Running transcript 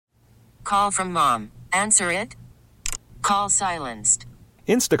Call from mom. Answer it. Call silenced.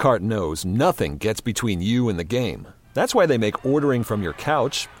 Instacart knows nothing gets between you and the game. That's why they make ordering from your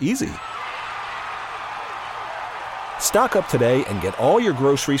couch easy. Stock up today and get all your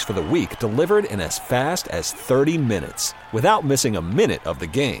groceries for the week delivered in as fast as 30 minutes without missing a minute of the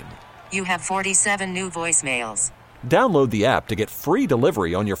game. You have 47 new voicemails. Download the app to get free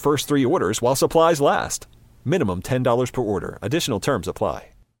delivery on your first 3 orders while supplies last. Minimum $10 per order. Additional terms apply.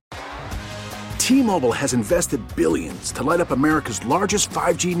 T-Mobile has invested billions to light up America's largest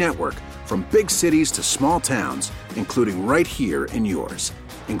 5G network, from big cities to small towns, including right here in yours.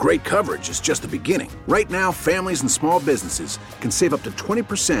 And great coverage is just the beginning. Right now, families and small businesses can save up to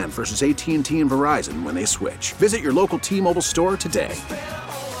 20% versus AT&T and Verizon when they switch. Visit your local T-Mobile store today.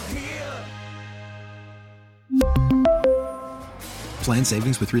 Plan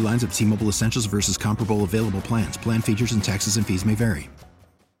savings with 3 lines of T-Mobile Essentials versus comparable available plans. Plan features and taxes and fees may vary.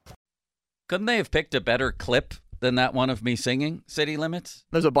 Couldn't they have picked a better clip than that one of me singing City Limits?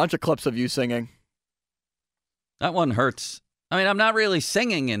 There's a bunch of clips of you singing. That one hurts. I mean, I'm not really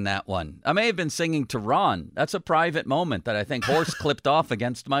singing in that one. I may have been singing to Ron. That's a private moment that I think Horse clipped off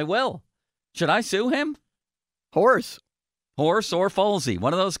against my will. Should I sue him? Horse or Folsey.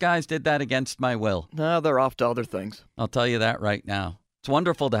 One of those guys did that against my will. No, they're off to other things. I'll tell you that right now. It's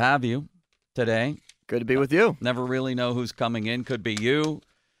wonderful to have you today. Good to be with you. Never really know who's coming in. Could be you.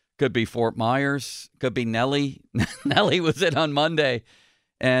 Could be Fort Myers. Could be Nellie. Nellie was in on Monday.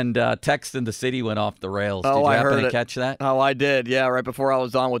 And text in the city went off the rails. Did you happen to catch that? Oh, I did. Yeah, right before I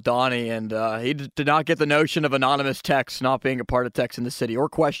was on with Donnie. And he did not get the notion of anonymous text not being a part of Text in the City or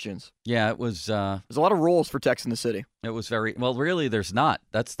questions. Yeah, it was. There's a lot of rules for Text in the City. It was very well. Really, there's not.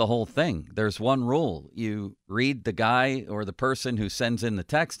 That's the whole thing. There's one rule: you read the guy or the person who sends in the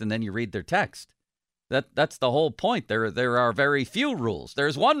text, and then you read their text. That's the whole point. There are very few rules.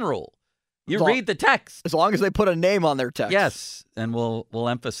 There's one rule. You read the text. As long as they put a name on their text. Yes, and we'll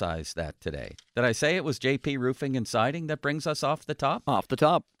emphasize that today. Did I say it was JP Roofing and Siding that brings us off the top? Off the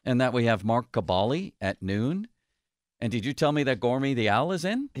top. And that we have Mark Cabali at noon. And did you tell me that Gormy the Owl is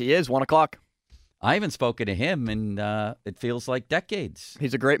in? He is, 1 o'clock. I haven't spoken to him in, it feels like decades.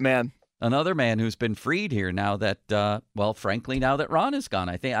 He's a great man. Another man who's been freed here now that, frankly, now that Ron is gone.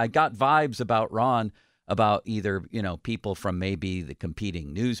 I think I got vibes about Ron, about either, people from maybe the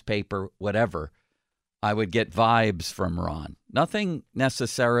competing newspaper, whatever. I would get vibes from Ron. Nothing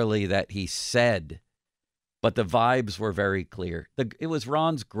necessarily that he said, but the vibes were very clear. It was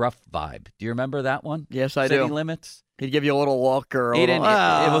Ron's gruff vibe. Do you remember that one? Yes, I do. City Limits? He'd give you a little look or It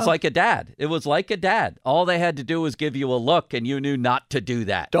was like a dad. It was like a dad. All they had to do was give you a look, and you knew not to do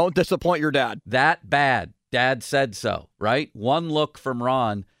that. Don't disappoint your dad. That bad. Dad said so, right? One look from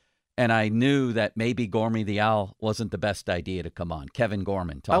Ron. And I knew that maybe Gormy the Owl wasn't the best idea to come on. Kevin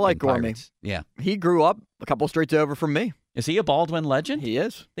Gorman. I like Gormy. Pirates. Yeah. He grew up a couple streets over from me. Is he a Baldwin legend? He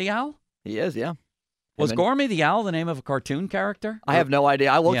is. The Owl? He is, yeah. Was Gormy the Owl the name of a cartoon character? I have no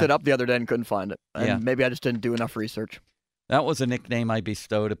idea. I looked it up the other day and couldn't find it. And maybe I just didn't do enough research. That was a nickname I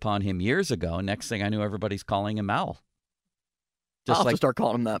bestowed upon him years ago. Next thing I knew, everybody's calling him Owl. I'll have to start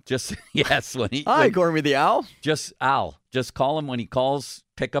calling him that. Yes. Hi, Gormy the Owl. Just Owl. Just call him when he calls.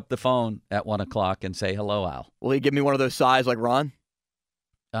 Pick up the phone at 1 o'clock and say, hello, Al. Will he give me one of those sighs like Ron?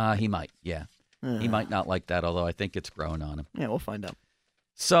 He might, yeah. He might not like that, although I think it's grown on him. Yeah, we'll find out.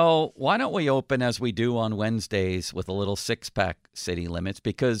 So why don't we open, as we do on Wednesdays, with a little six-pack City Limits?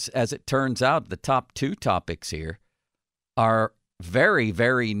 Because as it turns out, the top 2 topics here are very,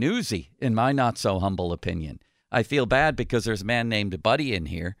 very newsy, in my not-so-humble opinion. I feel bad because there's a man named Buddy in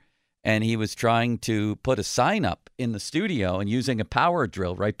here, and he was trying to put a sign up in the studio and using a power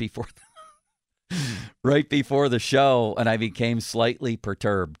drill right before the show, and I became slightly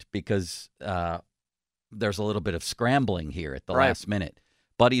perturbed because there's a little bit of scrambling here at the last minute.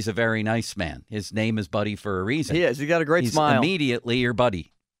 Buddy's a very nice man. His name is Buddy for a reason. He is. He's got a great smile. He's immediately your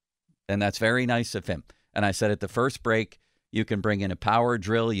buddy, and that's very nice of him. And I said at the first break, you can bring in a power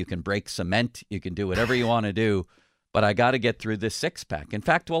drill, you can break cement, you can do whatever you want to do, but I got to get through this six-pack. In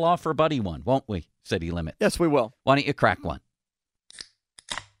fact, we'll offer Buddy one, won't we, City Limit? Yes, we will. Why don't you crack one?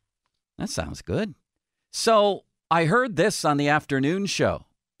 That sounds good. So I heard this on the afternoon show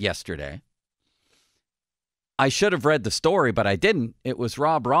yesterday. I should have read the story, but I didn't. It was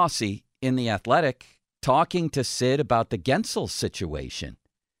Rob Rossi in The Athletic talking to Sid about the Gensel situation.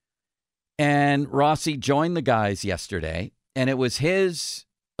 And Rossi joined the guys yesterday, and it was his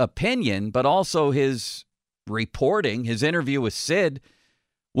opinion, but also his reporting, his interview with Sid,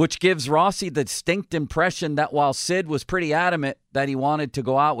 which gives Rossi the distinct impression that while Sid was pretty adamant that he wanted to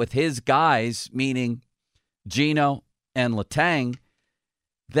go out with his guys, meaning Gino and Letang,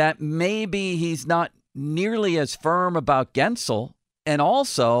 that maybe he's not nearly as firm about Gensel, and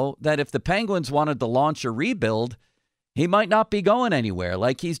also that if the Penguins wanted to launch a rebuild, he might not be going anywhere.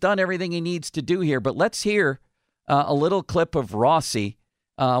 Like, he's done everything he needs to do here. But let's hear a little clip of Rossi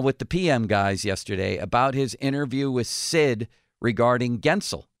with the PM guys yesterday about his interview with Sid regarding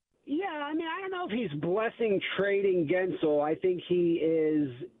Gensel. Yeah, I mean, I don't know if he's blessing trading Gensel. I think he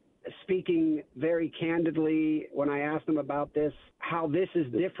is speaking very candidly when I asked him about this, how this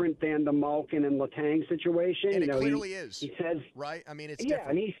is different than the Malkin and Letang situation. And it clearly is. He says, right? I mean, it's yeah,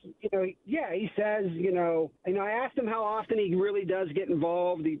 different. and he says, I asked him how often he really does get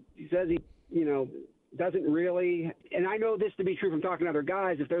involved. He says he doesn't really, and I know this to be true from talking to other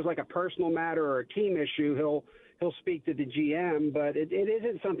guys. If there's like a personal matter or a team issue, he'll speak to the GM, but it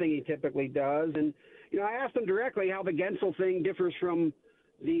isn't something he typically does. And I asked him directly how the Gensel thing differs from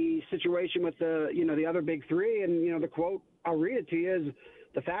the situation with the other big three, and the quote, I'll read it to you, is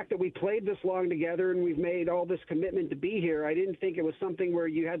the fact that we played this long together and we've made all this commitment to be here. I didn't think it was something where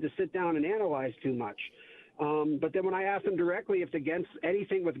you had to sit down and analyze too much. But then when I asked him directly if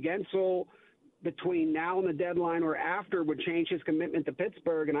anything with Gensel between now and the deadline or after would change his commitment to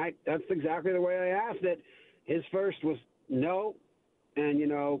Pittsburgh, and that's exactly the way I asked it. His first was no, and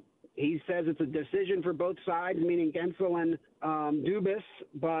he says it's a decision for both sides, meaning Gensel and Dubas,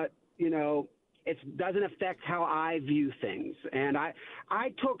 but it doesn't affect how I view things. And I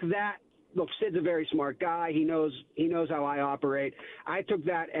took that. Look, Sid's a very smart guy. He knows how I operate. I took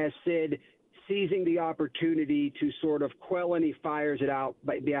that as Sid seizing the opportunity to sort of quell any fires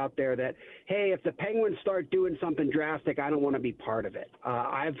be out there that, hey, if the Penguins start doing something drastic, I don't want to be part of it.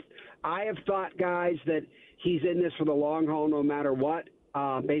 I have thought, guys, that he's in this for the long haul no matter what,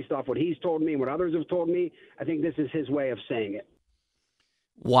 based off what he's told me and what others have told me. I think this is his way of saying it.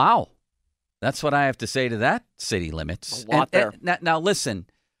 Wow. That's what I have to say to that, City Limits. A lot there. Now, listen,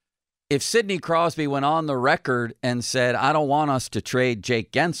 if Sidney Crosby went on the record and said, I don't want us to trade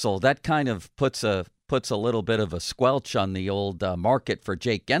Jake Gensel, that kind of puts a little bit of a squelch on the old market for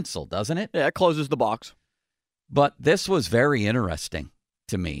Jake Gensel, doesn't it? Yeah, it closes the box. But this was very interesting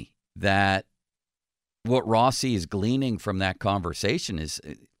to me, that what Rossi is gleaning from that conversation is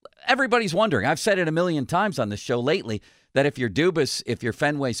everybody's wondering. I've said it a million times on this show lately that if you're Dubas, if you're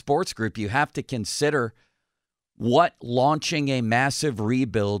Fenway Sports Group, you have to consider what launching a massive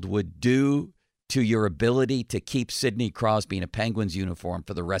rebuild would do to your ability to keep Sidney Crosby in a Penguins uniform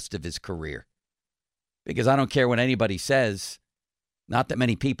for the rest of his career. Because I don't care what anybody says, not that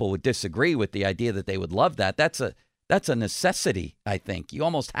many people would disagree with the idea that they would love that. That's a necessity, I think. You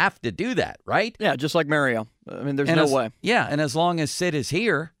almost have to do that, right? Yeah, just like Mario. I mean, there's no way. Yeah, and as long as Sid is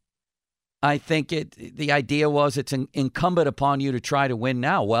here, I think the idea was it's incumbent upon you to try to win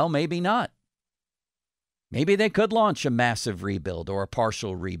now. Well, maybe not. Maybe they could launch a massive rebuild or a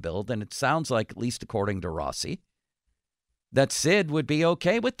partial rebuild, and it sounds like, at least according to Rossi, that Sid would be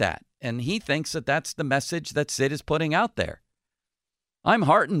okay with that. And he thinks that that's the message that Sid is putting out there. I'm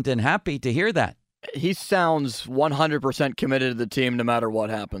heartened and happy to hear that. He sounds 100% committed to the team no matter what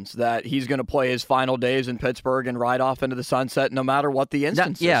happens, that he's going to play his final days in Pittsburgh and ride off into the sunset no matter what the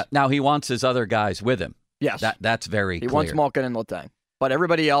instance is. Yeah, now he wants his other guys with him. Yes. That's very clear. He wants Malkin and Letang. But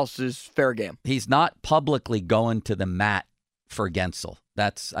everybody else is fair game. He's not publicly going to the mat for Gensel.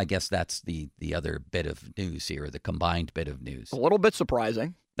 I guess that's the other bit of news here, the combined bit of news. A little bit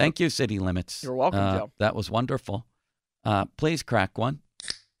surprising. Thank you, City Limits. You're welcome, Joe. That was wonderful. Please crack one.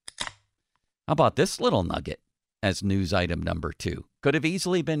 How about this little nugget as news item number 2? Could have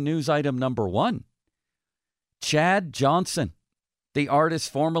easily been news item number 1. Chad Johnson, the artist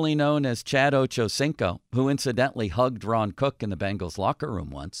formerly known as Chad Ochocinco, who incidentally hugged Ron Cook in the Bengals locker room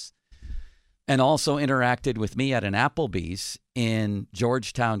once, and also interacted with me at an Applebee's in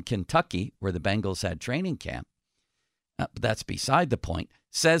Georgetown, Kentucky, where the Bengals had training camp. But that's beside the point.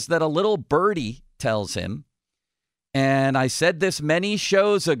 Says that a little birdie tells him, and I said this many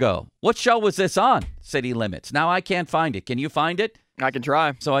shows ago. What show was this on, City Limits? Now I can't find it. Can you find it? I can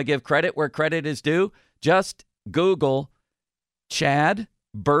try. So I give credit where credit is due. Just Google Chad,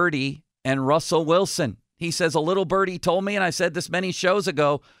 Birdie, and Russell Wilson. He says, a little birdie told me, and I said this many shows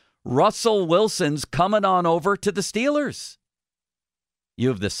ago, Russell Wilson's coming on over to the Steelers. You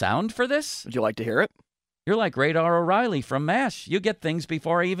have the sound for this? Would you like to hear it? You're like Radar O'Reilly from MASH. You get things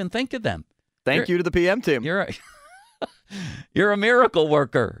before I even think of them. Thank you to the PM team. You're a miracle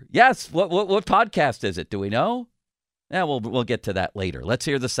worker. Yes. What podcast is it? Do we know? Yeah, we'll get to that later. Let's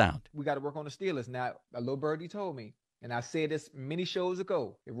hear the sound. We got to work on the Steelers. Now, a little birdie told me, and I said this many shows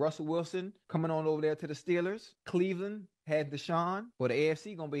ago, if Russell Wilson coming on over there to the Steelers, Cleveland had Deshaun, or the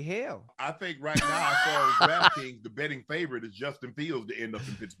AFC gonna be hell. I think right now, I saw DraftKings, the betting favorite is Justin Fields to end up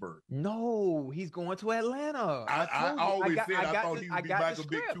in Pittsburgh. No, he's going to Atlanta. I always said I thought he would be Michael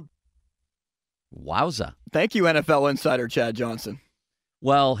Vick too. Wowza. Thank you, NFL insider Chad Johnson.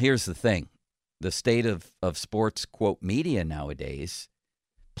 Well, here's the thing. The state of sports, quote, media nowadays,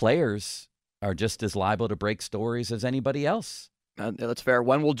 players are just as liable to break stories as anybody else. That's fair.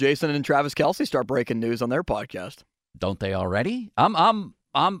 When will Jason and Travis Kelce start breaking news on their podcast? Don't they already?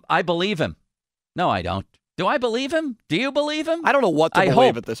 I believe him. No, I don't. Do I believe him? Do you believe him? I don't know what to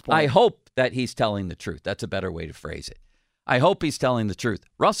believe at this point. I hope that he's telling the truth. That's a better way to phrase it. I hope he's telling the truth.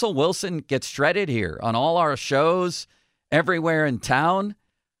 Russell Wilson gets shredded here on all our shows, everywhere in town.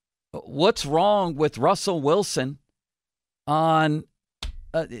 What's wrong with Russell Wilson on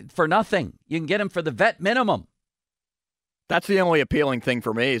for nothing? You can get him for the vet minimum. That's the only appealing thing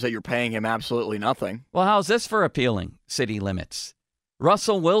for me is that you're paying him absolutely nothing. Well, how's this for appealing? City limits.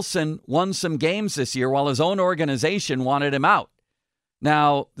 Russell Wilson won some games this year while his own organization wanted him out.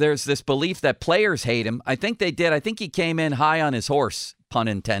 Now, there's this belief that players hate him. I think they did. I think he came in high on his horse, pun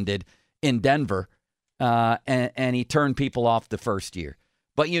intended, in Denver, and he turned people off the first year.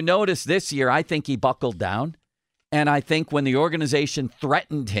 But you notice this year, I think he buckled down. And I think when the organization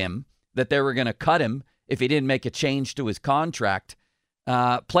threatened him that they were going to cut him if he didn't make a change to his contract,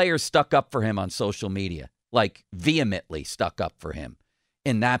 players stuck up for him on social media, like vehemently stuck up for him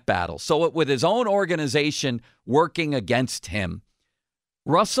in that battle. So with his own organization working against him,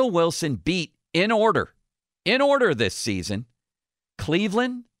 Russell Wilson beat in order this season,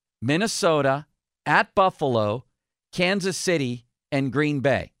 Cleveland, Minnesota, at Buffalo, Kansas City, and Green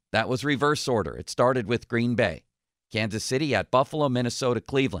Bay. That was reverse order. It started with Green Bay, Kansas City, at Buffalo, Minnesota,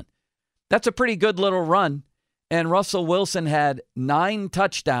 Cleveland. That's a pretty good little run. And Russell Wilson had 9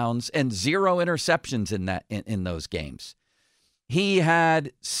 touchdowns and 0 interceptions in those games. He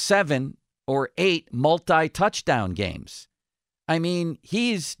had 7 or 8 multi-touchdown games. I mean,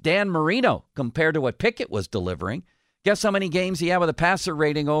 he's Dan Marino compared to what Pickett was delivering. Guess how many games he had with a passer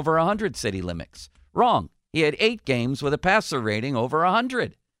rating over 100 city limits? Wrong. He had 8 games with a passer rating over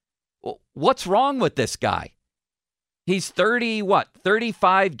 100. What's wrong with this guy? He's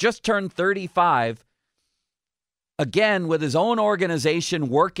 35, just turned 35. Again, with his own organization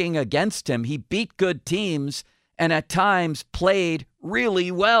working against him, he beat good teams and at times played really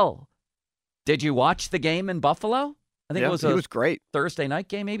well. Did you watch the game in Buffalo? I think it was great. Thursday night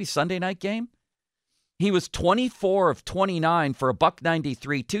game, maybe Sunday night game. He was 24 of 29 for a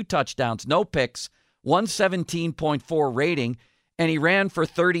 $193, 2 touchdowns, no picks, 117.4 rating, and he ran for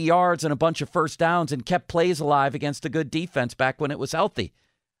 30 yards and a bunch of first downs and kept plays alive against a good defense back when it was healthy.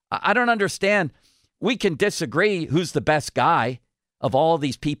 I don't understand. We can disagree who's the best guy of all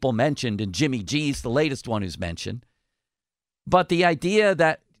these people mentioned, and Jimmy G's the latest one who's mentioned. But the idea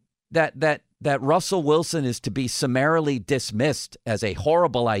that Russell Wilson is to be summarily dismissed as a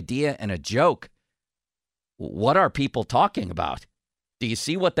horrible idea and a joke, what are people talking about? Do you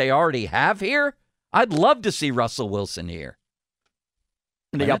see what they already have here? I'd love to see Russell Wilson here.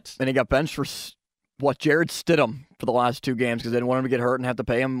 And he got benched for Jared Stidham for the last 2 games because they didn't want him to get hurt and have to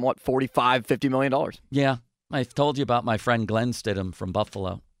pay him, $50 million. Yeah, I've told you about my friend Glenn Stidham from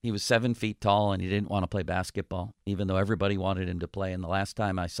Buffalo. He was 7 feet tall and he didn't want to play basketball, even though everybody wanted him to play. And the last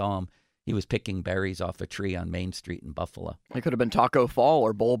time I saw him, he was picking berries off a tree on Main Street in Buffalo. He could have been Taco Fall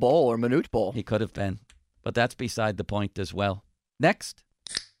or Bowl or Minute Bowl. He could have been, but that's beside the point as well. Next.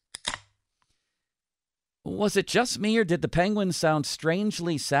 Was it just me, or did the Penguins sound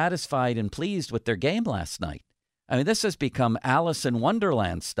strangely satisfied and pleased with their game last night? I mean, this has become Alice in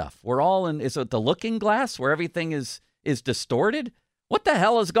Wonderland stuff. We're all in, is it the looking glass where everything is distorted? What the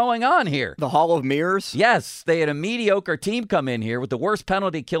hell is going on here? The Hall of Mirrors? Yes, they had a mediocre team come in here with the worst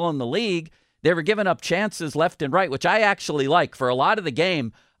penalty kill in the league. They were giving up chances left and right, which I actually like. For a lot of the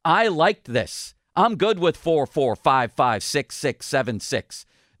game, I liked this. I'm good with 4-4, 5-5, 6-6, 7-6.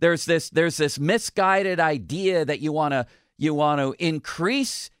 There's this misguided idea that you want to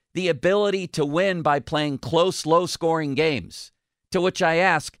increase the ability to win by playing close, low-scoring games. To which I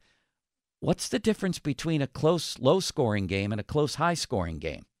ask, what's the difference between a close, low-scoring game and a close, high-scoring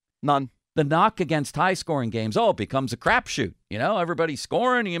game? None. The knock against high-scoring games, it becomes a crapshoot. Everybody's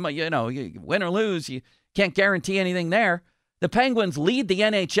scoring. You win or lose, you can't guarantee anything there. The Penguins lead the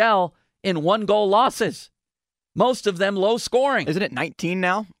NHL in 1-goal losses. Most of them low scoring. Isn't it 19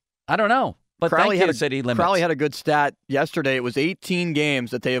 now? I don't know. But Crowley thank you, City Limits. Crowley had a good stat yesterday. It was 18 games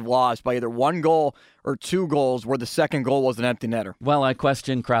that they have lost by either 1 goal or 2 goals where the second goal was an empty netter. Well, I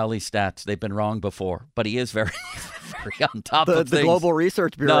question Crowley's stats. They've been wrong before, but he is very, very on top of things. The Global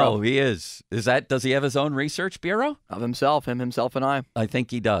Research Bureau. No, he is. Does he have his own research bureau? Of himself, himself, and I. I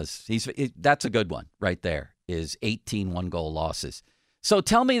think he does. That's a good one right there, is 18 one-goal losses. So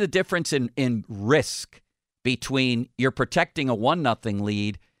tell me the difference in risk between you're protecting a 1-0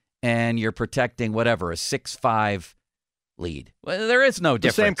 lead and you're protecting whatever, a 6-5 lead. Well, there is no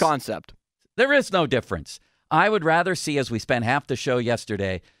difference. The same concept. There is no difference. I would rather see, as we spent half the show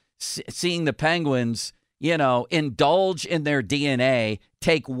yesterday, seeing the Penguins, indulge in their DNA,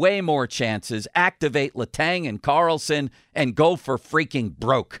 take way more chances, activate Letang and Carlson, and go for freaking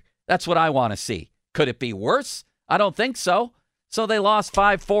broke. That's what I want to see. Could it be worse? I don't think so. So they lost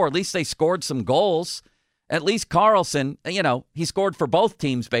 5-4. At least they scored some goals. At least Carlson, he scored for both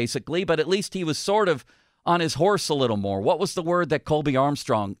teams basically, but at least he was sort of on his horse a little more. What was the word that Colby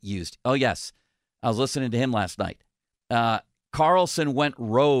Armstrong used? Oh, yes. I was listening to him last night. Carlson went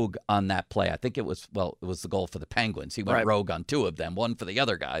rogue on that play. I think it was the goal for the Penguins. He went rogue on 2 of them, one for the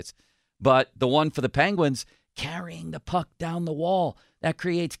other guys. But the one for the Penguins, carrying the puck down the wall. That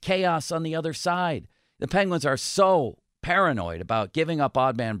creates chaos on the other side. The Penguins are so paranoid about giving up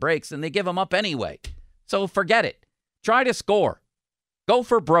odd man breaks, and they give them up anyway. So forget it. Try to score. Go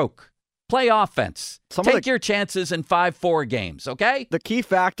for broke. Play offense. Take your chances in 5-4 games, okay? The key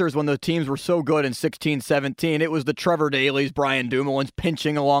factors when the teams were so good in 16-17, it was the Trevor Daley's, Brian Dumoulin's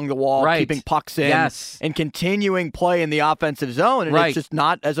pinching along the wall, keeping pucks in, and continuing play in the offensive zone, and it's just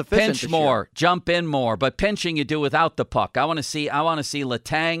not as efficient. Pinch more, jump in more, but pinching you do without the puck. I want to see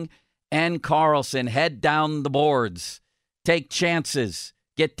Letang and Carlson head down the boards, take chances,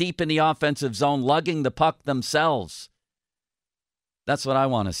 get deep in the offensive zone, lugging the puck themselves. That's what I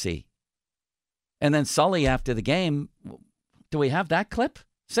want to see. And then Sully after the game, do we have that clip?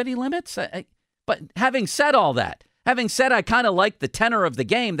 City Limits? But having said all that, I kind of like the tenor of the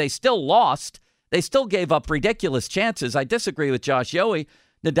game. They still lost. They still gave up ridiculous chances. I disagree with Josh Yohe.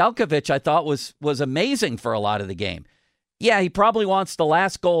 Nedeljkovic, I thought, was amazing for a lot of the game. Yeah, he probably wants the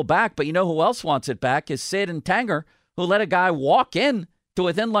last goal back, but you know who else wants it back is Sid and Tanger, who let a guy walk in to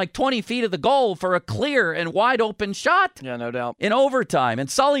within like 20 feet of the goal for a clear and wide open shot. Yeah, no doubt. In overtime.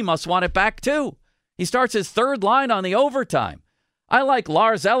 And Sully must want it back too. He starts his 3rd line on the overtime. I like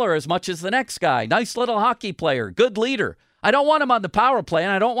Lars Eller as much as the next guy. Nice little hockey player. Good leader. I don't want him on the power play,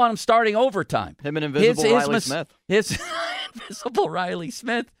 and I don't want him starting overtime. Him and Invisible Riley Smith. His Invisible Riley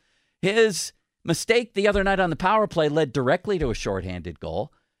Smith. His mistake the other night on the power play led directly to a shorthanded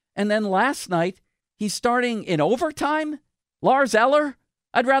goal. And then last night, he's starting in overtime? Lars Eller?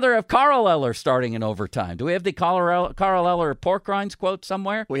 I'd rather have Carl Eller starting in overtime. Do we have the Carl Eller pork rinds quote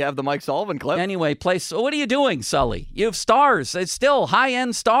somewhere? We have the Mike Sullivan clip. Anyway, so what are you doing, Sully? You have stars. It's still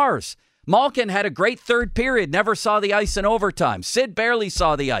high-end stars. Malkin had a great 3rd period, never saw the ice in overtime. Sid barely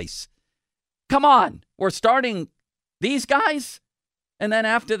saw the ice. Come on. We're starting these guys? And then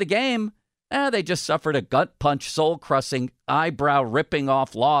after the game, they just suffered a gut punch, soul-crushing, eyebrow-ripping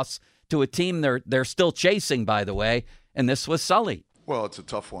off loss to a team they're still chasing, by the way, and this was Sully. Well, it's a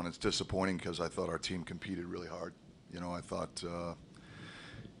tough one. It's disappointing because I thought our team competed really hard. I thought,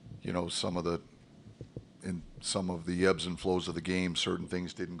 in some of the ebbs and flows of the game, certain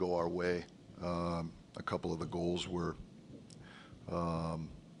things didn't go our way. A couple of the goals were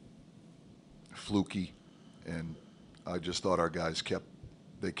fluky, and I just thought our guys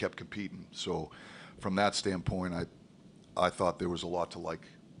kept competing. So from that standpoint, I thought there was a lot to like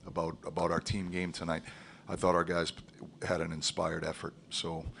about our team game tonight. I thought our guys had an inspired effort.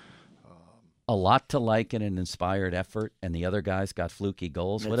 So a lot to like in an inspired effort, and the other guys got fluky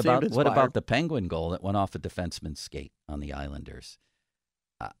goals. What about the Penguin goal that went off a defenseman's skate on the Islanders?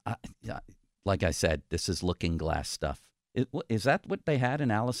 Like I said, this is looking glass stuff. Is that what they had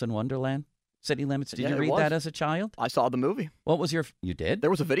in Alice in Wonderland? City Limits? Did you read that as a child? I saw the movie. What was you did?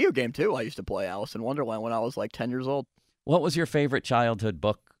 There was a video game, too. I used to play Alice in Wonderland when I was like 10 years old. What was your favorite childhood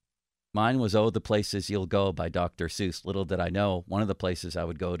book? Mine was Oh, the Places You'll Go by Dr. Seuss. Little did I know, one of the places I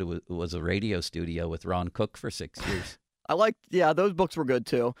would go to was a radio studio with Ron Cook for 6 years. Those books were good,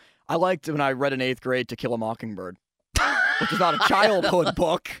 too. I liked when I read in 8th grade To Kill a Mockingbird, which is not a childhood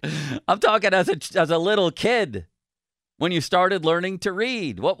book. I'm talking as a little kid when you started learning to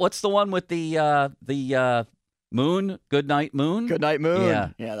read. What's the one with the Moon? Goodnight Moon? Goodnight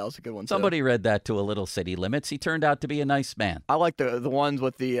Moon. Yeah, that was a good one, Somebody read that to a little City Limits. He turned out to be a nice man. I like the ones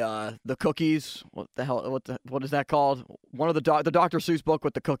with the cookies. What the hell? What is that called? One of the Dr. Seuss book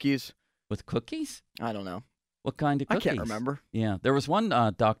with the cookies. With cookies? I don't know. What kind of cookies? I can't remember. Yeah, there was one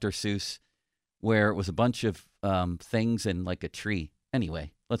Dr. Seuss where it was a bunch of things in like a tree.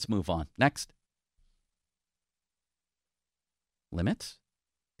 Anyway, let's move on. Next. Limits?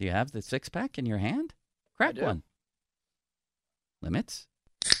 Do you have the six-pack in your hand? Crack one. Limits?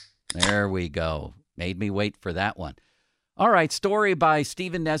 There we go. Made me wait for that one. All right, story by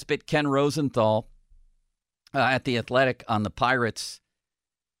Stephen Nesbitt, Ken Rosenthal at The Athletic on the Pirates.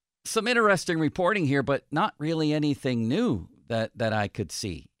 Some interesting reporting here, but not really anything new that I could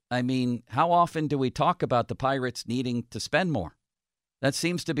see. I mean, how often do we talk about the Pirates needing to spend more? That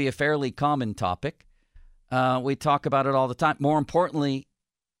seems to be a fairly common topic. We talk about it all the time. More importantly,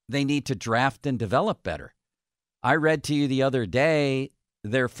 they need to draft and develop better. I read to you the other day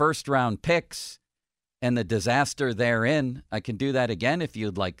their first-round picks and the disaster therein. I can do that again if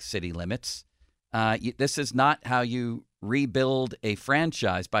you'd like, City Limits. This is not how you rebuild a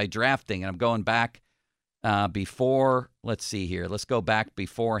franchise, by drafting. And I'm going back before, let's see here. Let's go back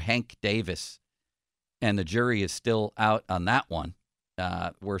before Hank Davis. And the jury is still out on that one.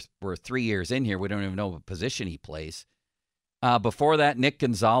 We're 3 years in here. We don't even know what position he plays. Before that, Nick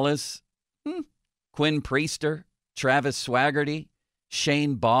Gonzalez, Quinn Priester, Travis Swaggerty,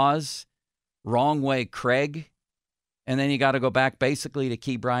 Shane Boz, Wrong Way Craig. And then you got to go back basically to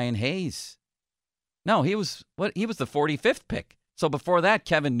Key Brian Hayes. No, he was the 45th pick. So before that,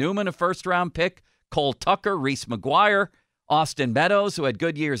 Kevin Newman, a first-round pick, Cole Tucker, Reese McGuire, Austin Meadows, who had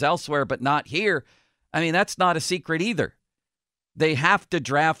good years elsewhere but not here. I mean, that's not a secret either. They have to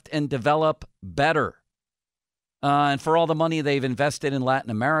draft and develop better. And for all the money they've invested in Latin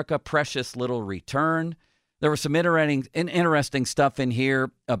America, precious little return. There was some interesting stuff in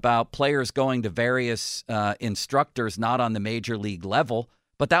here about players going to various instructors not on the major league level,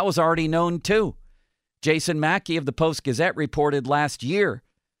 but that was already known too. Jason Mackey of the Post-Gazette reported last year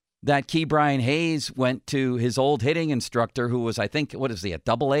that Key Brian Hayes went to his old hitting instructor, who was, I think, what is he, a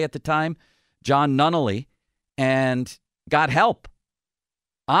AA at the time, John Nunnally, and got help.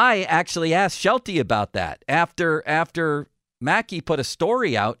 I actually asked Shelty about that after Mackey put a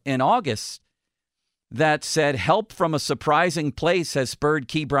story out in August that said help from a surprising place has spurred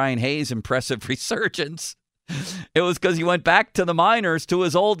Key Brian Hayes' impressive resurgence. It was because he went back to the minors to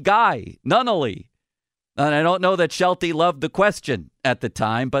his old guy, Nunnally. And I don't know that Shelty loved the question at the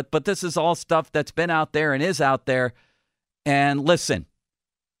time, but this is all stuff that's been out there and is out there. And listen,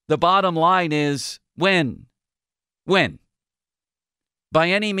 the bottom line is win. Win. By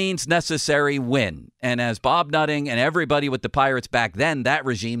any means necessary, win. And as Bob Nutting and everybody with the Pirates back then, that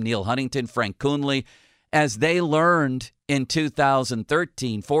regime, Neil Huntington, Frank Coonley, as they learned in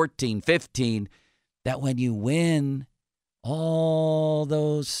 2013, 14, 15, that when you win, all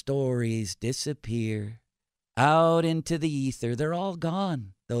those stories disappear out into the ether. They're all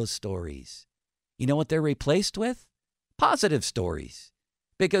gone, those stories. You know what they're replaced with? Positive stories.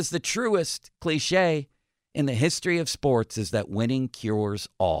 Because the truest cliche in the history of sports is that winning cures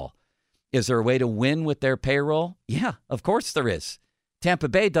all. Is there a way to win with their payroll? Yeah, of course there is. Tampa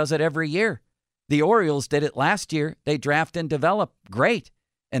Bay does it every year. The Orioles did it last year. They draft and develop. Great.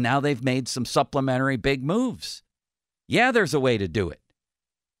 And now they've made some supplementary big moves. Yeah, there's a way to do it.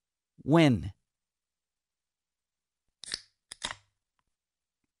 Win.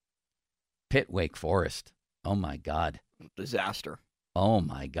 Pitt, Wake Forest. Oh, my God. Disaster. Oh,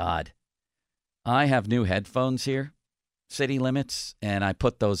 my God. I have new headphones here, City Limits, and I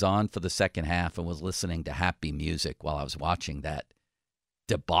put those on for the second half and was listening to happy music while I was watching that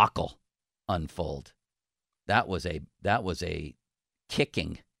debacle unfold. That was a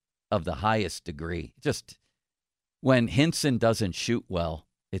kicking of the highest degree. Just when Hinson doesn't shoot well,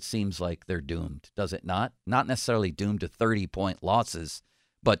 it seems like they're doomed, does it not? Not necessarily doomed to 30-point losses,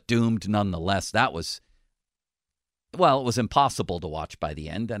 but doomed nonetheless. That was, well, it was impossible to watch by the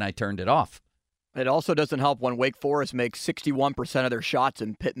end, and I turned it off. It also doesn't help when Wake Forest makes 61% of their shots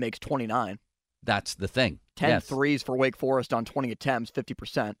and Pitt makes 29. That's the thing. 10 threes for Wake Forest on 20 attempts,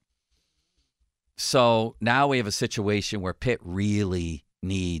 50%. So now we have a situation where Pitt really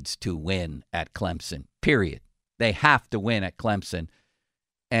needs to win at Clemson, period. They have to win at Clemson.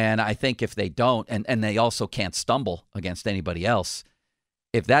 And I think if they don't, and they also can't stumble against anybody else,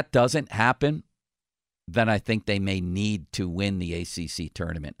 if that doesn't happen, then I think they may need to win the ACC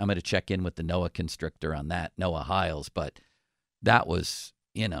tournament. I'm going to check in with the Noah Constrictor on that, Noah Hiles. But that was,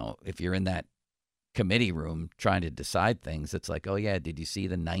 if you're in that committee room trying to decide things, it's like, oh, yeah, did you see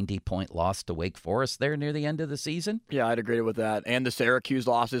the 90-point loss to Wake Forest there near the end of the season? Yeah, I'd agree with that. And the Syracuse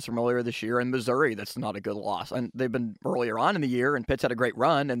losses from earlier this year, and Missouri, that's not a good loss. And they've been earlier on in the year, and Pitt's had a great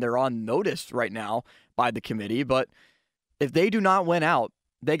run, and they're on notice right now by the committee. But if they do not win out,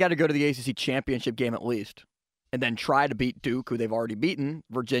 they got to go to the ACC championship game at least, and then try to beat Duke, who they've already beaten,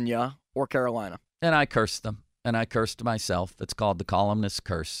 Virginia, or Carolina. And I cursed them. And I cursed myself. It's called the columnist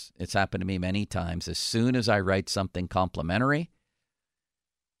curse. It's happened to me many times. As soon as I write something complimentary,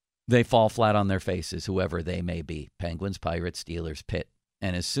 they fall flat on their faces, whoever they may be. Penguins, Pirates, Steelers, Pitt.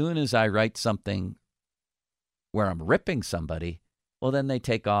 And as soon as I write something where I'm ripping somebody, well, then they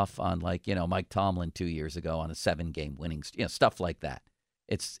take off on, like, Mike Tomlin 2 years ago on a 7-game winning, stuff like that.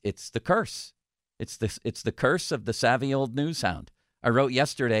 It's the curse. It's the curse of the savvy old news hound. I wrote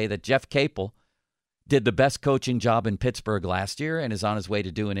yesterday that Jeff Capel did the best coaching job in Pittsburgh last year and is on his way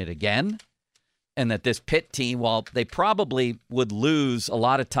to doing it again. And that this Pitt team, while they probably would lose a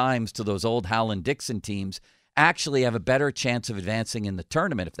lot of times to those old Howland-Dixon teams, actually have a better chance of advancing in the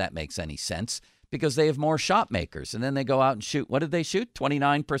tournament, if that makes any sense, because they have more shot makers. And then they go out and shoot. What did they shoot?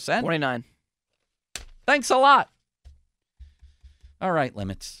 29%? 29. Thanks a lot. All right,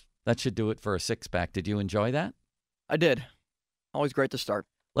 Limits. That should do it for a six-pack. Did you enjoy that? I did. Always great to start.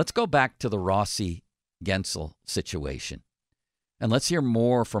 Let's go back to the Rossi-Gensel situation. And let's hear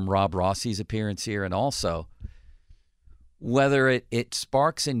more from Rob Rossi's appearance here, and also whether it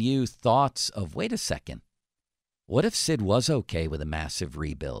sparks in you thoughts of, wait a second, what if Sid was okay with a massive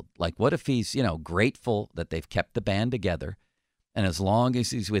rebuild? Like, what if he's, grateful that they've kept the band together, and as long as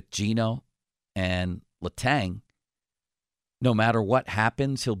he's with Gino and Letang, no matter what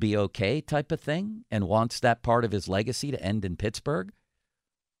happens, he'll be okay type of thing, and wants that part of his legacy to end in Pittsburgh?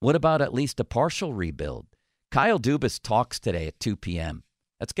 What about at least a partial rebuild? Kyle Dubas talks today at 2 p.m.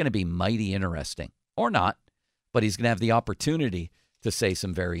 That's going to be mighty interesting. Or not, but he's going to have the opportunity to say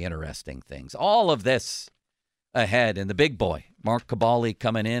some very interesting things. All of this ahead. And the big boy, Mark Cabali,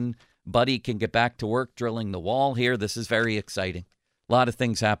 coming in. Buddy can get back to work drilling the wall here. This is very exciting. A lot of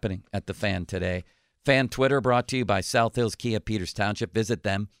things happening at the Fan today. Fan Twitter brought to you by South Hills Kia Peters Township. Visit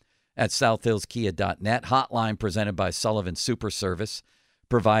them at southhillskia.net. Hotline presented by Sullivan Super Service,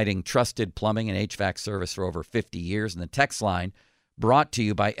 providing trusted plumbing and HVAC service for over 50 years. And the text line brought to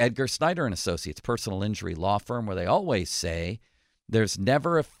you by Edgar Snyder & Associates, personal injury law firm, where they always say there's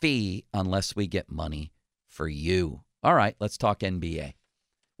never a fee unless we get money for you. All right, let's talk NBA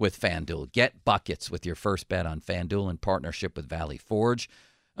with FanDuel. Get buckets with your first bet on FanDuel in partnership with Valley Forge,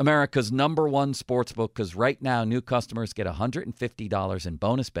 America's #1 sportsbook, because right now new customers get $150 in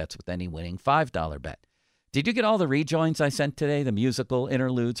bonus bets with any winning $5 bet. Did you get all the rejoins I sent today, the musical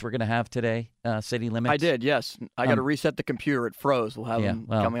interludes we're going to have today, City Limits? I did, yes. I got to reset the computer. It froze. We'll have them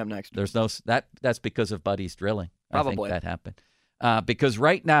coming up next. There's that's because of Buddy's drilling. Probably. I think that happened. Because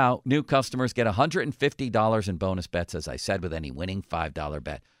right now, new customers get $150 in bonus bets, as I said, with any winning $5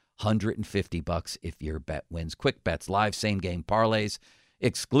 bet. $150 if your bet wins. Quick bets, live same-game parlays,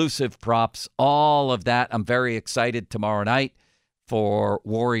 exclusive props, all of that. I'm very excited tomorrow night for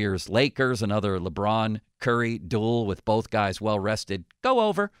Warriors-Lakers, another LeBron-Curry duel with both guys well-rested. Go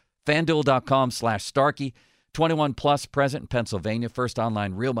over FanDuel.com/Starkey. 21 plus, present in Pennsylvania. First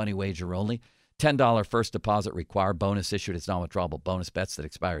online real money wager only. $10 first deposit required. Bonus issued as non-withdrawable bonus bets that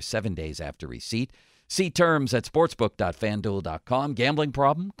expire 7 days after receipt. See terms at sportsbook.fanduel.com. Gambling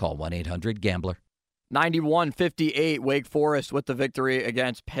problem? Call 1-800-GAMBLER. 91-58, Wake Forest with the victory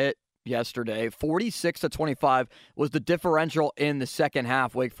against Pitt yesterday. 46-25 was the differential in the second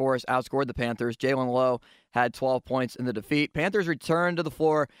half. Wake Forest outscored the Panthers. Jalen Lowe had 12 points in the defeat. Panthers returned to the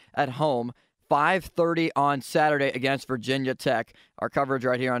floor at home. 5:30 on Saturday against Virginia Tech. Our coverage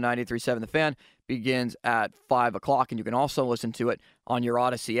right here on 93.7 The Fan begins at 5 o'clock, and you can also listen to it on your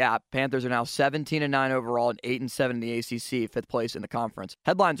Odyssey app. Panthers are now 17-9 overall and 8-7 in the ACC, 5th place in the conference.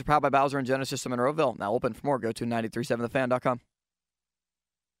 Headlines are powered by Bowser and Genesis of Monroeville. Now open for more. Go to 937thefan.com.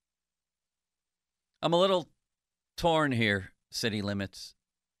 I'm a little torn here, City Limits.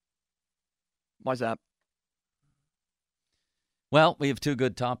 Why's that? Well, we have two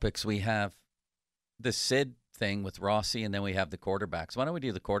good topics. We have the Sid thing with Rossi, and then we have the quarterbacks. Why don't we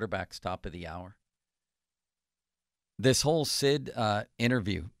do the quarterbacks top of the hour? This whole Sid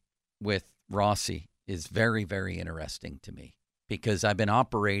interview with Rossi is very, very interesting to me because I've been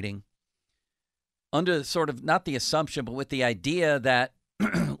operating under sort of not the assumption, but with the idea that,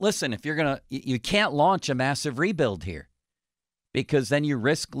 listen, if you're going to, you can't launch a massive rebuild here because then you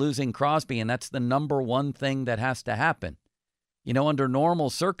risk losing Crosby, and that's the number one thing that has to happen. You know, under normal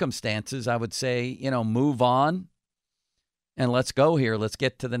circumstances, I would say, move on and let's go here. Let's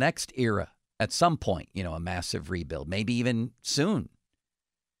get to the next era at some point, a massive rebuild, maybe even soon.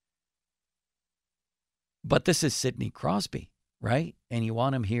 But this is Sidney Crosby, right? And you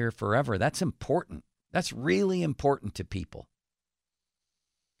want him here forever. That's important. That's really important to people.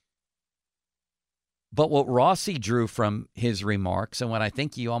 But what Rossi drew from his remarks, and what I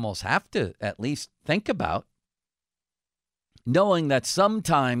think you almost have to at least think about, knowing that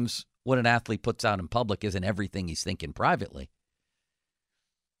sometimes what an athlete puts out in public isn't everything he's thinking privately,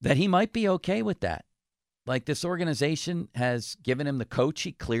 that he might be okay with that. Like, this organization has given him the coach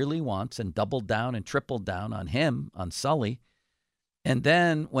he clearly wants and doubled down and tripled down on him, on Sully. And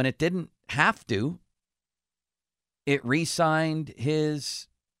then when it didn't have to, it re-signed his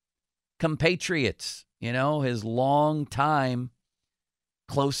compatriots, his long-time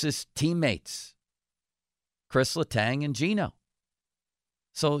closest teammates, Chris Letang and Gino.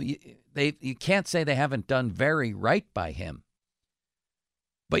 So you can't say they haven't done very right by him.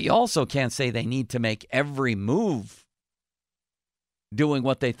 But you also can't say they need to make every move doing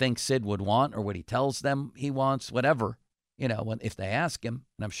what they think Sid would want or what he tells them he wants, whatever, if they ask him,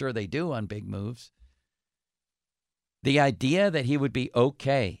 and I'm sure they do on big moves. The idea that he would be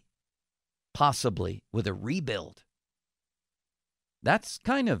okay, possibly, with a rebuild, that's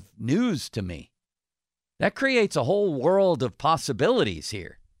kind of news to me. That creates a whole world of possibilities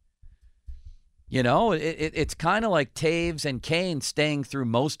here. It's kind of like Taves and Kane staying through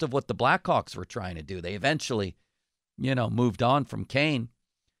most of what the Blackhawks were trying to do. They eventually, moved on from Kane.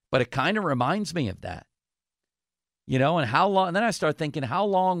 But it kind of reminds me of that. And how long? And then I start thinking, how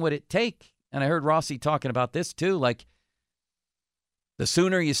long would it take? And I heard Rossi talking about this too. Like, the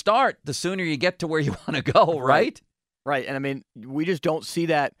sooner you start, the sooner you get to where you want to go, right? Right. And I mean, we just don't see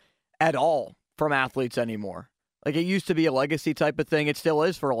that at all from athletes anymore. Like, it used to be a legacy type of thing. It still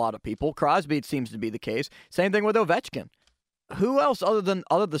is for a lot of people. Crosby, it seems to be the case. Same thing with Ovechkin. Who else other than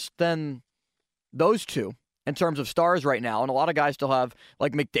those two in terms of stars right now? And a lot of guys still have,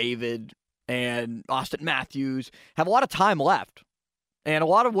 like McDavid and Austin Matthews, have a lot of time left and a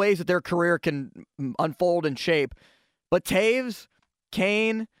lot of ways that their career can unfold and shape. But Taves,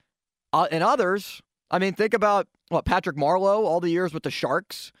 Kane, and others, I mean, think about Patrick Marleau, all the years with the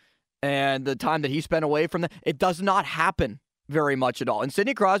Sharks, and the time that he spent away from them. It does not happen very much at all. And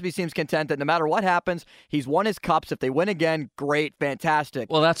Sidney Crosby seems content that no matter what happens, he's won his cups. If they win again, great,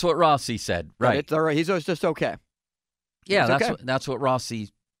 fantastic. Well, that's what Rossi said, right? It's all right. He's just okay. Yeah, that's what Rossi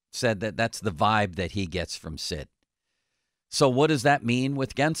said, that's the vibe that he gets from Sid. So what does that mean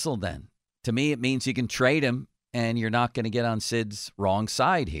with Gensel then? To me, it means you can trade him and you're not going to get on Sid's wrong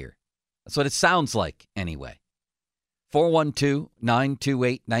side here. That's what it sounds like anyway.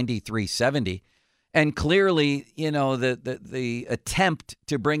 412-928-9370. And clearly, the attempt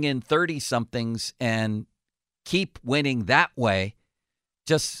to bring in 30-somethings and keep winning that way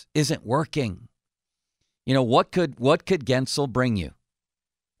just isn't working. What could Gensel bring you?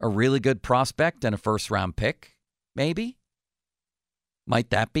 A really good prospect and a first-round pick, maybe? Might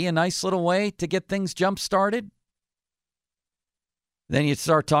that be a nice little way to get things jump-started? Then you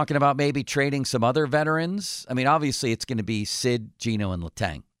start talking about maybe trading some other veterans. I mean, obviously, it's going to be Sid, Gino, and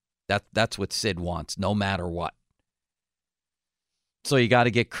Letang. That's what Sid wants, no matter what. So you got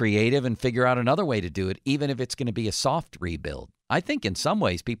to get creative and figure out another way to do it, even if it's going to be a soft rebuild. I think in some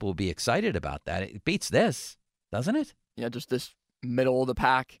ways people will be excited about that. It beats this, doesn't it? Yeah, just this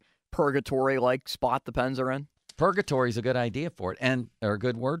middle-of-the-pack purgatory-like spot the Pens are in. Purgatory is a good idea for it, or a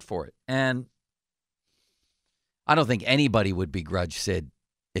good word for it. And I don't think anybody would begrudge Sid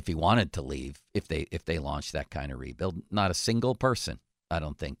if he wanted to leave, if they launched that kind of rebuild. Not a single person, I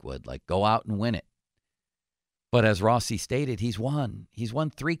don't think, would. Like, go out and win it. But as Rossi stated, he's won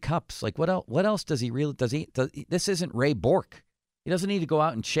 3 cups. Like, what else does he really, this isn't Ray Bourque. He doesn't need to go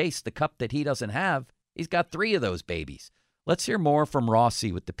out and chase the cup that he doesn't have. He's got 3 of those babies. Let's hear more from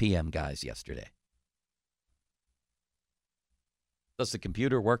Rossi with the PM guys yesterday. Does the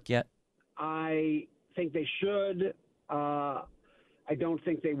computer work yet? I think they should. I don't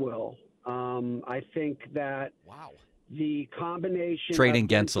think they will. I think that the combination trading of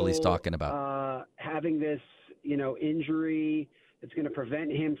Gensel he's talking about having this, injury that's going to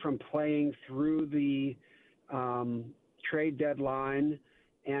prevent him from playing through the trade deadline,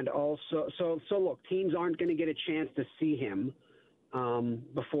 and also so look, teams aren't going to get a chance to see him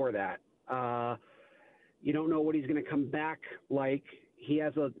before that. You don't know what he's going to come back like.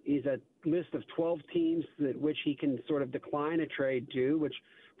 He's a list of 12 teams which he can sort of decline a trade to, which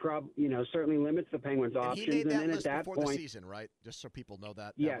certainly limits the Penguins' options. He made that and then list at that before point, the season, right? Just so people know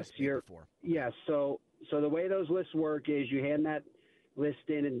that. Yes, before. Yes, so the way those lists work is you hand that list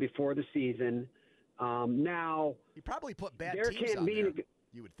in and before the season. Now you probably put bad there teams can't on be. there,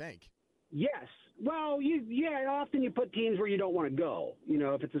 you would think. Yes. Well, often you put teams where you don't want to go.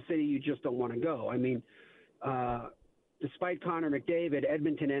 If it's a city you just don't want to go. I mean, despite Connor McDavid,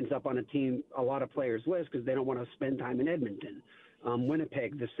 Edmonton ends up on a lot of players' list because they don't want to spend time in Edmonton.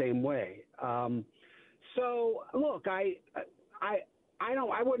 Winnipeg the same way. So look, I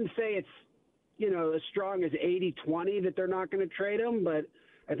wouldn't say it's as strong as 80-20 that they're not going to trade him, but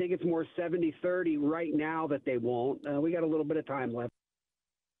I think it's more 70-30 right now that they won't. We got a little bit of time left.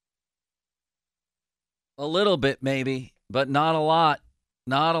 A little bit, maybe, but not a lot.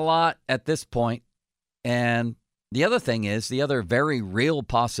 Not a lot at this point. And the other thing is, the other very real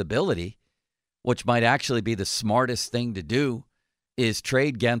possibility, which might actually be the smartest thing to do, is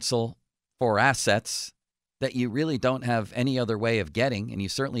trade Gensel for assets that you really don't have any other way of getting, and you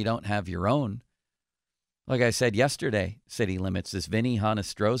certainly don't have your own. Like I said yesterday, City Limits, is Vinny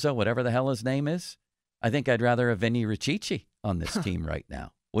Hanestroza, whatever the hell his name is. I think I'd rather have Vinny Riccici on this team right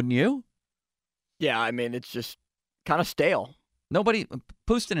now. Wouldn't you? Yeah, I mean, it's just kind of stale. Nobody,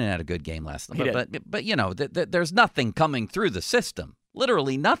 Puustinen had a good game last night, but you know, there's nothing coming through the system.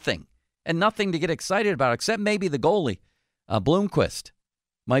 Literally nothing. And nothing to get excited about, except maybe the goalie, Bloomquist.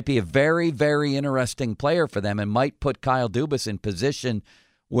 Might be a very, very interesting player for them and might put Kyle Dubas in position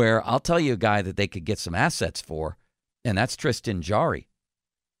where I'll tell you a guy that they could get some assets for, and that's Tristan Jarry.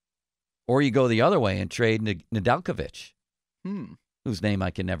 Or you go the other way and trade Nedeljkovic, whose name I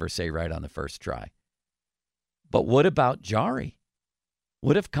can never say right on the first try. But what about Jarry?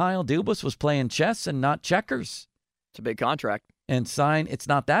 What if Kyle Dubas was playing chess and not checkers? It's a big contract. And it's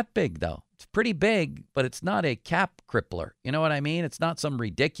not that big, though. It's pretty big, but it's not a cap crippler. You know what I mean? It's not some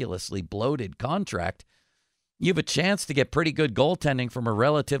ridiculously bloated contract. You have a chance to get pretty good goaltending from a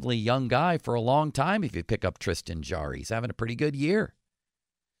relatively young guy for a long time if you pick up Tristan Jarry. He's having a pretty good year.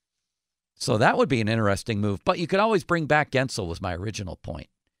 So that would be an interesting move. But you could always bring back Gensel, was my original point.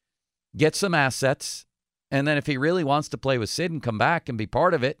 Get some assets, and then if he really wants to play with Sid and come back and be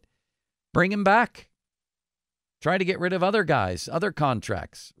part of it, bring him back. Try to get rid of other guys, other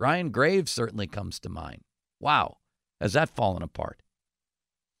contracts. Ryan Graves certainly comes to mind. Wow, has that fallen apart?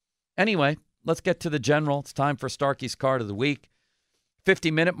 Anyway, let's get to the general. It's time for Starkey's Card of the Week.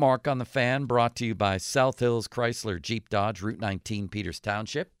 50-minute mark on the Fan, brought to you by South Hills Chrysler Jeep Dodge, Route 19, Peters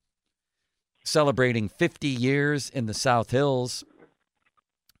Township. Celebrating 50 years in the South Hills.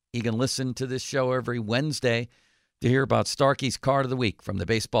 You can listen to this show every Wednesday to hear about Starkey's Card of the Week from the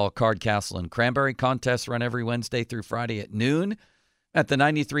Baseball Card Castle and Cranberry. Contests run every Wednesday through Friday at noon at the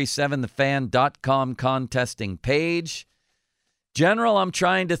 937thefan.com contesting page. General, I'm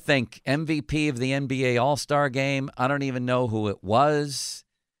trying to think. MVP of the NBA All-Star Game. I don't even know who it was.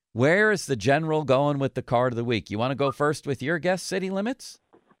 Where is the General going with the Card of the Week? You want to go first with your guess, City Limits?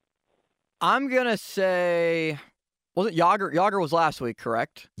 I'm going to say... Was it Yager? Yager was last week,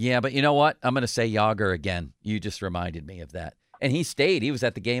 correct? Yeah, but you know what? I'm going to say Yager again. You just reminded me of that. And he stayed. He was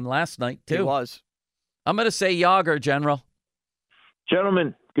at the game last night, too. He was. I'm going to say Yager, General.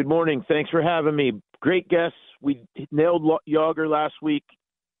 Gentlemen, good morning. Thanks for having me. Great guess. We nailed Yager last week.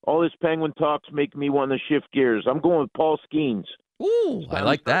 All this Penguin talks make me want to shift gears. I'm going with Paul Skeens. Ooh, I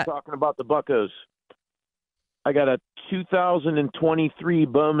like that. Talking about the Buccos. I got a 2023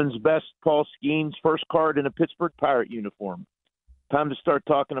 Bowman's Best Paul Skeens, first card in a Pittsburgh Pirate uniform. Time to start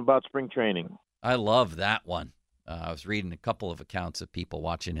talking about spring training. I love that one. I was reading a couple of accounts of people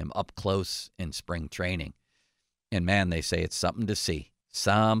watching him up close in spring training. And, man, they say it's something to see.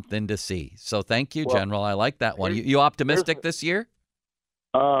 Something to see. So thank you, General. I like that one. You optimistic this year?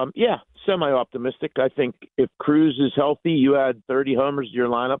 Yeah, semi-optimistic. I think if Cruz is healthy, you add 30 homers to your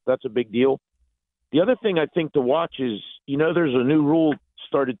lineup. That's a big deal. The other thing I think to watch is, there's a new rule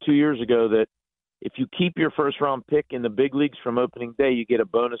started 2 years ago that if you keep your first-round pick in the big leagues from opening day, you get a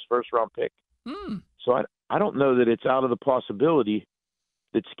bonus first-round pick. So I don't know that it's out of the possibility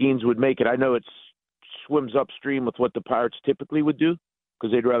that Skeens would make it. I know it swims upstream with what the Pirates typically would do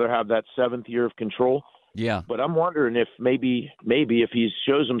because they'd rather have that seventh year of control. Yeah. But I'm wondering if maybe if he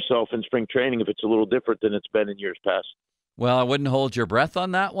shows himself in spring training, if it's a little different than it's been in years past. Well, I wouldn't hold your breath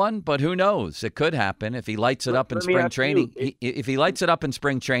on that one, but who knows? It could happen if he lights it up in spring training. If he lights it up in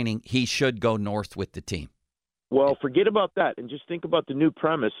spring training, he should go north with the team. Well, forget about that and just think about the new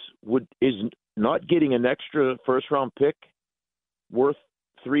premise. Is not getting an extra first-round pick worth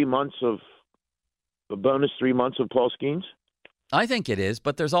 3 months of a bonus 3 months of Paul Skeens? I think it is,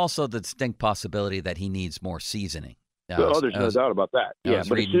 but there's also the distinct possibility that he needs more seasoning. There's no doubt about that. Yeah,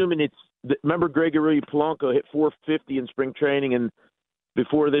 but assuming remember Gregory Polanco hit 450 in spring training, and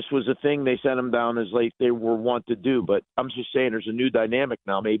before this was a thing, they sent him down as late they were wont to do. But I'm just saying there's a new dynamic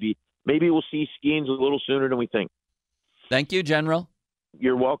now. Maybe we'll see Skeens a little sooner than we think. Thank you, General.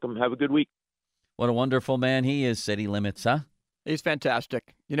 You're welcome. Have a good week. What a wonderful man he is, City Limits, huh? He's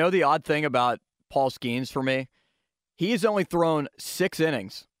fantastic. You know the odd thing about Paul Skeens for me? He has only thrown 6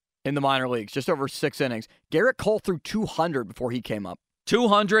 innings in the minor leagues, just over 6 innings. Garrett Cole threw 200 before he came up.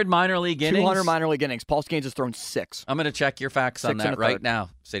 200 minor league innings? 200 minor league innings. Paul Skeens has thrown 6. I'm going to check your facts on that right now,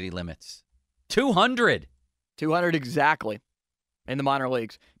 City Limits. 200. 200 exactly. in the minor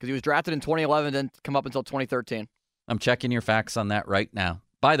leagues because he was drafted in 2011, didn't come up until 2013. I'm checking your facts on that right now.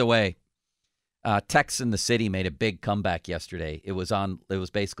 By the way, Tex in the City made a big comeback yesterday. It was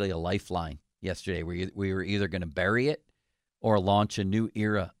basically a lifeline yesterday. We were either going to bury it or launch a new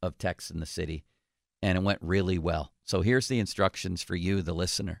era of Tex in the City, and it went really well. So here's the instructions for you, the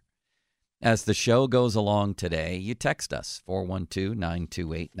listener. As the show goes along today, you text us,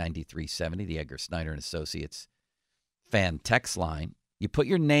 412-928-9370, the Edgar Snyder & Associates fan text line. You put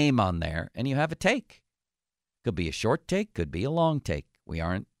your name on there, and you have a take. Could be a short take, could be a long take. We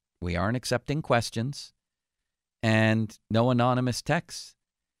aren't accepting questions, and no anonymous texts.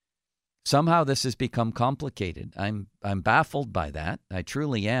 Somehow this has become complicated. I'm baffled by that. I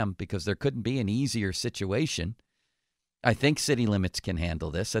truly am, because there couldn't be an easier situation. I think City Limits can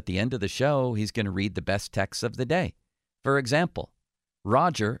handle this. At the end of the show, he's going to read the best texts of the day. For example,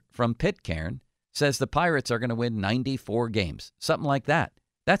 Roger from Pitcairn says the Pirates are going to win 94 games, something like that.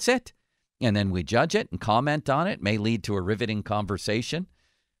 That's it. And then we judge it and comment on it. It may lead to a riveting conversation.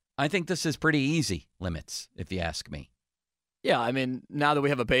 I think this is pretty easy, Limits, if you ask me. Yeah, I mean, now that we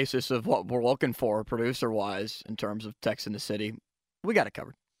have a basis of what we're looking for producer-wise in terms of Tex in the City, we got it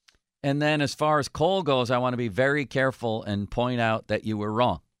covered. And then as far as Cole goes, I want to be very careful and point out that you were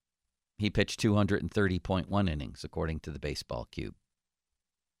wrong. He pitched 230.1 innings, according to the Baseball Cube.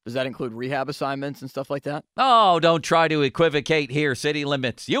 Does that include rehab assignments and stuff like that? Oh, don't try to equivocate here, City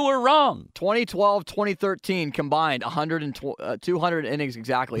Limits. You were wrong. 2012, 2013 combined, 200 innings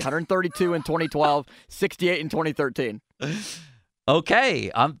exactly. 132 in 2012, 68 in 2013.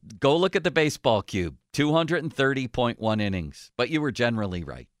 Okay, go look at the Baseball Cube. 230.1 innings. But you were generally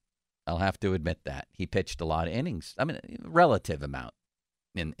right. I'll have to admit that. He pitched a lot of innings. I mean, a relative amount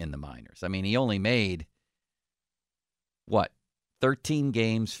in the minors. I mean, he only made, 13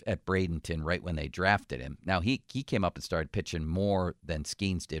 games at Bradenton right when they drafted him. Now, he came up and started pitching more than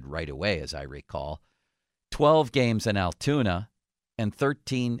Skeens did right away, as I recall. 12 games in Altoona and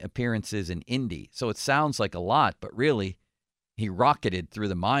 13 appearances in Indy. So it sounds like a lot, but really, he rocketed through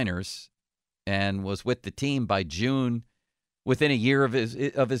the minors and was with the team by June, within a year of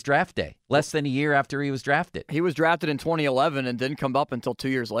his draft day. Less than a year after he was drafted. He was drafted in 2011 and didn't come up until 2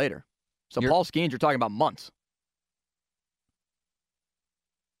 years later. So Paul Skeens, you're talking about months.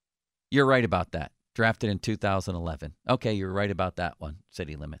 You're right about that. Drafted in 2011. Okay, you're right about that one,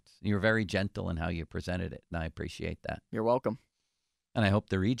 City Limits. You were very gentle in how you presented it, and I appreciate that. You're welcome. And I hope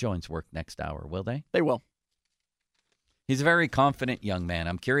the rejoins work next hour, will they? They will. He's a very confident young man.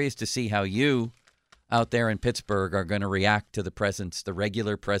 I'm curious to see how you out there in Pittsburgh are going to react to the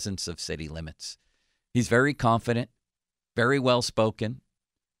regular presence of City Limits. He's very confident, very well-spoken,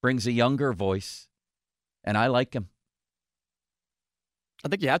 brings a younger voice, and I like him. I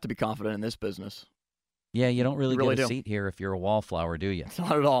think you have to be confident in this business. Yeah, you don't really get a seat here if you're a wallflower, do you?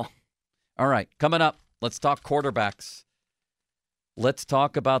 Not at all. All right, coming up, let's talk quarterbacks. Let's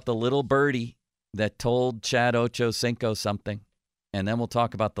talk about the little birdie that told Chad Ochocinco something. And then we'll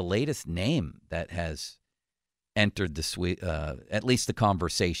talk about the latest name that has entered at least the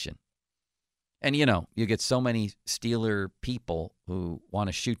conversation. And, you get so many Steeler people who want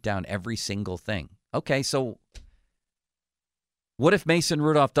to shoot down every single thing. Okay, so what if Mason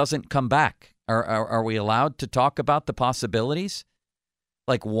Rudolph doesn't come back? Are we allowed to talk about the possibilities?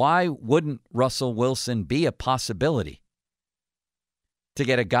 Like, why wouldn't Russell Wilson be a possibility? To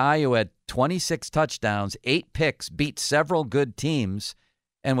get a guy who had 26 touchdowns, 8 picks, beat several good teams,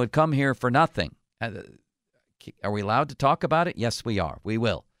 and would come here for nothing. Are we allowed to talk about it? Yes, we are. We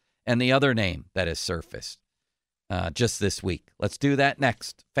will. And the other name that has surfaced just this week. Let's do that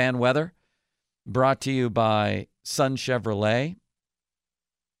next. Fan weather brought to you by Sun Chevrolet.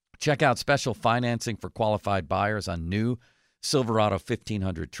 Check out special financing for qualified buyers on new Silverado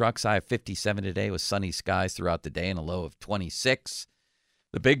 1500 trucks. I have 57 today with sunny skies throughout the day and a low of 26.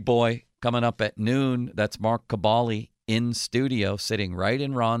 The big boy coming up at noon, that's Mark Cabali in studio, sitting right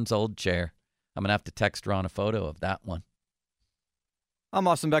in Ron's old chair. I'm going to have to text Ron a photo of that one. I'm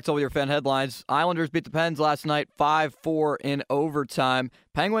Austin Bechtel with your fan headlines. Islanders beat the Pens last night, 5-4 in overtime.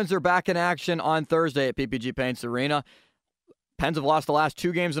 Penguins are back in action on Thursday at PPG Paints Arena. Pens have lost the last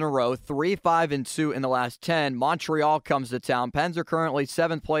 2 games in a row, 3-5-2 in the last 10. Montreal comes to town. Pens are currently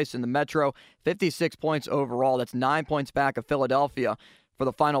 7th place in the Metro, 56 points overall. That's 9 points back of Philadelphia for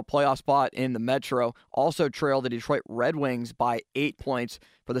the final playoff spot in the Metro. Also trail the Detroit Red Wings by 8 points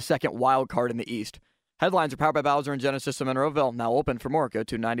for the second wild card in the East. Headlines are powered by Bowser and Genesis of Monroeville. Now open. For more, go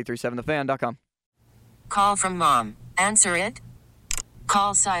to 937thefan.com. Call from mom. Answer it.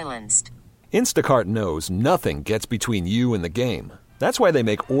 Call silenced. Instacart knows nothing gets between you and the game. That's why they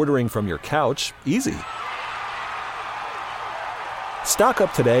make ordering from your couch easy. Stock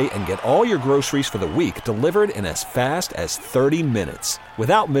up today and get all your groceries for the week delivered in as fast as 30 minutes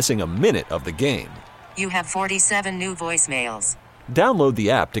without missing a minute of the game. You have 47 new voicemails. Download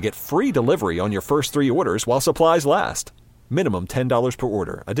the app to get free delivery on your first 3 orders while supplies last. Minimum $10 per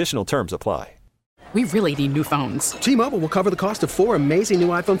order. Additional terms apply. We really need new phones. T-Mobile will cover the cost of 4 amazing new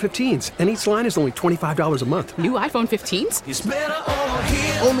iPhone 15s, and each line is only $25 a month. New iPhone 15s? It's better over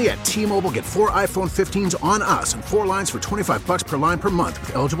here. Only at T-Mobile, get 4 iPhone 15s on us and 4 lines for $25 per line per month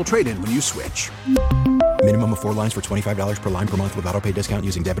with eligible trade-in when you switch. Minimum of 4 lines for $25 per line per month with autopay discount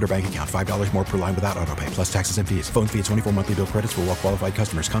using debit or bank account. $5 more per line without autopay, plus taxes and fees. Phone fee at 24 monthly bill credits for well-qualified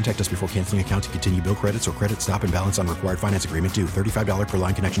customers. Contact us before canceling account to continue bill credits or credit stop and balance on required finance agreement due. $35 per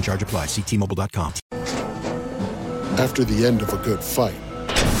line connection charge applies. See T-Mobile.com. After the end of a good fight,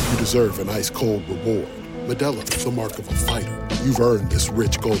 you deserve an ice-cold reward. Modelo is the mark of a fighter. You've earned this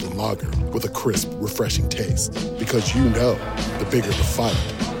rich golden lager with a crisp, refreshing taste. Because you know, the bigger the fight,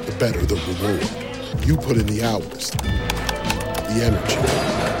 the better the reward. You put in the hours, the energy,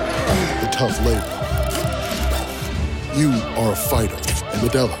 the tough labor. You are a fighter, and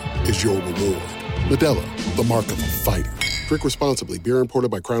Modelo is your reward. Modelo, the mark of a fighter. Drink responsibly. Beer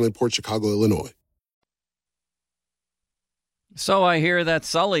imported by Crown Imports, Chicago, Illinois. So I hear that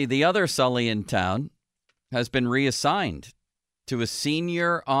Sully, the other Sully in town, has been reassigned to a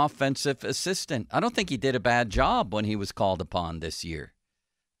senior offensive assistant. I don't think he did a bad job when he was called upon this year.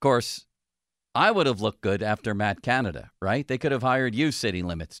 Of course, I would have looked good after Matt Canada, right? They could have hired you, City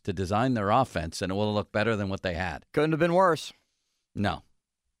Limits, to design their offense, and it would have looked better than what they had. Couldn't have been worse. No.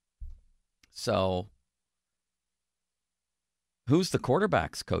 So, who's the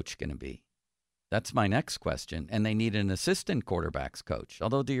quarterback's coach going to be? That's my next question. And they need an assistant quarterback's coach.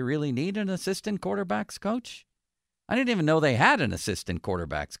 Although, do you really need an assistant quarterback's coach? I didn't even know they had an assistant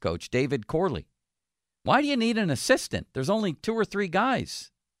quarterback's coach, David Corley. Why do you need an assistant? There's only 2 or 3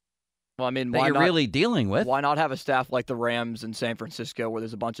 guys. Well, I mean, that you're really dealing with. Why not have a staff like the Rams in San Francisco where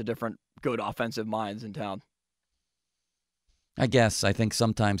there's a bunch of different good offensive minds in town? I guess. I think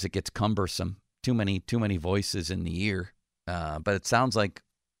sometimes it gets cumbersome. Too many voices in the ear. But it sounds like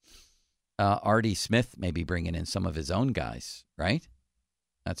Artie Smith may be bringing in some of his own guys, right?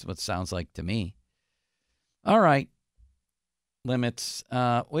 That's what it sounds like to me. All right. Limits.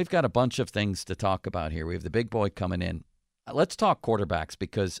 We've got a bunch of things to talk about here. We have the big boy coming in. Let's talk quarterbacks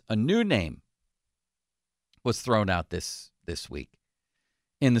because a new name was thrown out this week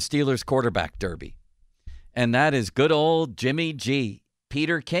in the Steelers quarterback derby. And that is good old Jimmy G.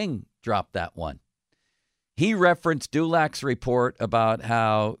 Peter King dropped that one. He referenced Dulac's report about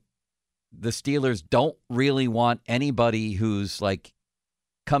how the Steelers don't really want anybody who's like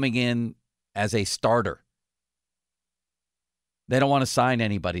coming in as a starter. They don't want to sign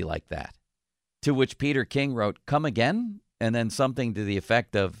anybody like that. To which Peter King wrote, "Come again?" And then something to the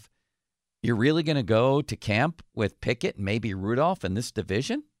effect of, "You're really going to go to camp with Pickett and maybe Rudolph in this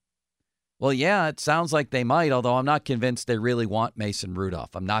division?" Well, yeah, it sounds like they might, although I'm not convinced they really want Mason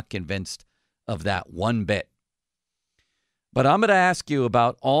Rudolph. I'm not convinced of that one bit. But I'm going to ask you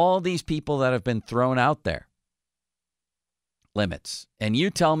about all these people that have been thrown out there. Limits. And you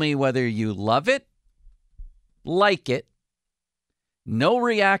tell me whether you love it, like it, no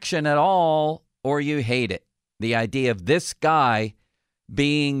reaction at all, or you hate it. The idea of this guy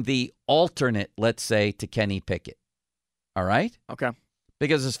being the alternate, let's say, to Kenny Pickett. All right? Okay.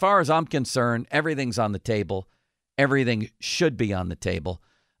 Because as far as I'm concerned, everything's on the table. Everything should be on the table.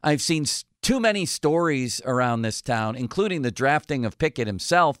 I've seen too many stories around this town, including the drafting of Pickett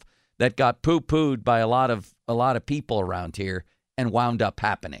himself, that got poo-pooed by a lot of people around here and wound up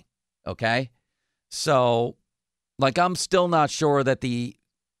happening. Okay? So, I'm still not sure that the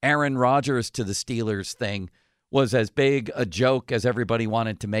Aaron Rodgers to the Steelers thing was as big a joke as everybody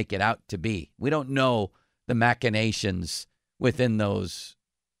wanted to make it out to be. We don't know the machinations within those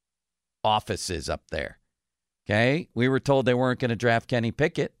offices up there. Okay? We were told they weren't going to draft Kenny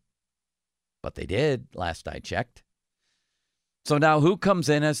Pickett, but they did, last I checked. So now who comes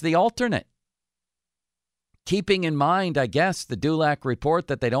in as the alternate? Keeping in mind, I guess, the Dulac report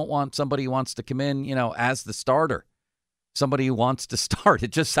that they don't want somebody who wants to come in, as the starter. Somebody who wants to start.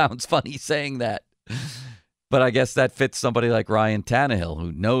 It just sounds funny saying that. But I guess that fits somebody like Ryan Tannehill,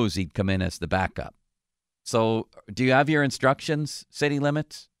 who knows he'd come in as the backup. So do you have your instructions, City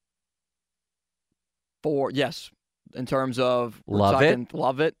Limits? Yes. In terms of love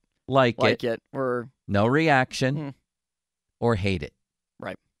it, like it, or no reaction, or hate it.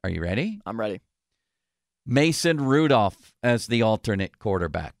 Right. Are you ready? I'm ready. Mason Rudolph as the alternate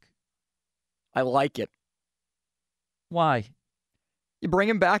quarterback. I like it. Why? You bring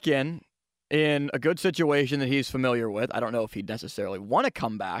him back in. in a good situation that he's familiar with. I don't know if he'd necessarily want to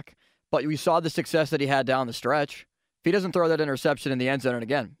come back, but we saw the success that he had down the stretch. If he doesn't throw that interception in the end zone, and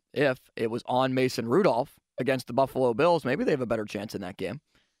again, if it was on Mason Rudolph against the Buffalo Bills, maybe they have a better chance in that game.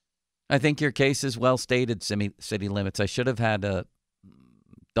 I think your case is well stated, City Limits. I should have had a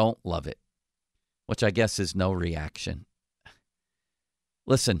don't love it, which I guess is no reaction.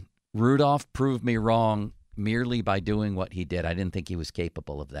 Listen, Rudolph proved me wrong merely by doing what he did. I didn't think he was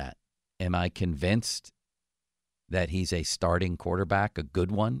capable of that. Am I convinced that he's a starting quarterback, a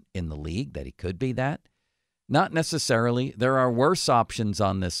good one in the league, that he could be that? Not necessarily. There are worse options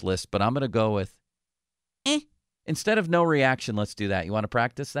on this list, but I'm going to go with Instead of no reaction, let's do that. You want to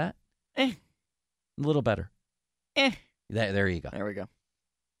practice that? A little better. There you go. There we go.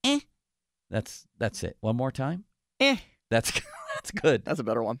 That's it. One more time? That's good. That's a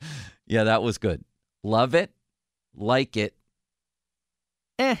better one. Yeah, that was good. Love it, like it,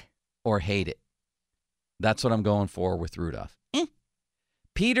 or hate it. That's what I'm going for with Rudolph.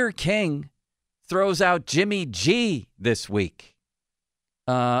 Peter King throws out Jimmy G this week.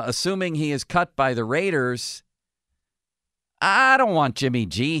 Assuming he is cut by the Raiders, I don't want Jimmy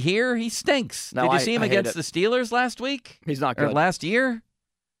G here. He stinks. No, Did you see him against the Steelers last week? He's not good. Or last year?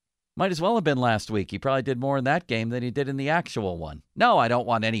 Might as well have been last week. He probably did more in that game than he did in the actual one. No, I don't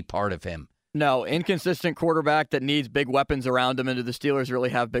want any part of him. No, inconsistent quarterback that needs big weapons around him, and do the Steelers really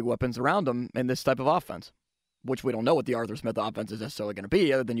have big weapons around him in this type of offense? Which we don't know what the Arthur Smith offense is necessarily going to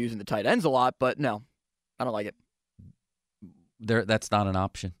be, other than using the tight ends a lot, but no, I don't like it. That's not an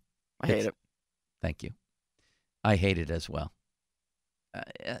option. I hate it. Thank you. I hate it as well.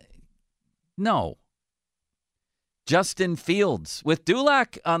 No. Justin Fields with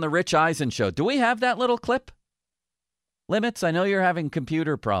Dulac on the Rich Eisen Show. Do we have that little clip? Limits, I know you're having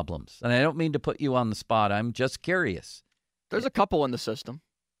computer problems, and I don't mean to put you on the spot. I'm just curious. There's a couple in the system.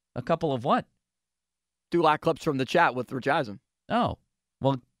 A couple of what? Dulac clips from the chat with Rich Eisen. Oh,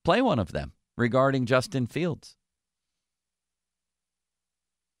 well, play one of them regarding Justin Fields.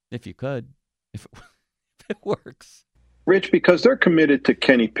 If you could, if it works. Rich, because they're committed to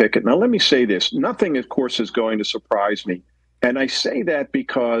Kenny Pickett. Now, let me say this. Nothing, of course, is going to surprise me. And I say that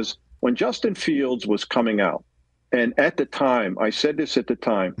because when Justin Fields was coming out, and at the time, I said this at the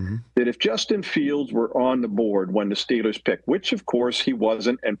time, that if Justin Fields were on the board when the Steelers picked, which, of course, he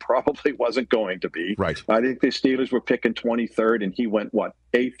wasn't and probably wasn't going to be. Right. I think the Steelers were picking 23rd, and he went,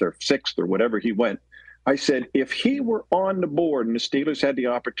 8th or 6th or whatever he went. I said, if he were on the board and the Steelers had the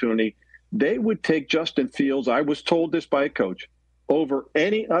opportunity, they would take Justin Fields, I was told this by a coach, over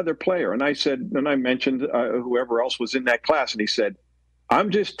any other player. And I said, and I mentioned whoever else was in that class, and he said, I'm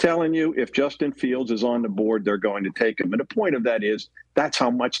just telling you, if Justin Fields is on the board, they're going to take him. And the point of that is, that's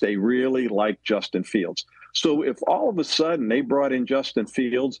how much they really like Justin Fields. So if all of a sudden they brought in Justin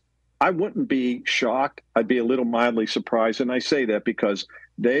Fields, I wouldn't be shocked. I'd be a little mildly surprised. And I say that because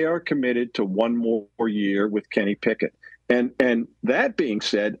they are committed to one more year with Kenny Pickett. And that being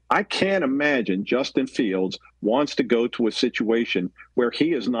said, I can't imagine Justin Fields wants to go to a situation where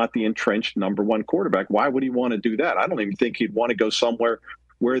he is not the entrenched number one quarterback. Why would he want to do that? I don't even think he'd want to go somewhere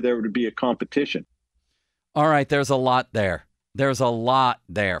where there would be a competition. All right, there's a lot there. There's a lot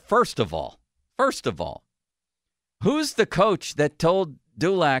there. First of all, who's the coach that told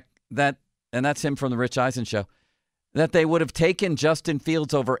Dulac that, and that's him from the Rich Eisen Show, that they would have taken Justin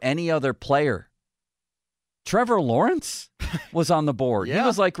Fields over any other player? Trevor Lawrence was on the board. Yeah. He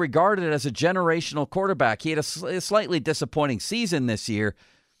was regarded as a generational quarterback. He had a slightly disappointing season this year,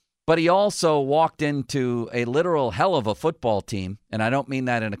 but he also walked into a literal hell of a football team, and I don't mean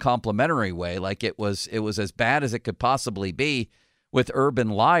that in a complimentary way. It was as bad as it could possibly be with Urban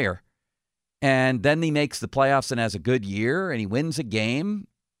Meyer. And then he makes the playoffs and has a good year, and he wins a game.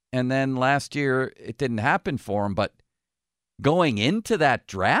 And then last year it didn't happen for him, but going into that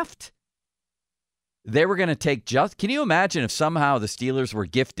draft, they were going to take can you imagine if somehow the Steelers were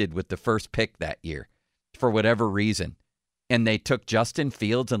gifted with the first pick that year for whatever reason, and they took Justin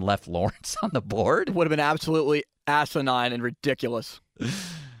Fields and left Lawrence on the board? It would have been absolutely asinine and ridiculous.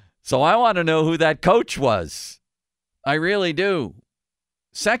 So I want to know who that coach was. I really do.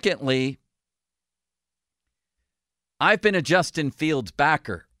 Secondly, I've been a Justin Fields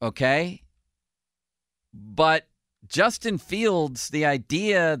backer, okay? But Justin Fields, the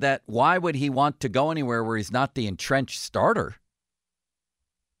idea that why would he want to go anywhere where he's not the entrenched starter?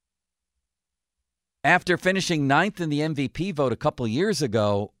 After finishing 9th in the MVP vote a couple years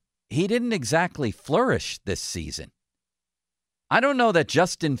ago, he didn't exactly flourish this season. I don't know that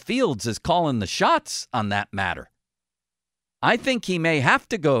Justin Fields is calling the shots on that matter. I think he may have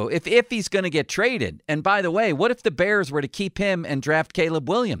to go if he's going to get traded. And by the way, what if the Bears were to keep him and draft Caleb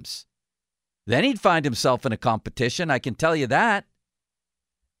Williams? Then he'd find himself in a competition, I can tell you that.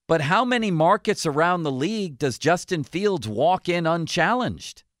 But how many markets around the league does Justin Fields walk in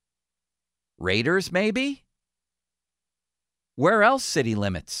unchallenged? Raiders, maybe? Where else city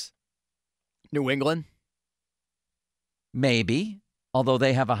limits? New England? Maybe, although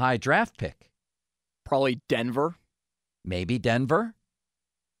they have a high draft pick. Probably Denver? Maybe Denver.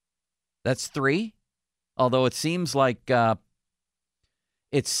 That's 3. Although it seems like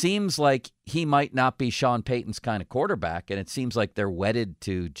he might not be Sean Payton's kind of quarterback, and it seems like they're wedded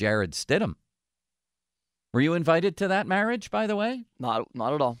to Jared Stidham. Were you invited to that marriage, by the way? Not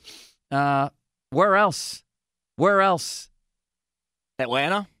at all. Where else? Where else?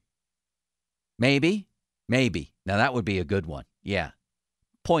 Atlanta? Maybe. Now, that would be a good one. Yeah.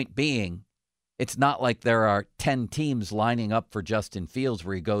 Point being, it's not like there are 10 teams lining up for Justin Fields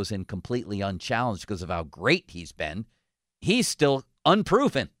where he goes in completely unchallenged because of how great he's been. He's still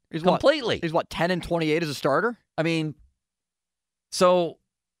unproven completely. He's 10-28 as a starter? I mean, so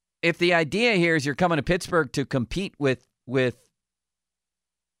if the idea here is you're coming to Pittsburgh to compete with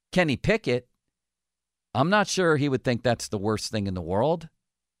Kenny Pickett, I'm not sure he would think that's the worst thing in the world.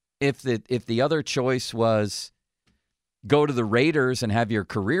 If the other choice was go to the Raiders and have your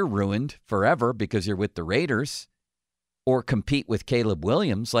career ruined forever because you're with the Raiders, or compete with Caleb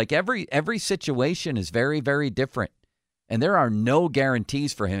Williams, like every situation is very, very different. And there are no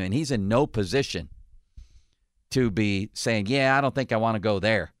guarantees for him, and he's in no position to be saying, yeah, I don't think I want to go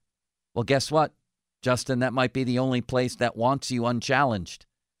there. Well, guess what, Justin? That might be the only place that wants you unchallenged.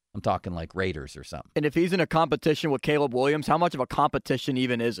 I'm talking like Raiders or something. And if he's in a competition with Caleb Williams, how much of a competition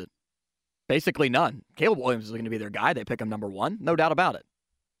even is it? Basically none. Caleb Williams is going to be their guy. They pick him number 1. No doubt about it.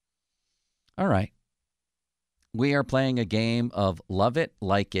 All right. We are playing a game of love it,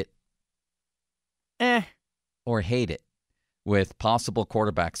 like it, or hate it, with possible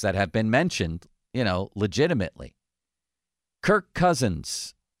quarterbacks that have been mentioned, legitimately. Kirk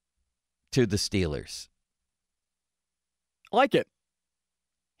Cousins to the Steelers. Like it.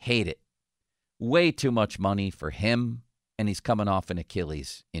 Hate it. Way too much money for him, and he's coming off an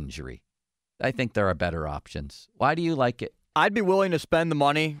Achilles injury. I think there are better options. Why do you like it? I'd be willing to spend the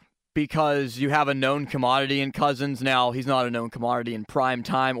money because you have a known commodity in Cousins. Now, he's not a known commodity in prime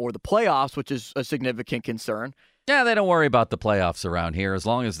time or the playoffs, which is a significant concern. Yeah, they don't worry about the playoffs around here as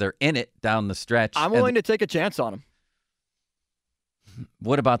long as they're in it down the stretch. I'm willing to take a chance on him.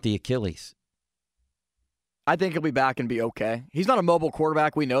 What about the Achilles? I think he'll be back and be okay. He's not a mobile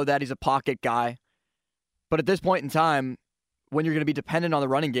quarterback. We know that. He's a pocket guy. But at this point in time, when you're going to be dependent on the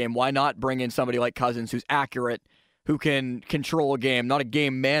running game, why not bring in somebody like Cousins who's accurate, who can control a game, not a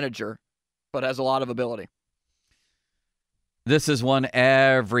game manager, but has a lot of ability? This is one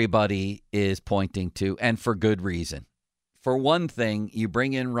everybody is pointing to, and for good reason. For one thing, you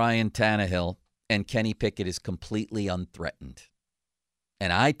bring in Ryan Tannehill, and Kenny Pickett is completely unthreatened.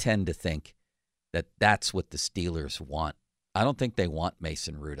 And I tend to think that that's what the Steelers want. I don't think they want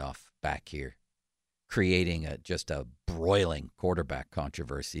Mason Rudolph back here, creating just a broiling quarterback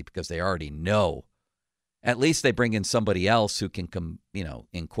controversy, because they already know. At least they bring in somebody else who can,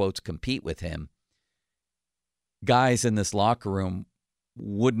 in quotes, compete with him. Guys in this locker room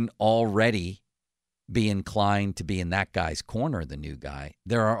wouldn't already be inclined to be in that guy's corner, the new guy.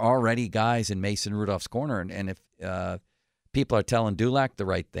 There are already guys in Mason Rudolph's corner, and if people are telling Dulac the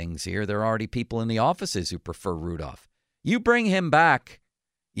right things here, there are already people in the offices who prefer Rudolph. You bring him back,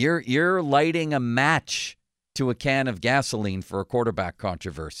 you're lighting a match to a can of gasoline for a quarterback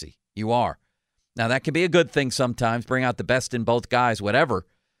controversy. You are. Now, that can be a good thing sometimes, bring out the best in both guys, whatever.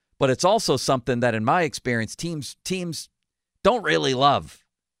 But it's also something that, in my experience, teams don't really love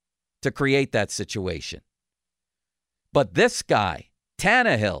to create that situation. But this guy,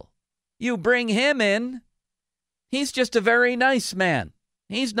 Tannehill, you bring him in, he's just a very nice man.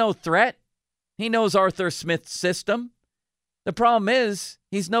 He's no threat. He knows Arthur Smith's system. The problem is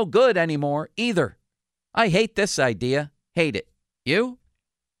he's no good anymore either. I hate this idea. Hate it. You?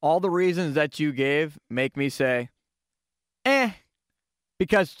 All the reasons that you gave make me say,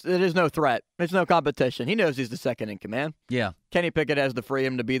 because it is no threat. There's no competition. He knows he's the second in command. Yeah. Kenny Pickett has the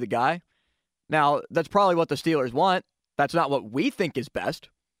freedom to be the guy. Now, that's probably what the Steelers want. That's not what we think is best,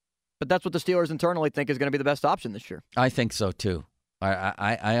 but that's what the Steelers internally think is going to be the best option this year. I think so, too.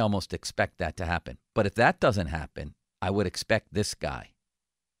 I almost expect that to happen. But if that doesn't happen, I would expect this guy.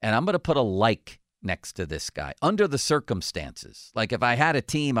 And I'm going to put a like next to this guy under the circumstances. Like if I had a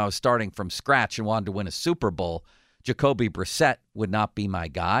team I was starting from scratch and wanted to win a Super Bowl, Jacoby Brissett would not be my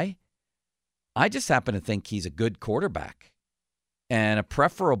guy. I just happen to think he's a good quarterback and a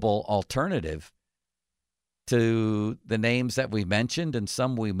preferable alternative to the names that we mentioned and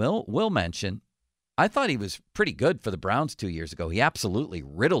some we will mention, I thought he was pretty good for the Browns 2 years ago. He absolutely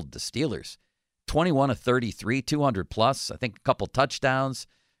riddled the Steelers. 21 of 33, 200 plus, I think a couple touchdowns,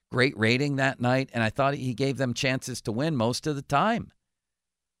 great rating that night, and I thought he gave them chances to win most of the time.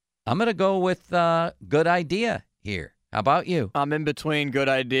 I'm going to go with good idea here. How about you? I'm in between good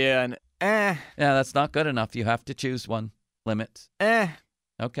idea and Yeah, that's not good enough. You have to choose one. Limits.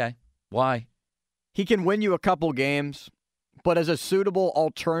 Okay. Why? He can win you a couple games, but as a suitable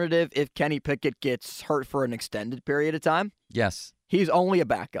alternative if Kenny Pickett gets hurt for an extended period of time, yes, he's only a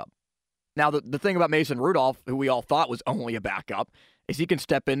backup. Now, the thing about Mason Rudolph, who we all thought was only a backup, is he can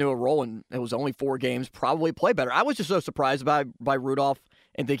step into a role, and it was only 4 games, probably play better. I was just so surprised by Rudolph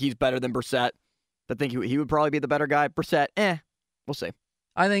and think he's better than Brissett. I think he would probably be the better guy. Brissett, we'll see.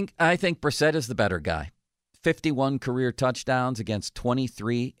 I think Brissett is the better guy. 51 career touchdowns against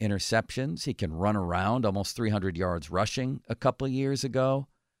 23 interceptions. He can run around, almost 300 yards rushing a couple of years ago.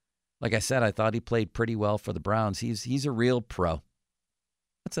 Like I said, I thought he played pretty well for the Browns. He's a real pro.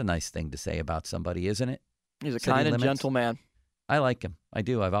 That's a nice thing to say about somebody, isn't it? He's a kind and gentle man. I like him. I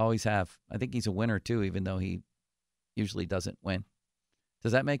do. I've always have. I think he's a winner, too, even though he usually doesn't win.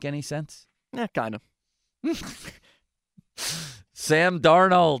 Does that make any sense? Yeah, kind of. Sam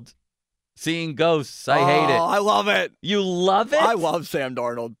Darnold. Seeing ghosts. I hate it. I love it. You love it? I love Sam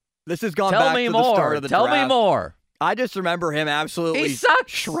Darnold. This has gone back to the start of the draft. Tell me more. I just remember him absolutely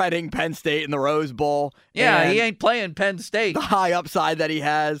shredding Penn State in the Rose Bowl. Yeah, he ain't playing Penn State. The high upside that he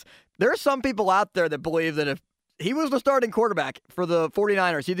has. There are some people out there that believe that if he was the starting quarterback for the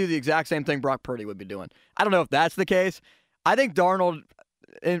 49ers, he'd do the exact same thing Brock Purdy would be doing. I don't know if that's the case. I think Darnold,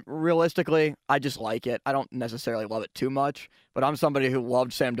 realistically, I just like it. I don't necessarily love it too much, but I'm somebody who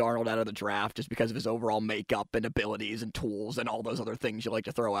loved Sam Darnold out of the draft just because of his overall makeup and abilities and tools and all those other things you like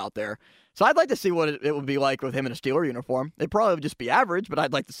to throw out there. So I'd like to see what it would be like with him in a Steeler uniform. It probably would just be average, but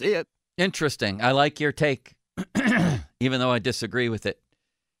I'd like to see it. Interesting. I like your take, even though I disagree with it.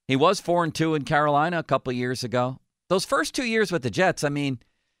 He was 4-2 in Carolina a couple years ago. Those first 2 years with the Jets, I mean,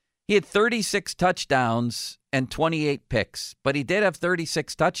 he had 36 touchdowns and 28 picks, but he did have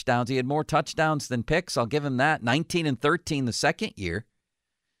 36 touchdowns. He had more touchdowns than picks. I'll give him that. 19-13 the second year.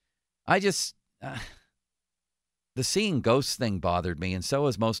 I just, the seeing ghosts thing bothered me, and so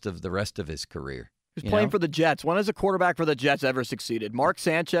has most of the rest of his career. He was playing for the Jets. When has a quarterback for the Jets ever succeeded? Mark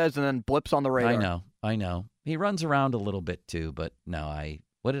Sanchez and then blips on the radar. I know. He runs around a little bit too, but no,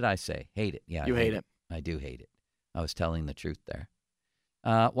 what did I say? Hate it. Yeah, you hate it. I do hate it. I was telling the truth there.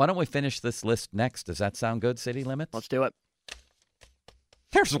 Why don't we finish this list next? Does that sound good, City Limits? Let's do it.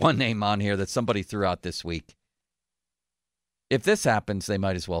 There's one name on here that somebody threw out this week. If this happens, they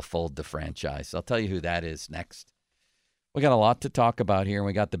might as well fold the franchise. I'll tell you who that is next. We got a lot to talk about here, and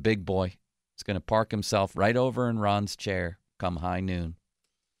we got the big boy. He's going to park himself right over in Ron's chair come high noon.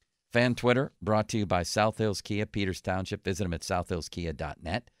 Fan Twitter brought to you by South Hills Kia, Peters Township. Visit them at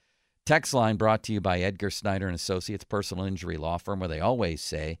southhillskia.net. Text line brought to you by Edgar Snyder and Associates, personal injury law firm, where they always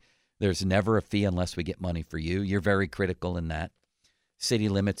say there's never a fee unless we get money for you. You're very critical in that. City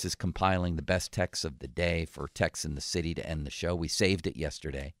Limits is compiling the best texts of the day for texts in the city to end the show. We saved it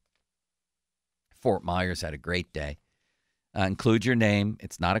yesterday. Fort Myers had a great day. Include your name.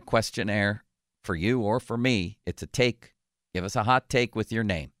 It's not a questionnaire for you or for me. It's a take. Give us a hot take with your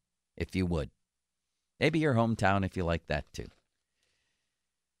name, if you would. Maybe your hometown if you like that too.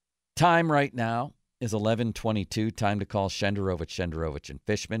 Time right now is 11:22. Time to call Shenderovich and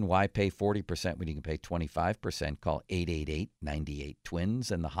Fishman. Why pay 40% when you can pay 25%? Call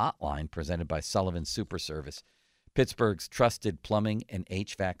 888-98-TWINS. And the hotline presented by Sullivan Super Service, Pittsburgh's trusted plumbing and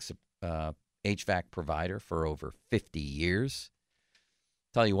HVAC provider for over 50 years.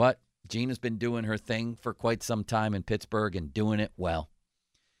 Tell you what, Gina's been doing her thing for quite some time in Pittsburgh and doing it well.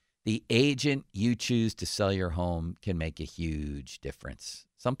 The agent you choose to sell your home can make a huge difference.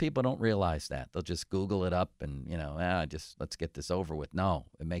 Some people don't realize that. They'll just Google it up and, let's get this over with. No,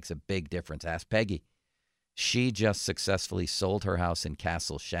 it makes a big difference. Ask Peggy. She just successfully sold her house in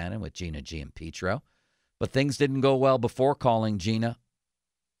Castle Shannon with Gina Giampietro. But things didn't go well before calling Gina.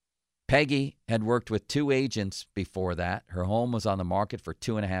 Peggy had worked with 2 agents before that. Her home was on the market for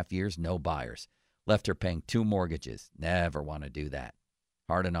 2.5 years, no buyers. Left her paying 2 mortgages. Never want to do that.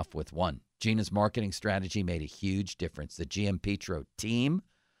 Hard enough with 1. Gina's marketing strategy made a huge difference. The Giampietro team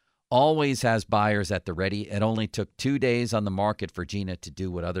always has buyers at the ready. It only took 2 days on the market for Gina to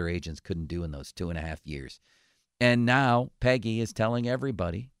do what other agents couldn't do in those 2.5 years. And now Peggy is telling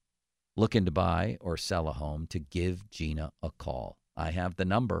everybody looking to buy or sell a home to give Gina a call. I have the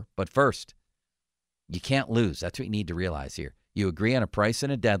number, but first, you can't lose. That's what you need to realize here. You agree on a price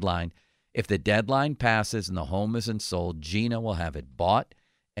and a deadline, If the deadline passes and the home isn't sold, Gina will have it bought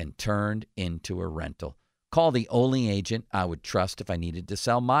and turned into a rental. Call the only agent I would trust if I needed to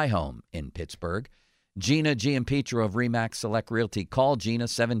sell my home in Pittsburgh. Gina Giampetro of RE/MAX Select Realty. Call Gina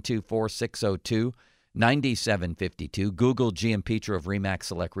 724-602-9752. Google Giampetro of RE/MAX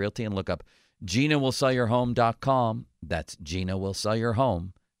Select Realty and look up GinaWillSellYourHome.com. That's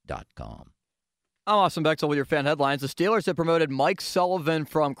GinaWillSellYourHome.com. I'm Austin Bechtel with your fan headlines. The Steelers have promoted Mike Sullivan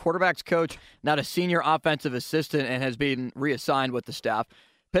from quarterback's coach now to senior offensive assistant and has been reassigned with the staff.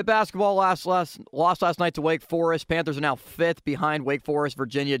 Pitt basketball lost last night to Wake Forest. Panthers are now 5th behind Wake Forest,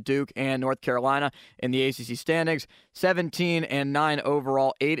 Virginia, Duke, and North Carolina in the ACC standings. 17-9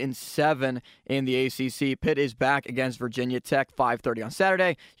 overall, 8-7 in the ACC. Pitt is back against Virginia Tech, 5:30 on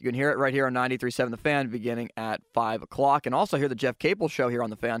Saturday. You can hear it right here on 93.7 The Fan beginning at 5 o'clock. And also hear the Jeff Capel Show here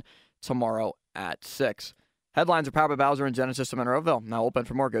on The Fan tomorrow at 6. Headlines are powered by Bowser and Genesis of Monroeville. Now open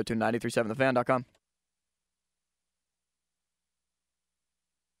for more. Go to 937thefan.com.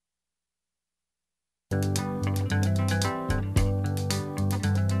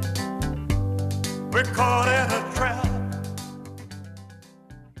 We're caught in a trap.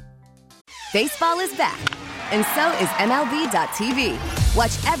 Baseball is back, and so is MLB.tv.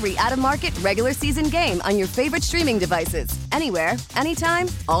 Watch every out-of-market regular season game on your favorite streaming devices, anywhere, anytime,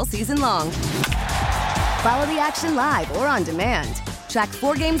 all season long. Follow the action live or on demand. Track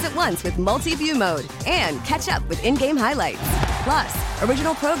 4 games at once with multi-view mode and catch up with in-game highlights. Plus,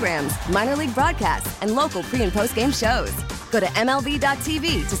 original programs, minor league broadcasts, and local pre- and post-game shows. Go to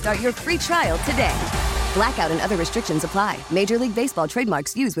MLB.tv to start your free trial today. Blackout and other restrictions apply. Major League Baseball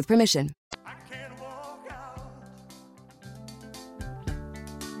trademarks used with permission.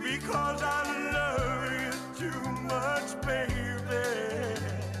 Because I love you too much, baby.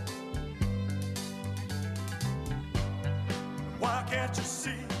 Why can't you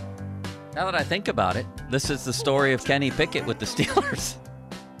see? Now that I think about it, this is the story of Kenny Pickett with the Steelers.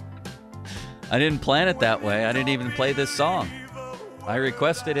 I didn't plan it that way. I didn't even play this song. I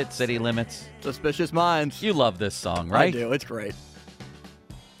requested it, City Limits. Suspicious Minds. You love this song, right? I do. It's great.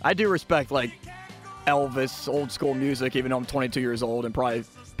 I do respect, like, Elvis, old school music, even though I'm 22 years old, and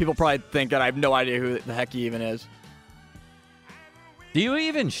people probably think that I have no idea who the heck he even is. Do you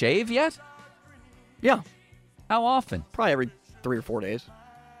even shave yet? Yeah. How often? Probably every 3 or 4 days.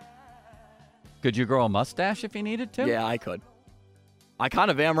 Could you grow a mustache if you needed to? Yeah, I could. I kind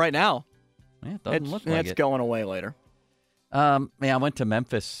of am right now. Yeah, it doesn't look like it's going away later. I went to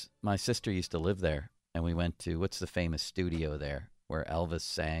Memphis. My sister used to live there, and we went to, what's the famous studio there where Elvis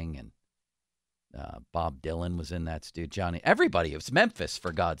sang and Bob Dylan was in that studio. Johnny, everybody. It was Memphis,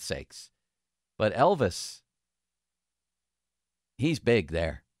 for God's sakes. But Elvis, he's big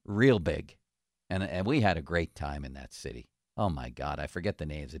there, real big. And we had a great time in that city. Oh, my God. I forget the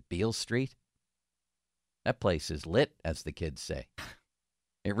name. Is it Beale Street? That place is lit, as the kids say.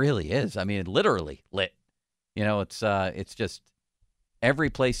 It really is. I mean, literally lit. You know, it's just every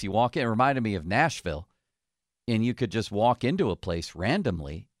place you walk in. It reminded me of Nashville. And you could just walk into a place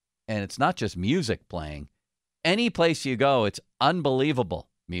randomly, and it's not just music playing. Any place you go, it's unbelievable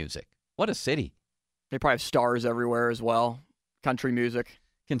music. What a city. They probably have stars everywhere as well. Country music.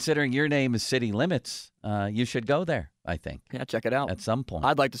 Considering your name is City Limits, you should go there, I think. Yeah, check it out. At some point.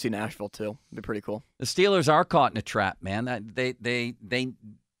 I'd like to see Nashville, too. It'd be pretty cool. The Steelers are caught in a trap, man.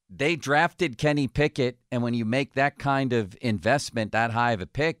 They drafted Kenny Pickett, and when you make that kind of investment, that high of a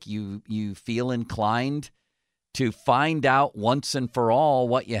pick, you feel inclined to find out once and for all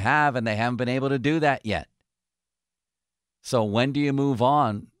what you have, and they haven't been able to do that yet. So when do you move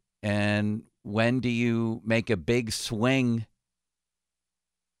on, and when do you make a big swing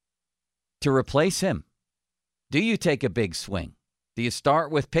to replace him? Do you take a big swing? Do you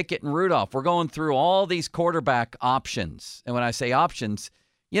start with Pickett and Rudolph? We're going through all these quarterback options. And when I say options,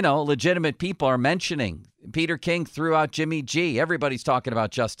 you know, legitimate people are mentioning. Peter King threw out Jimmy G. Everybody's talking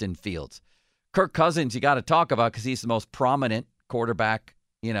about Justin Fields. Kirk Cousins, you got to talk about because he's the most prominent quarterback,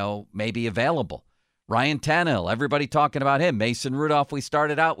 you know, maybe available. Ryan Tannehill, everybody talking about him. Mason Rudolph, we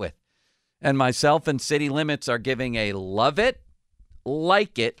started out with. And myself and City Limits are giving a love it,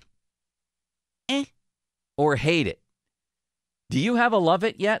 like it, or hate it. Do you have a love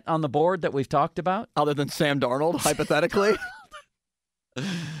it yet on the board that we've talked about? Other than Sam Darnold, hypothetically?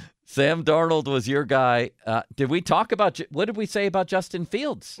 Sam Darnold was your guy. Did we talk about, what did we say about Justin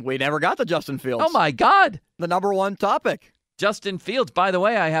Fields? We never got to Justin Fields. Oh, my God. The number one topic. Justin Fields. By the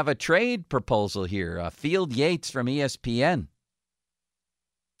way, I have a trade proposal here. Field Yates from ESPN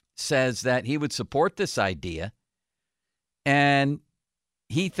says that he would support this idea, and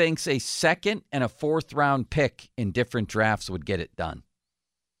he thinks a second and a fourth round pick in different drafts would get it done.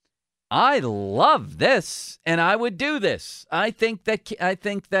 I love this, and I would do this. I think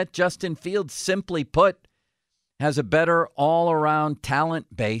that Justin Fields, simply put, has a better all-around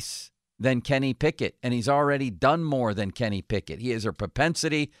talent base than Kenny Pickett, and he's already done more than Kenny Pickett. He has a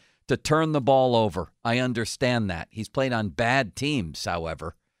propensity to turn the ball over. I understand that. He's played on bad teams,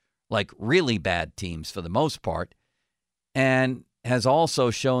 however, like really bad teams for the most part, and has also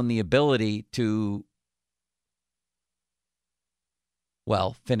shown the ability to,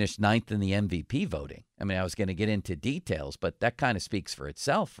 well, finish ninth in the MVP voting. I mean, I was going to get into details, but that kind of speaks for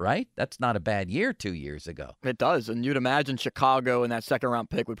itself, right? That's not a bad year 2 years ago. It does, and you'd imagine Chicago in that second-round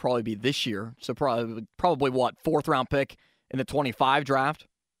pick would probably be this year. So probably what, fourth-round pick in the 25 draft?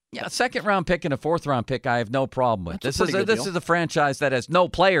 Yeah, a second-round pick and a fourth-round pick I have no problem with. This is a franchise that has no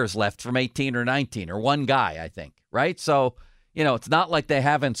players left from 18 or 19, or one guy, I think, right? So, it's not like they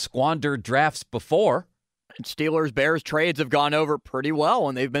haven't squandered drafts before. And Steelers, Bears trades have gone over pretty well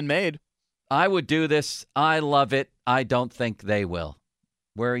when they've been made. I would do this. I love it. I don't think they will.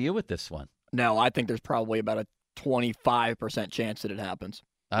 Where are you with this one? No, I think there's probably about a 25% chance that it happens.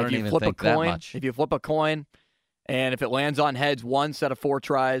 I don't even think that much. If you flip a coin, and if it lands on heads one set of 4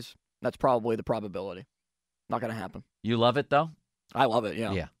 tries, that's probably the probability. Not going to happen. You love it, though? I love it,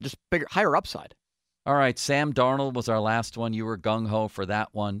 yeah. Just bigger, higher upside. All right, Sam Darnold was our last one. You were gung-ho for that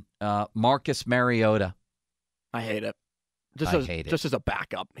one. Marcus Mariota. I hate it. I hate it. Just as a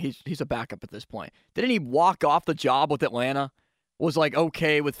backup. He's a backup at this point. Didn't he walk off the job with Atlanta? Was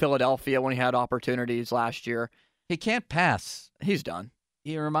okay with Philadelphia when he had opportunities last year. He can't pass. He's done.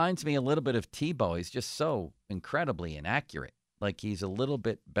 He reminds me a little bit of Tebow. He's just so incredibly inaccurate. Like he's a little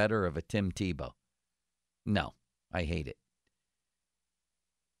bit better of a Tim Tebow. No, I hate it.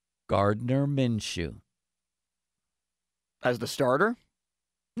 Gardner Minshew. As the starter?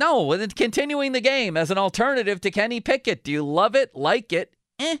 No, with continuing the game as an alternative to Kenny Pickett. Do you love it, like it,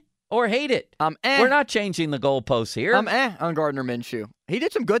 or hate it? We're not changing the goalposts here. I'm on Gardner Minshew. He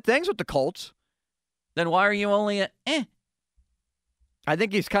did some good things with the Colts. Then why are you only I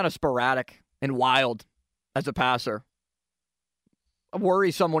think he's kind of sporadic and wild as a passer. I'm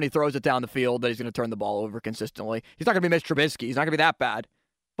worrisome when he throws it down the field that he's going to turn the ball over consistently. He's not going to be Mitch Trubisky. He's not going to be that bad,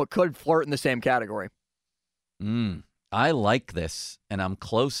 but could flirt in the same category. I like this, and I'm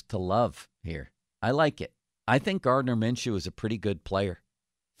close to love here. I like it. I think Gardner Minshew is a pretty good player.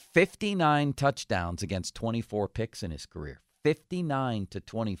 59 touchdowns against 24 picks in his career. 59 to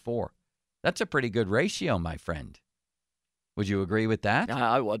 24. That's a pretty good ratio, my friend. Would you agree with that?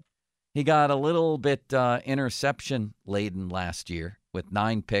 I would. He got a little bit interception-laden last year with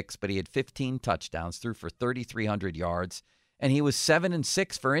 9 picks, but he had 15 touchdowns, threw for 3,300 yards, and he was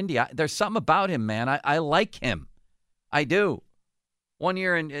 7-6 for Indy. There's something about him, man. I like him. I do. 1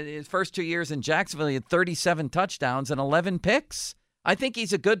 year in his first 2 years in Jacksonville, he had 37 touchdowns and 11 picks. I think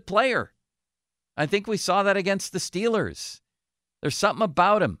he's a good player. I think we saw that against the Steelers. There's something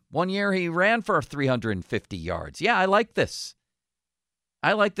about him. 1 year he ran for 350 yards. Yeah, I like this.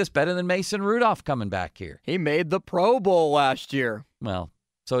 I like this better than Mason Rudolph coming back here. He made the Pro Bowl last year. Well,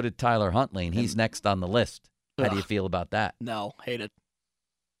 so did Tyler Huntley, and he's next on the list. How do you feel about that? No, hate it.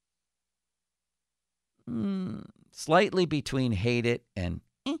 Slightly between hate it and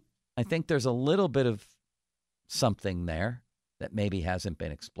I think there's a little bit of something there that maybe hasn't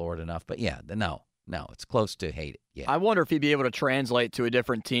been explored enough. But yeah, no, it's close to hate it. Yeah. I wonder if he'd be able to translate to a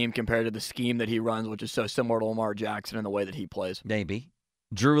different team compared to the scheme that he runs, which is so similar to Lamar Jackson in the way that he plays. Maybe.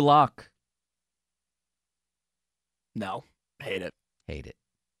 Drew Lock. No, hate it. Hate it.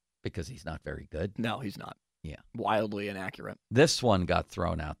 Because he's not very good? No, he's not. Yeah. Wildly inaccurate. This one got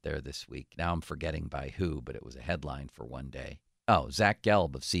thrown out there this week. Now I'm forgetting by who, but it was a headline for one day. Oh, Zach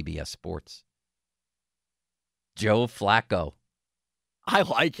Gelb of CBS Sports. Joe Flacco. I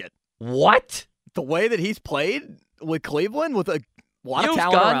like it. What? The way that he's played with Cleveland with a lot of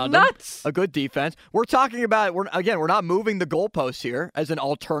talent gone around nuts. him. A good defense. We're talking about, we're not moving the goalposts here as an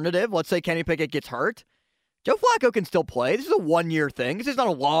alternative. Let's say Kenny Pickett gets hurt. Joe Flacco can still play. This is a one-year thing. This is not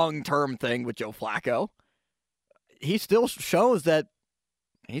a long-term thing with Joe Flacco. He still shows that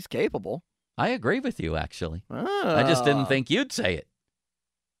he's capable. I agree with you, actually. I just didn't think you'd say it.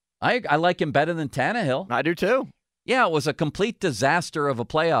 I like him better than Tannehill. I do, too. Yeah, it was a complete disaster of a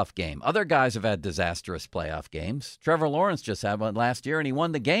playoff game. Other guys have had disastrous playoff games. Trevor Lawrence just had one last year, and he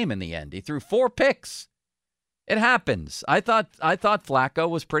won the game in the end. He threw 4 picks. It happens. I thought Flacco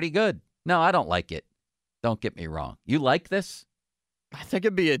was pretty good. No, I don't like it. Don't get me wrong. You like this? I think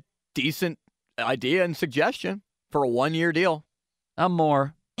it'd be a decent idea and suggestion for a one-year deal. I'm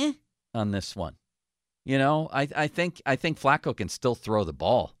more on this one. You know, I think Flacco can still throw the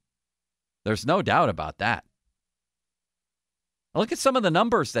ball. There's no doubt about that. Look at some of the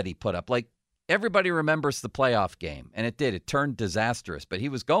numbers that he put up. Like, everybody remembers the playoff game, and it did. It turned disastrous, but he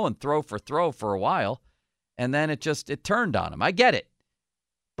was going throw for a while, and then it turned on him. I get it.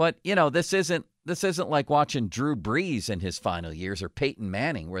 But, this isn't like watching Drew Brees in his final years or Peyton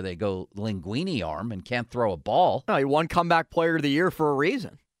Manning where they go linguini arm and can't throw a ball. No, he won comeback player of the year for a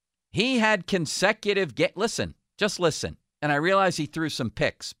reason. He had consecutive just listen. And I realize he threw some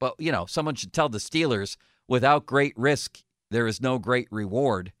picks, but, someone should tell the Steelers, without great risk, there is no great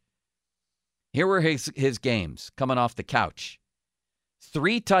reward. Here were his games coming off the couch.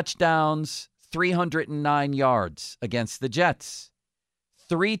 3 touchdowns, 309 yards against the Jets.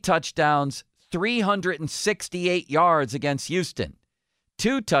 3 touchdowns, 368 yards against Houston.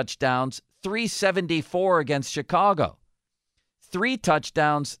 2 touchdowns, 374 against Chicago. 3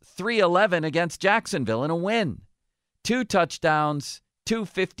 touchdowns, 311 against Jacksonville in a win. 2 touchdowns,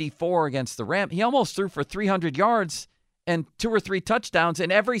 254 against the Rams. He almost threw for 300 yards and 2 or 3 touchdowns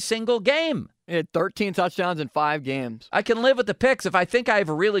in every single game. He had 13 touchdowns in 5 games. I can live with the picks. If I think I have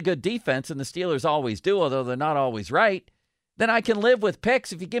a really good defense, and the Steelers always do, although they're not always right, then I can live with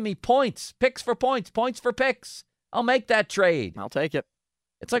picks if you give me points. Picks for points, points for picks. I'll make that trade. I'll take it.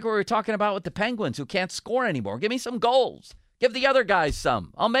 It's like what we were talking about with the Penguins who can't score anymore. Give me some goals. Give the other guys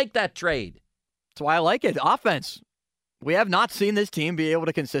some. I'll make that trade. That's why I like it. Offense. We have not seen this team be able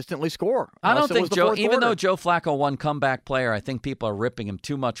to consistently score. I don't think even though Joe Flacco won comeback player, I think people are ripping him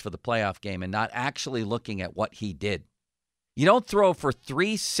too much for the playoff game and not actually looking at what he did. You don't throw for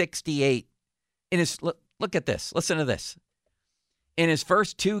 368 in his look at this. Listen to this. In his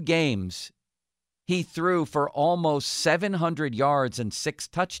first 2 games, he threw for almost 700 yards and 6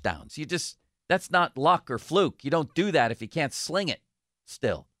 touchdowns. That's not luck or fluke. You don't do that if you can't sling it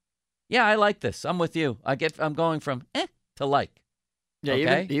still. Yeah, I like this. I'm with you. I'm going from to like. Yeah,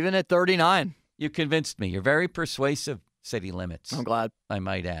 okay? even at 39. You convinced me. You're very persuasive, City Limits. I'm glad. I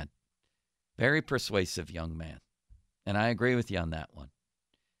might add. Very persuasive young man. And I agree with you on that one.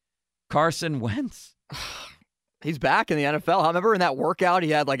 Carson Wentz. He's back in the NFL. I remember in that workout, he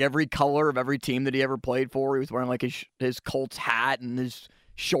had like every color of every team that he ever played for. He was wearing like his Colts hat and his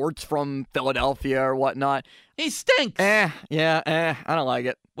shorts from Philadelphia or whatnot. He stinks. I don't like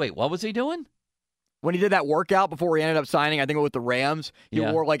it. Wait, what was he doing? When he did that workout before he ended up signing, I think it was with the Rams, he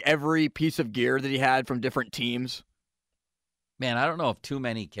wore like every piece of gear that he had from different teams. Man, I don't know of too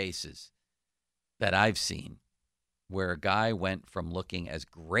many cases that I've seen where a guy went from looking as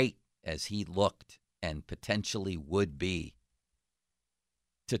great as he looked and potentially would be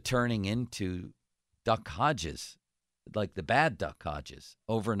to turning into Duck Hodges, like the bad Duck Hodges,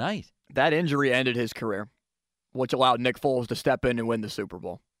 overnight. That injury ended his career, which allowed Nick Foles to step in and win the Super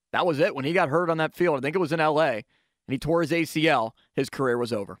Bowl. That was it. When he got hurt on that field, I think it was in L.A., and he tore his ACL, his career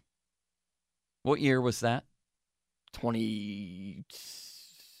was over. What year was that?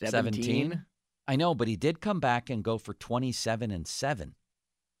 2017. I know, but he did come back and go for 27-7.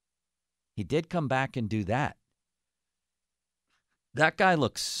 He did come back and do that. That guy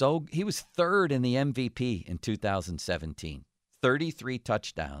looks he was 3rd in the MVP in 2017. 33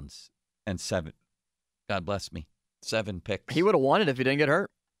 touchdowns and 7. God bless me. 7 picks. He would have won it if he didn't get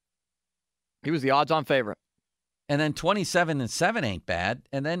hurt. He was the odds-on favorite. And then 27-7 ain't bad.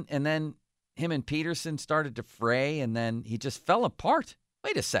 And then him and Peterson started to fray, and then he just fell apart.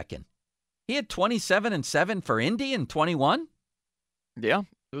 Wait a second. He had 27-7 for Indy in 21? Yeah,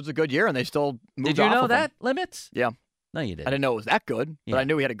 it was a good year, and they still moved Did you off know of that, him. Limits? Yeah. No, you didn't. I didn't know it was that good, but I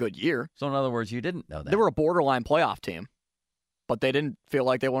knew he had a good year. So in other words, you didn't know that. They were a borderline playoff team, but they didn't feel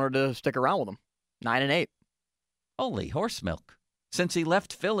like they wanted to stick around with him. 9-8. Holy horse milk. Since he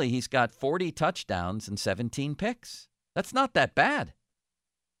left Philly, he's got 40 touchdowns and 17 picks. That's not that bad.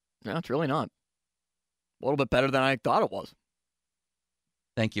 No, it's really not. A little bit better than I thought it was.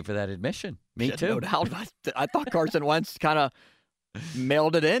 Thank you for that admission. Me too. No doubt. I thought Carson Wentz kind of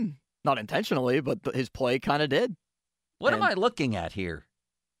mailed it in. Not intentionally, but his play kind of did. What am I looking at here?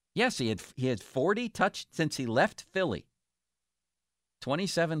 Yes, he had 40 since he left Philly.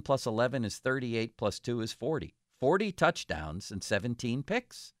 27 plus 11 is 38 plus 2 is 40. 40 touchdowns and 17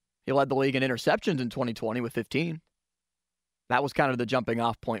 picks. He led the league in interceptions in 2020 with 15. That was kind of the jumping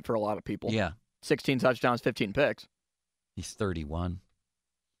off point for a lot of people. Yeah. 16 touchdowns, 15 picks. He's 31.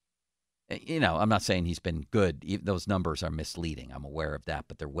 I'm not saying he's been good. Those numbers are misleading. I'm aware of that,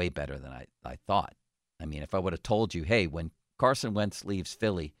 but they're way better than I thought. I mean, if I would have told you, hey, when Carson Wentz leaves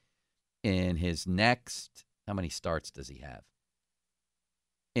Philly in his next, how many starts does he have?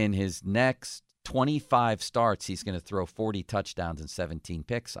 In his next 25 starts, he's going to throw 40 touchdowns and 17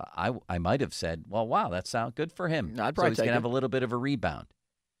 picks. I might have said, well, wow, that sounds good for him. I'd so probably he's going to take have a little bit of a rebound.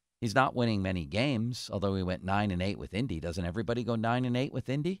 He's not winning many games, although he went 9-8 with Indy. Doesn't everybody go 9-8 with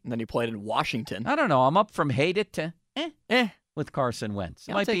Indy? And then he played in Washington. I don't know. I'm up from hate it to with Carson Wentz.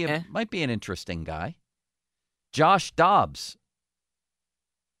 Yeah, might be an interesting guy. Josh Dobbs.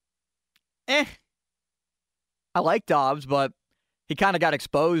 I like Dobbs, but he kind of got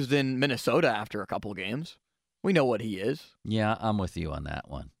exposed in Minnesota after a couple of games. We know what he is. Yeah, I'm with you on that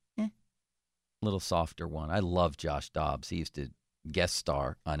one. Little softer one. I love Josh Dobbs. He used to guest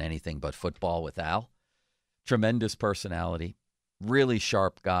star on Anything But Football with Al. Tremendous personality, really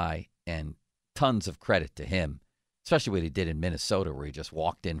sharp guy, and tons of credit to him, especially what he did in Minnesota, where he just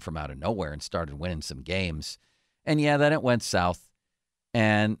walked in from out of nowhere and started winning some games. And yeah, then it went south.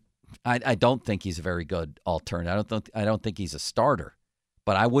 And I don't think he's a very good alternative. I don't think he's a starter.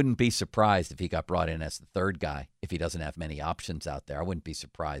 But I wouldn't be surprised if he got brought in as the third guy if he doesn't have many options out there. I wouldn't be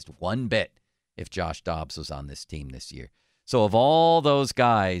surprised one bit if Josh Dobbs was on this team this year. So of all those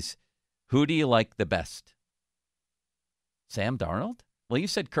guys, who do you like the best? Sam Darnold? Well, you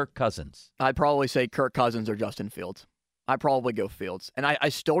said Kirk Cousins. I'd probably say Kirk Cousins or Justin Fields. I'd probably go Fields. And I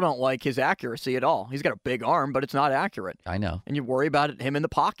still don't like his accuracy at all. He's got a big arm, but it's not accurate. I know. And you worry about him in the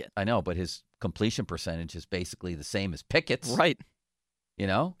pocket. I know, but his completion percentage is basically the same as Pickett's. Right. You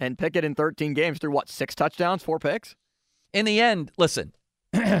know? And Pickett in 13 games threw, 6 touchdowns, 4 picks? In the end, listen,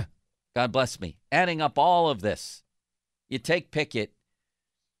 God bless me, adding up all of this, you take Pickett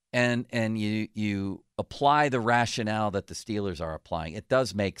and you apply the rationale that the Steelers are applying. It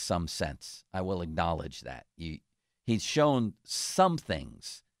does make some sense. I will acknowledge that. He's shown some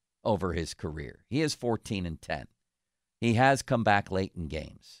things over his career. He is 14-10. He has come back late in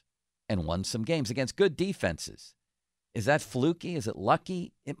games and won some games against good defenses. Is that fluky? Is it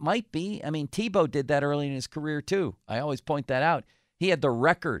lucky? It might be. I mean, Tebow did that early in his career too. I always point that out. He had the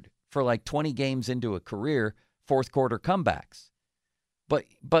record for 20 games into a career, fourth quarter comebacks.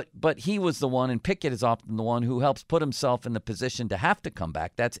 But he was the one, and Pickett is often the one who helps put himself in the position to have to come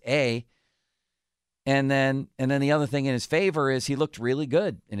back. That's A. And then the other thing in his favor is he looked really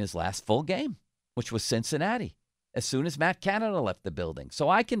good in his last full game, which was Cincinnati, as soon as Matt Canada left the building. So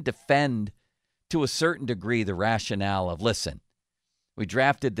I can defend to a certain degree the rationale of, listen, we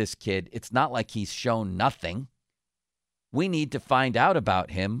drafted this kid. It's not like he's shown nothing. We need to find out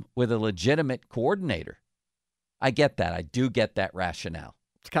about him with a legitimate coordinator. I get that. I do get that rationale.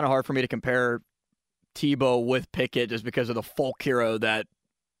 It's kind of hard for me to compare Tebow with Pickett just because of the folk hero that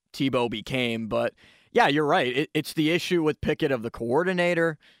Tebow became. But, yeah, you're right. It's the issue with Pickett of the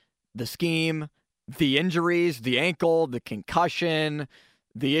coordinator, the scheme, the injuries, the ankle, the concussion,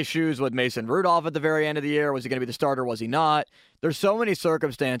 the issues with Mason Rudolph at the very end of the year. Was he going to be the starter? Was he not? There's so many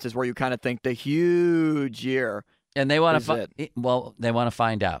circumstances where you kind of think the huge year. And they want to they want to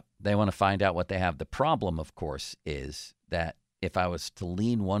find out. They want to find out what they have. The problem, of course, is that if I was to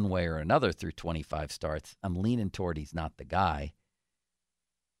lean one way or another through 25 starts, I'm leaning toward he's not the guy.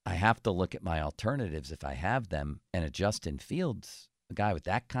 I have to look at my alternatives if I have them, and a Justin Fields, a guy with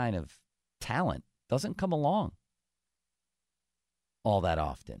that kind of talent, doesn't come along all that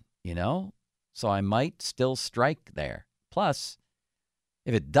often, you know? So I might still strike there. Plus,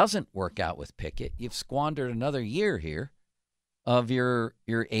 if it doesn't work out with Pickett, you've squandered another year here of your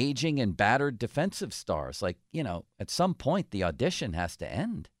aging and battered defensive stars. At some point, the audition has to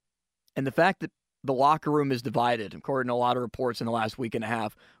end. And the fact that the locker room is divided, according to a lot of reports in the last week and a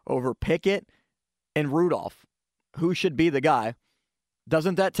half, over Pickett and Rudolph, who should be the guy,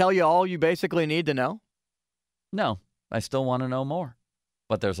 doesn't that tell you all you basically need to know? No, I still want to know more.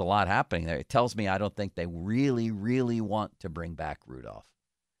 But there's a lot happening there. It tells me I don't think they really, really want to bring back Rudolph.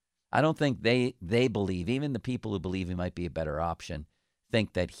 I don't think they believe, even the people who believe he might be a better option,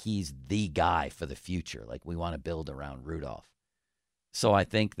 think that he's the guy for the future. Like, we want to build around Rudolph. So I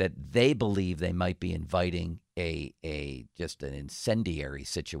think that they believe they might be inviting just an incendiary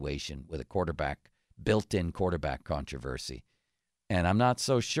situation with a built-in quarterback controversy. And I'm not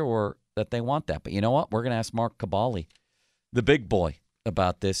so sure that they want that. But you know what? We're going to ask Mark Cabali, the big boy,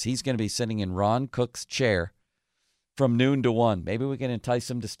 about this. He's going to be sitting in Ron Cook's chair from noon to 1. Maybe we can entice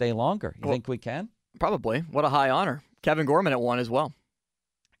him to stay longer. You think we can? Probably. What a high honor. Kevin Gorman at 1 as well.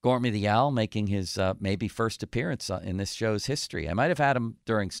 Gormy the Owl making his maybe first appearance in this show's history. I might have had him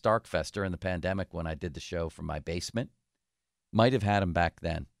during Starkfest during the pandemic when I did the show from my basement. Might have had him back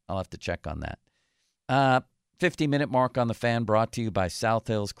then. I'll have to check on that. 50-minute mark on the Fan brought to you by South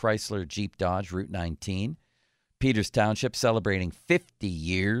Hills Chrysler Jeep Dodge, Route 19. Peters Township celebrating 50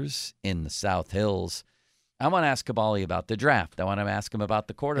 years in the South Hills. I want to ask Cabali about the draft. I want to ask him about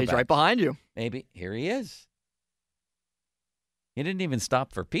the quarterback. He's right behind you. Maybe. Here he is. He didn't even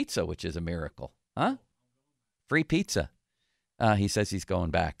stop for pizza, which is a miracle. Huh? Free pizza. He says he's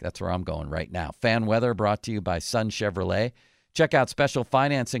going back. That's where I'm going right now. Fan weather brought to you by Sun Chevrolet. Check out special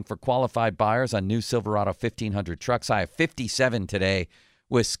financing for qualified buyers on new Silverado 1500 trucks. I have 57 today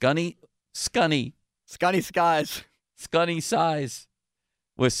with Scunny skies.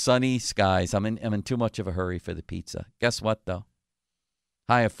 With sunny skies. I'm in too much of a hurry for the pizza. Guess what, though?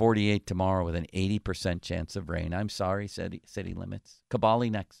 High of 48 tomorrow with an 80% chance of rain. I'm sorry, city limits. Caballi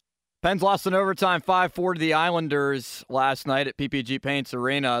next. Pens lost in overtime 5-4 to the Islanders last night at PPG Paints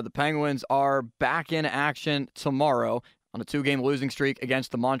Arena. The Penguins are back in action tomorrow on a 2-game losing streak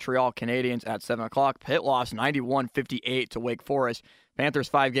against the Montreal Canadiens at 7 o'clock. Pitt lost 91-58 to Wake Forest. Panthers'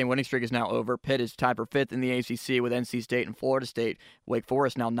 5-game winning streak is now over. Pitt is tied for 5th in the ACC with NC State and Florida State. Wake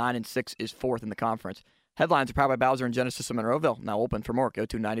Forest, now 9-6, is 4th in the conference. Headlines are powered by Bowser and Genesis of Monroeville. Now open for more. Go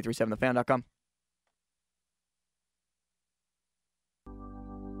to 937thefan.com.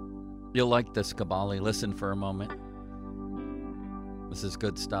 You'll like this, Caballi. Listen for a moment. This is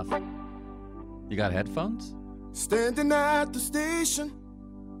good stuff. You got headphones? Standing at the station,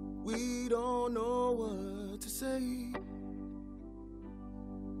 we don't know what to say.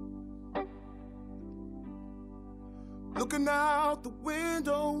 Looking out the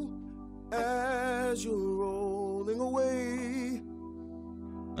window as you're rolling away.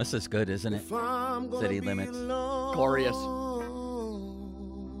 This is good, isn't it? City Limits. Glorious.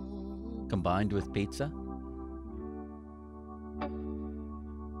 Combined with pizza.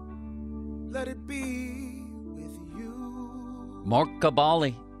 Let it be with you. Mark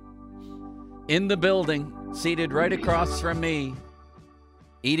Caballi in the building, seated right across from me,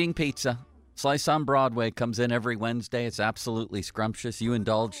 eating pizza. Slice on Broadway comes in every Wednesday. It's absolutely scrumptious. You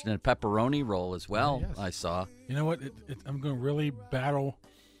indulged in a pepperoni roll as well, yes. I saw. You know what? I'm going to really battle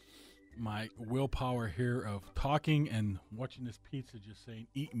my willpower here of talking and watching this pizza just saying,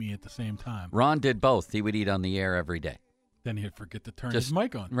 eat me at the same time. Ron did both. He would eat on the air every day. Then he'd forget to turn his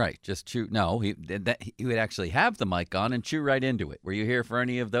mic on. Right. Just chew. No, he would actually have the mic on and chew right into it. Were you here for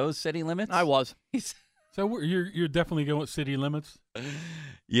any of those City Limits? I was. So you're definitely going with City Limits?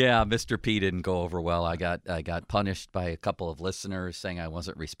 Yeah, Mr. P didn't go over well. I got punished by a couple of listeners saying I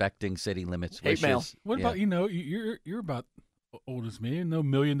wasn't respecting City Limits wishes. Mail. What about, you're about old as me. No $1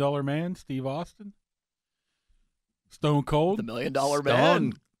 Million Man, Steve Austin? Stone Cold? The $1 Million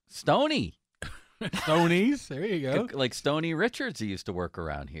Man. Stony. Stonies. There you go. Like Stony Richards, he used to work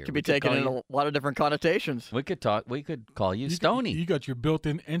around here. Could be taken in a lot of different connotations. We could call you Stony. You got your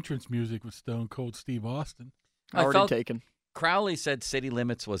built-in entrance music with Stone Cold Steve Austin. Already taken. Crowley said City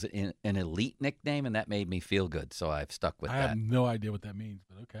Limits was an elite nickname, and that made me feel good, so I've stuck with that. I have no idea what that means,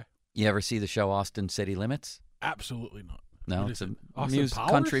 but okay. You ever see the show Austin City Limits? Absolutely not. No, it's a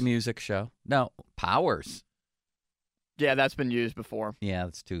country music show. No, Powers. Yeah, that's been used before. Yeah,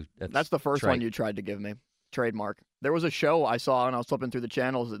 that's the first one you tried to give me. Trademark. There was a show I saw, and I was flipping through the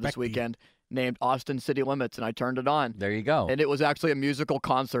channels this weekend, named Austin City Limits, and I turned it on. There you go. And it was actually a musical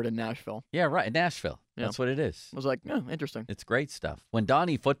concert in Nashville. Yeah, right, Nashville. Yeah. That's what it is. I was like, interesting. It's great stuff. When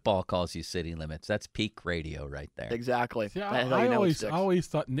Donnie Football calls you City Limits, that's peak radio right there. Exactly. See, I always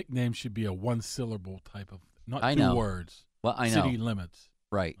thought nicknames should be a one-syllable type of, not two words. Well, I know. City Limits.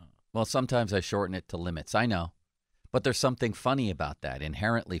 Right. Well, sometimes I shorten it to Limits. I know. But there's something funny about that,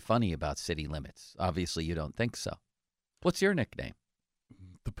 inherently funny about City Limits. Obviously, you don't think so. What's your nickname?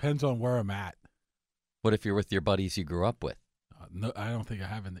 Depends on where I'm at. What if you're with your buddies you grew up with? No, I don't think I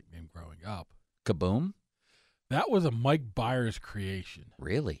have a nickname growing up. Kaboom? That was a Mike Byers creation.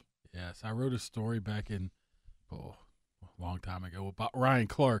 Really? Yes. I wrote a story back in, a long time ago, about Ryan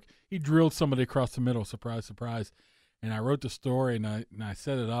Clark. He drilled somebody across the middle, surprise, surprise. And I wrote the story, and I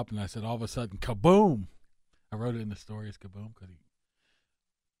set it up, and I said, all of a sudden, kaboom! I wrote it in the story as kaboom because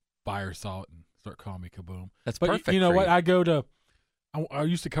Byers saw it and started calling me kaboom. That's perfect. But you know what? I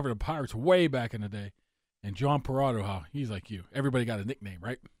used to cover the Pirates way back in the day, and John Parado, he's like you. Everybody got a nickname,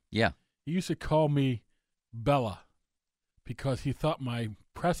 right? Yeah. He used to call me Bella because he thought my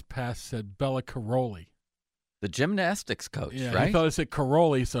press pass said Bella Caroli. The gymnastics coach, right? He thought it said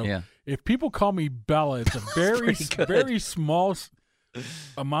Caroli. So if people call me Bella, it's a very small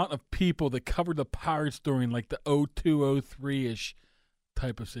amount of people that covered the Pirates during like the 02, 03-ish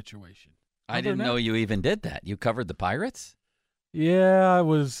type of situation. I didn't know you even did that. You covered the Pirates? Yeah, I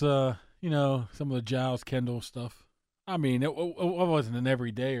was, some of the Giles Kendall stuff. I mean, it wasn't an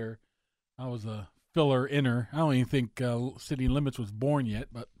everydayer. I was a filler inner. I don't even think City Limits was born yet,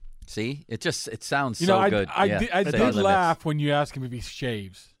 but. See, it sounds so good. I did laugh when you asked him if he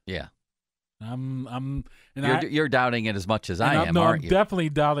shaves. Yeah. And you're doubting it as much as I am, aren't you? I'm definitely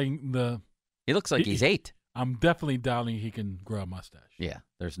doubting He looks like he's 8. I'm definitely doubting he can grow a mustache. Yeah,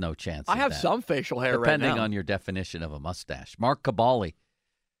 there's no chance. I of have that. some facial hair Depending right now. on your definition of a mustache. Mark Cabali,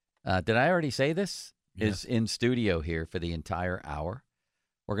 did I already say this? Yes. Is in studio here for the entire hour.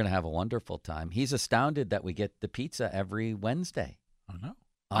 We're going to have a wonderful time. He's astounded that we get the pizza every Wednesday. Oh, no.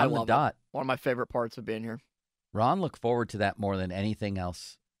 I On the love dot. it. One of my favorite parts of being here. Ron looked forward to that more than anything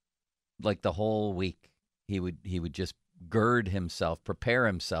else. Like the whole week, he would just gird himself, prepare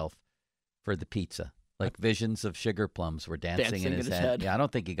himself for the pizza. Like visions of sugar plums were dancing in his head. Yeah, I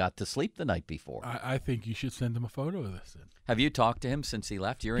don't think he got to sleep the night before. I think you should send him a photo of this. Then. Have you talked to him since he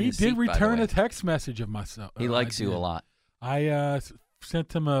left? You're in He his did seat, by the return way. a text message of myself. He likes you a lot. I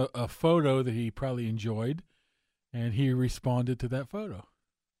sent him a photo that he probably enjoyed, and he responded to that photo.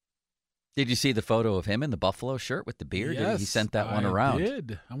 Did you see the photo of him in the buffalo shirt with the beard? Yes, He sent that one I around.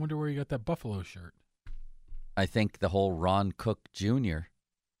 did. I wonder where he got that buffalo shirt. I think the whole Ron Cook Jr.,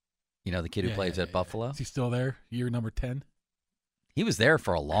 the kid who plays at Buffalo. Is he still there? Year number 10? He was there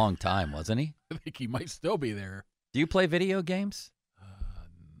for a long time, wasn't he? I think he might still be there. Do you play video games?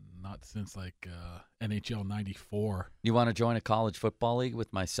 Not since NHL 94. You want to join a college football league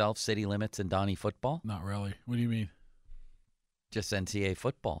with myself, City Limits, and Donnie Football? Not really. What do you mean? Just NCAA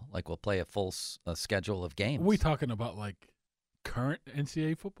football. Like we'll play a full schedule of games. Are we talking about current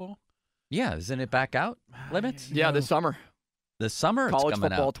NCAA football? Yeah, isn't it back out? Limits? Yeah, this summer. This summer it's College coming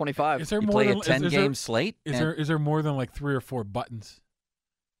football out. 25. Is there You more play than a 10-game slate? Is there more than 3 or 4 buttons?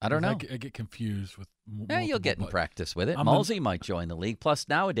 I don't know. I get confused with. You'll get in practice with it. I'm Mulsey might join the league. Plus,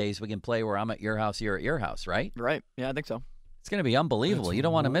 nowadays we can play where I'm at your house, you're at your house, right? Right. Yeah, I think so. It's going to be unbelievable. You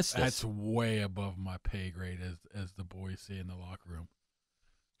don't want to miss this. That's way above my pay grade, as the boys say in the locker room.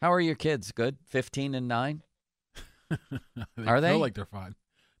 How are your kids? Good? 15 and 9? Are they? Feel like they're fine.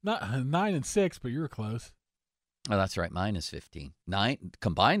 Not 9 and 6, but you're close. Oh, that's right. Mine is 15. 9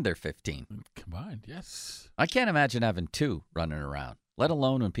 combined, they're 15. Combined, yes. I can't imagine having 2 running around, let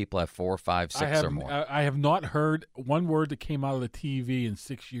alone when people have 4, 5, 6 or more. I have not heard one word that came out of the TV in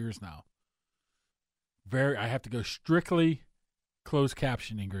 6 years now. I have to go strictly closed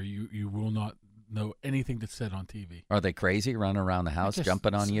captioning, or you will not know anything that's said on TV. Are they crazy, running around the house,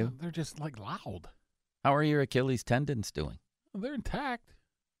 jumping on you? They're just loud. How are your Achilles tendons doing? Well, they're intact.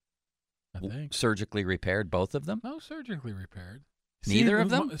 I think. Surgically repaired, both of them? No, surgically repaired. Neither of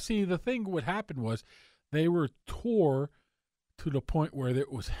them? See, the thing what happened was they were tore to the point where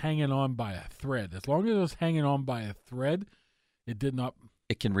it was hanging on by a thread. As long as it was hanging on by a thread, it did not.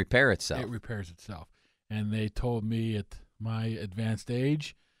 It can repair itself. It repairs itself. And they told me at my advanced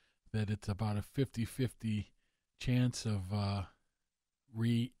age that it's about a 50-50 chance of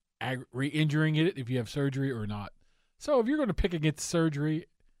re-injuring it if you have surgery or not. So if you're going to pick against surgery,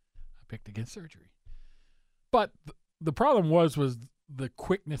 I picked against surgery. But the problem was the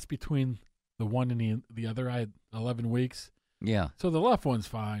quickness between the one and the other. I had 11 weeks. Yeah. So the left one's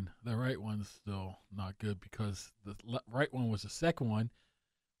fine. The right one's still not good because the right one was the second one,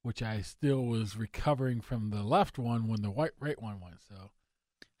 which I still was recovering from the left one when the right one went. So,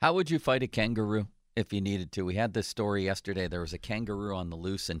 how would you fight a kangaroo if you needed to? We had this story yesterday. There was a kangaroo on the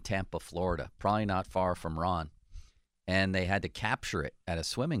loose in Tampa, Florida, probably not far from Ron, and they had to capture it at a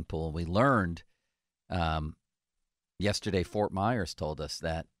swimming pool. We learned yesterday, Fort Myers told us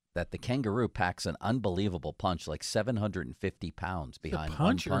that the kangaroo packs an unbelievable punch, like 750 pounds behind one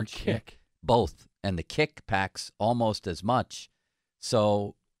punch. Or a kick? Both, and the kick packs almost as much.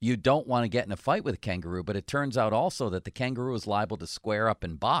 So you don't want to get in a fight with a kangaroo, but it turns out also that the kangaroo is liable to square up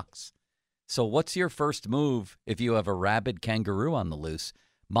and box. So what's your first move if you have a rabid kangaroo on the loose?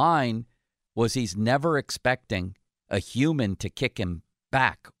 Mine was he's never expecting a human to kick him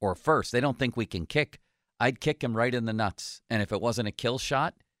back or first. They don't think we can kick. I'd kick him right in the nuts. And if it wasn't a kill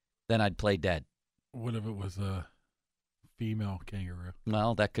shot, then I'd play dead. What if it was a female kangaroo?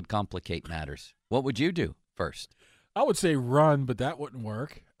 Well, that could complicate matters. What would you do first? I would say run, but that wouldn't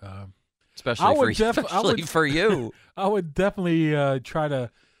work. Especially for you. I would definitely try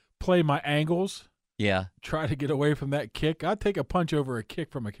to play my angles. Yeah. Try to get away from that kick. I'd take a punch over a kick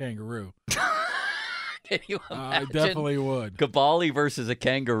from a kangaroo. Can you imagine? I definitely would. Cavalli versus a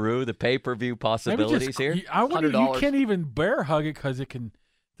kangaroo, the pay-per-view possibilities here? I wonder, you can't even bear hug it because doesn't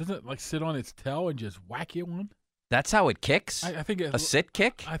it sit on its tail and just whack you one? That's how it kicks? I think a sit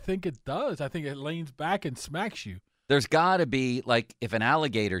kick? I think it does. I think it leans back and smacks you. There's got to be, if an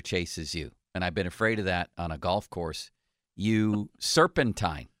alligator chases you, and I've been afraid of that on a golf course, you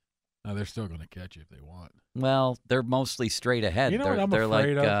serpentine. No, they're still going to catch you if they want. Well, they're mostly straight ahead. You know what I'm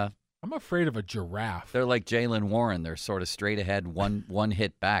afraid of? I'm afraid of a giraffe. They're like Jaylen Warren. They're sort of straight ahead, one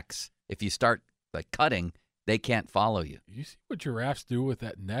hit backs. If you start cutting, they can't follow you. You see what giraffes do with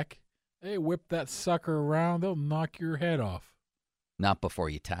that neck? They whip that sucker around, they'll knock your head off. Not before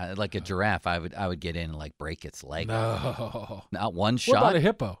you like a giraffe. I would get in and like break its leg. No, not one shot. What about a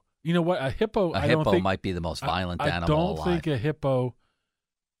hippo? You know what? A hippo. A hippo might be the most violent animal alive. I don't think a hippo.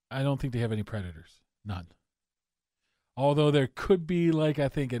 I don't think they have any predators. None. Although there could be, like, I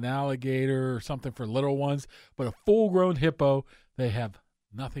think an alligator or something for little ones, but a full-grown hippo, they have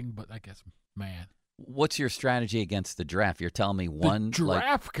nothing but, I guess, man. What's your strategy against the giraffe? You're telling me one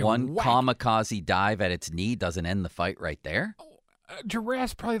whack. kamikaze dive at its knee doesn't end the fight right there? A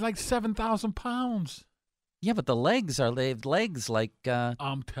giraffe's probably like 7,000 pounds. Yeah, but they have legs like.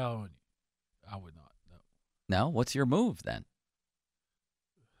 I'm telling you, I would not. No, what's your move then?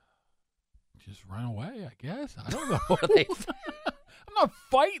 Just run away, I guess. I don't know. I'm not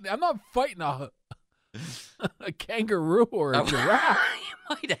fighting a kangaroo or a giraffe. You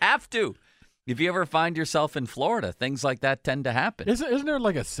might have to. If you ever find yourself in Florida, things like that tend to happen. Isn't there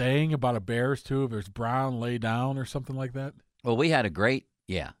like a saying about a bears too? If there's brown, lay down or something like that. Well, we had a great,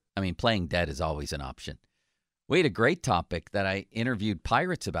 playing dead is always an option. We had a great topic that I interviewed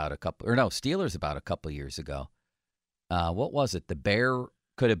Steelers about a couple years ago. What was it?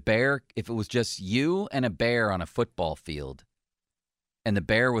 Could a bear, if it was just you and a bear on a football field, and the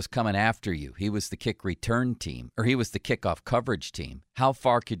bear was coming after you, he was the kick return team, or he was the kickoff coverage team, how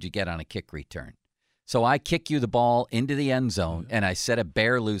far could you get on a kick return? So I kick you the ball into the end zone, and I set a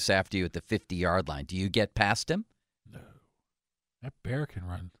bear loose after you at the 50-yard line. Do you get past him? No. That bear can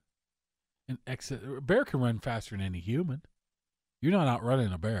run. A bear can run faster than any human. You're not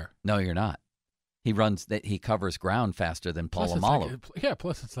outrunning a bear. No, you're not. He covers ground faster than Polamalu.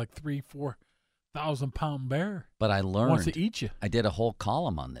 Plus it's like 3,000-4,000 pound bear. But I learned. Wants to eat you. I did a whole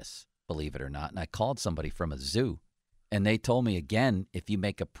column on this, believe it or not, and I called somebody from a zoo, and they told me again, if you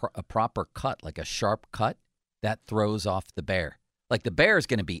make a proper cut, like a sharp cut, that throws off the bear. Like the bear is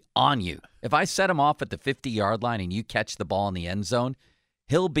going to be on you. If I set him off at the 50-yard line and you catch the ball in the end zone,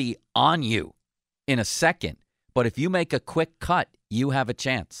 he'll be on you in a second. But if you make a quick cut, you have a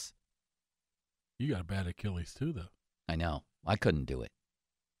chance. You got a bad Achilles too, though. I know. I couldn't do it.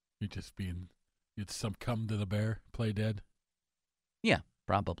 You'd succumb to the bear, play dead. Yeah,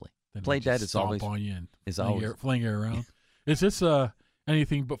 probably. Then play dead is always on you and always fling it around. Is this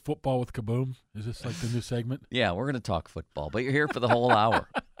anything but football with Kaboom? Is this like the new segment? Yeah, we're going to talk football, but you're here for the whole hour.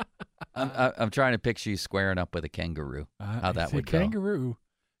 I'm trying to picture you squaring up with a kangaroo. How that would go. Kangaroo.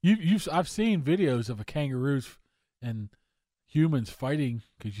 I've seen videos of a kangaroos and humans fighting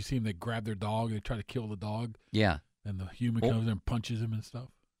because you see them. They grab their dog. They try to kill the dog. Yeah. And the human comes in and punches him and stuff.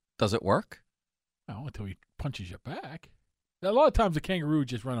 Does it work? No, until he punches you back. A lot of times the kangaroo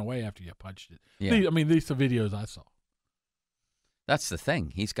just run away after you punched it. Yeah. These are videos I saw. That's the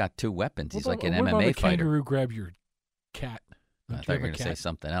thing. He's got two weapons. He's like an what MMA about a fighter. Kangaroo grab your cat. I thought you were going to say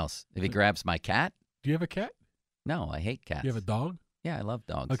something else. If he grabs my cat? Do you have a cat? No, I hate cats. You have a dog? Yeah, I love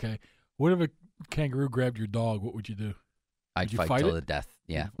dogs. Okay. What if a kangaroo grabbed your dog? What would you do? I'd fight till the death.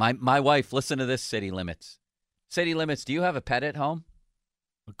 Yeah. My wife, listen to this, City Limits. City Limits, do you have a pet at home?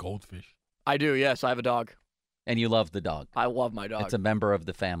 A goldfish. I do, yes. I have a dog. And you love the dog? I love my dog. It's a member of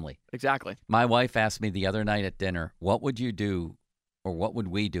the family. Exactly. My wife asked me the other night at dinner, what would you do or what would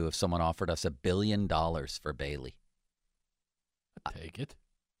we do if someone offered us $1 billion for Bailey? I'd take it.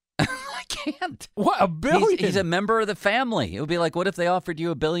 I can't. What, $1 billion? He's a member of the family. It would be like, what if they offered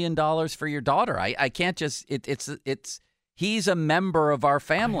you $1 billion for your daughter? I can't just. He's a member of our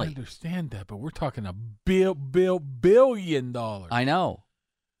family. I understand that, but we're talking $1 billion. I know.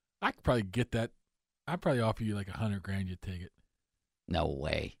 I could probably get that. I'd probably offer you like $100,000. You'd take it. No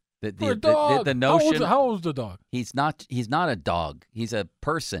way. For a dog. The notion. How old's the dog? He's not a dog. He's a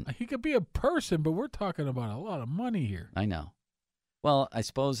person. He could be a person, but we're talking about a lot of money here. I know. Well, I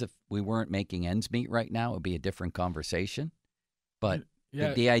suppose if we weren't making ends meet right now, it would be a different conversation. But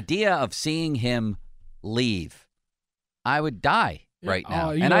the idea of seeing him leave, I would die right now.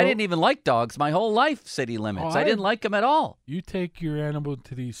 And I didn't even like dogs my whole life, City Limits. I didn't like them at all. You take your animal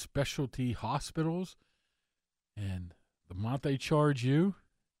to these specialty hospitals, and the amount they charge you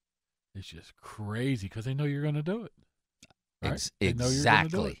is just crazy because they know you're going to do it. Right?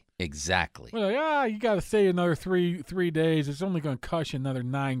 Exactly. Well, you got to stay another three days. It's only going to cost you another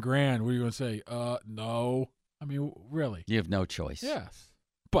 $9,000. What are you going to say? No. I mean, really? You have no choice. Yes,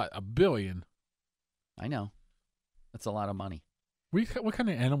 but $1 billion. I know. That's a lot of money. What kind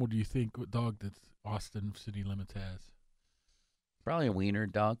of animal do you think? What dog that Austin City Limits has? Probably a wiener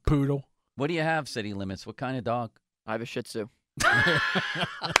dog. Poodle. What do you have, City Limits? What kind of dog? I have a Shih Tzu.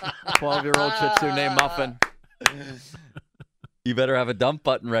 12-year-old Shih Tzu named Muffin. You better have a dump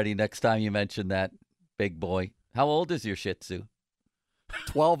button ready next time you mention that, big boy. How old is your Shih Tzu?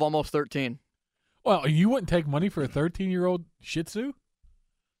 12, almost 13. Well, you wouldn't take money for a 13-year-old Shih Tzu?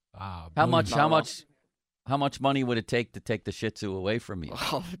 How much money would it take to take the Shih Tzu away from you?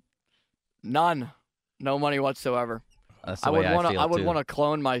 Oh, none. No money whatsoever. That's the way I feel, I would too. want to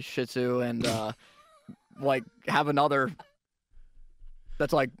clone my Shih Tzu and like have another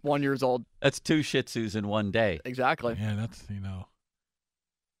that's like 1 year old. That's 2 Shih Tzus in one day. Exactly. Yeah, that's,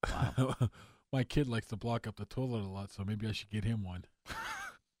 Wow. My kid likes to block up the toilet a lot, so maybe I should get him one.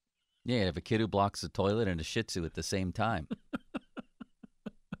 Yeah, you have a kid who blocks the toilet and a Shih Tzu at the same time.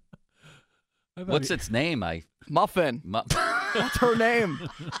 What's its name? Muffin. That's her name.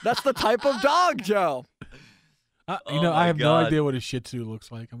 That's the type of dog, Joe. I have no idea what a Shih Tzu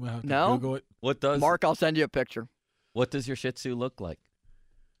looks like. I'm going to have to Google it. What does Mark, I'll send you a picture. What does your Shih Tzu look like?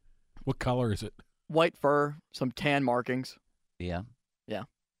 What color is it? White fur, some tan markings. Yeah. Yeah.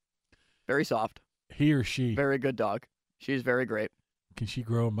 Very soft. He or she? Very good dog. She's very great. Can she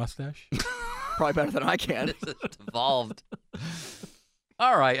grow a mustache? Probably better than I can. It's evolved.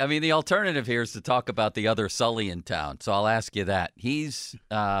 All right. I mean, the alternative here is to talk about the other Sully in town. So I'll ask you that. He's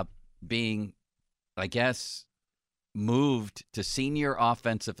being, I guess, moved to senior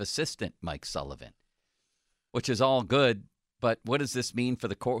offensive assistant Mike Sullivan, which is all good. But what does this mean for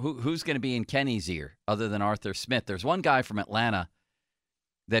the core? Who's going to be in Kenny's ear other than Arthur Smith? There's one guy from Atlanta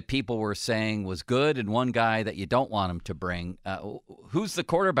that people were saying was good and one guy that you don't want him to bring. Who's the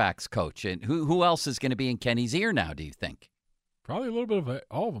quarterback's coach? And who else is going to be in Kenny's ear now, do you think? Probably a little bit of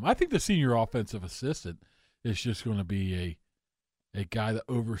all of them. I think the senior offensive assistant is just going to be a guy that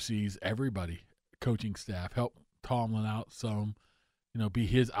oversees everybody, coaching staff, help Tomlin out some, be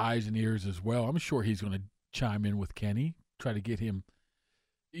his eyes and ears as well. I'm sure he's going to chime in with Kenny, try to get him.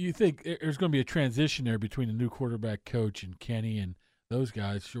 You think there's going to be a transition there between the new quarterback coach and Kenny and those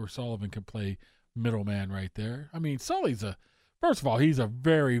guys. Sure, Sullivan can play middleman right there. I mean, Sully's first of all, he's a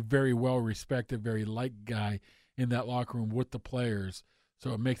very, very well-respected, very liked guy in that locker room with the players.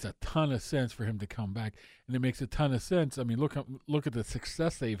 So it makes a ton of sense for him to come back. And it makes a ton of sense. I mean, look at the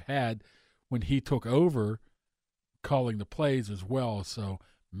success they've had when he took over calling the plays as well. So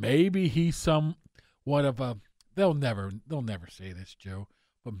maybe he's somewhat of a – they'll never say this, Joe,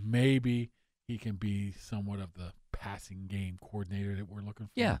 but maybe he can be somewhat of the passing game coordinator that we're looking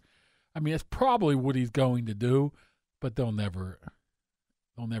for. Yeah. I mean, that's probably what he's going to do, but they'll never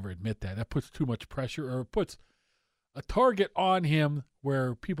admit that. That puts too much pressure, or it puts a target on him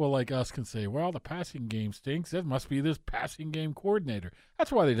where people like us can say, well, the passing game stinks. That must be this passing game coordinator.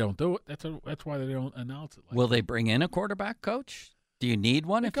 That's why they don't do it. That's why they don't announce it. Will they bring in a quarterback coach? Do you need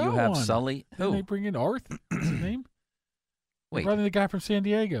one if you have Sully? Who? They bring in Arthur. What's his name? Wait. Probably the guy from San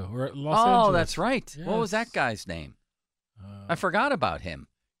Diego or Los Angeles. Oh, that's right. Yes. What was that guy's name? I forgot about him.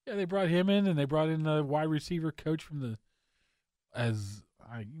 Yeah, they brought him in, and they brought in the wide receiver coach from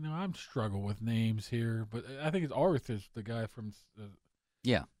I'm struggling with names here, but I think it's Arthur's the guy from.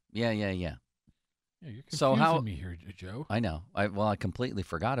 Yeah. Yeah, you're confusing so me here, Joe. I know. I completely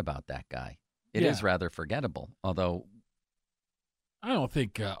forgot about that guy. It is rather forgettable, although. I don't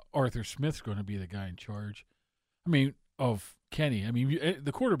think Arthur Smith's going to be the guy in charge. I mean, of Kenny. I mean,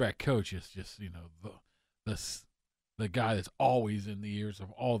 the quarterback coach is just the guy that's always in the ears of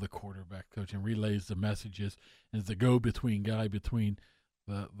all the quarterback coach and relays the messages and is the go-between guy between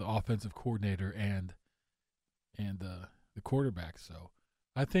the offensive coordinator and the quarterback. So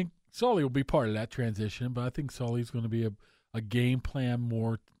I think Sully will be part of that transition, but I think Sully's going to be a game plan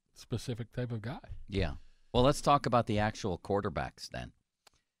more specific type of guy. Yeah. Well, let's talk about the actual quarterbacks then.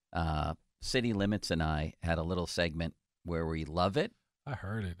 City Limits and I had a little segment where we love it. I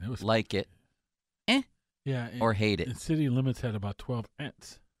heard it. It was like it. Yeah. Or hate it. And City Limits had about 12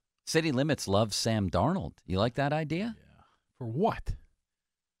 ents. City Limits loves Sam Darnold. You like that idea? Yeah. For what?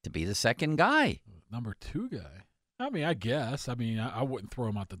 To be the second guy. Number 2 guy. I mean, I guess. I mean, I wouldn't throw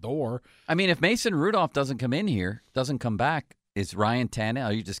him out the door. I mean, if Mason Rudolph doesn't come back, is Ryan Tannehill?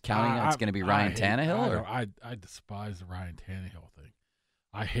 Are you just counting it's going to be Ryan Tannehill? I despise the Ryan Tannehill thing.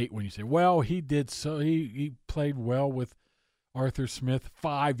 I hate when you say, well, he played well with Arthur Smith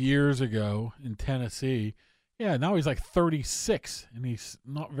 5 years ago in Tennessee. Yeah, now he's like 36, and he's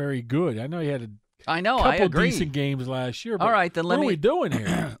not very good. I know he had a couple decent games last year. But all right, then what are we doing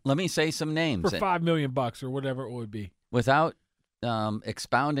here? Let me say some names. For $5 million or whatever it would be. Without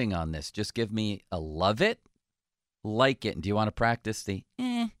expounding on this, just give me a love it, like it. And do you want to practice the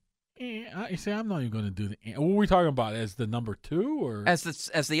You see, I'm not even going to do the. What are we talking about? As the number 2, or as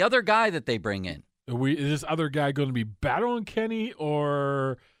the other guy that they bring in? Is this other guy going to be battling Kenny,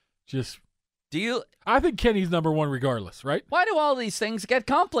 or just I think Kenny's number one regardless, right? Why do all these things get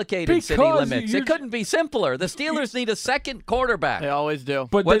complicated, City Limits? It couldn't be simpler. The Steelers need a second quarterback. They always do.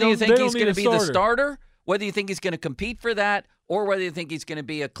 But whether you think he's going to be the starter, whether you think he's going to compete for that, or whether you think he's going to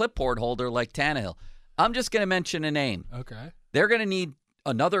be a clipboard holder like Tannehill. I'm just going to mention a name. Okay. They're going to need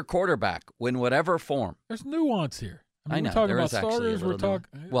another quarterback in whatever form. There's nuance here. I know. We're talking there about is actually starters. We're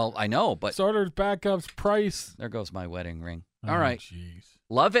talking. Well, I know, but starters, backups, price. There goes my wedding ring. Oh, all right. Geez.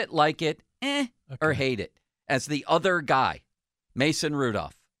 Love it, like it, okay. Or hate it. As the other guy, Mason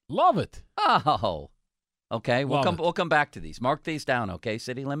Rudolph. Love it. Oh. Okay. We'll Love come back to these. Mark these down, okay,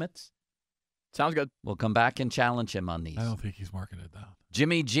 City Limits? Sounds good. We'll come back and challenge him on these. I don't think he's marking it down.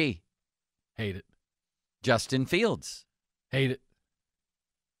 Jimmy G. Hate it. Justin Fields. Hate it.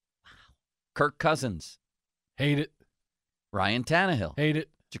 Kirk Cousins. Hate it. Ryan Tannehill. Hate it.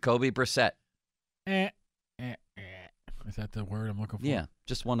 Jacoby Brissett. Is that the word I'm looking for? Yeah,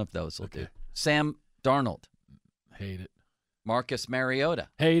 just one of those will do. Sam Darnold. Hate it. Marcus Mariota.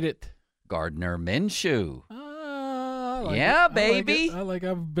 Hate it. Gardner Minshew. Yeah, baby.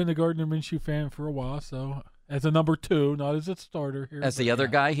 I've been a Gardner Minshew fan for a while, so as a number 2, not as a starter here. As the other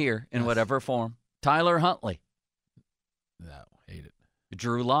guy here, in whatever form. Tyler Huntley. No, hate it.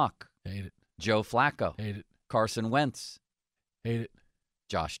 Drew Lock. Hate it. Joe Flacco. Hate it. Carson Wentz. Hate it.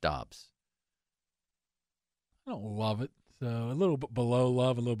 Josh Dobbs. I don't love it. So a little bit below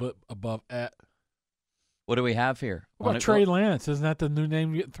love, a little bit above at. What do we have here? What about Trey Lance? Isn't that the new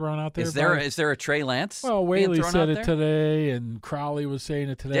name getting thrown out there? Is there a Trey Lance? Well, Whaley said it today, and Crowley was saying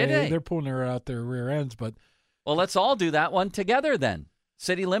it today. Did they? They're pulling her out their rear ends, but well, let's all do that one together then.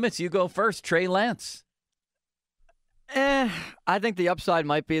 City Limits, you go first. Trey Lance. I think the upside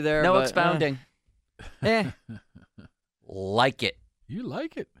might be there. No but, expounding. Like it. You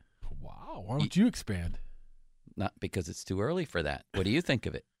like it? Wow. Why don't you expand? Not because it's too early for that. What do you think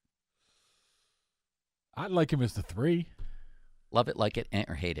of it? I'd like him as the 3. Love it, like it,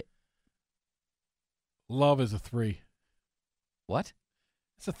 or hate it? Love as a 3. What?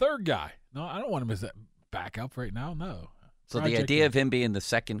 It's a third guy. No, I don't want him as that backup right now. No. So the idea of him being the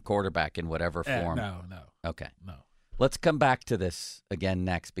second quarterback in whatever form. No. Okay. No. Let's come back to this again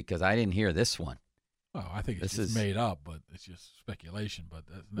next because I didn't hear this one. Oh, I think it's just made up, but it's just speculation.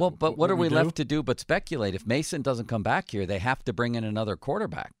 But what are we left to do but speculate? If Mason doesn't come back here, they have to bring in another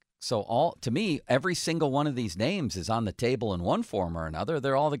quarterback. So to me, every single one of these names is on the table in one form or another.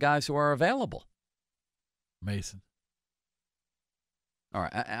 They're all the guys who are available. Mason. All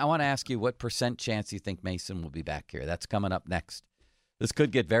right. I want to ask you what % chance you think Mason will be back here. That's coming up next. This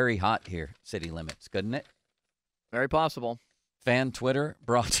could get very hot here, City Limits, couldn't it? Very possible. Fan Twitter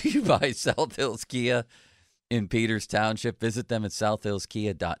brought to you by South Hills Kia in Peters Township. Visit them at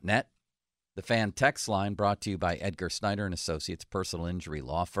southhillskia.net. The Fan Text line brought to you by Edgar Snyder and Associates Personal Injury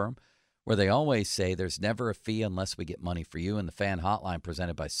Law Firm, where they always say there's never a fee unless we get money for you. And the Fan Hotline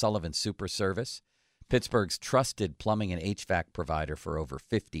presented by Sullivan Super Service, Pittsburgh's trusted plumbing and HVAC provider for over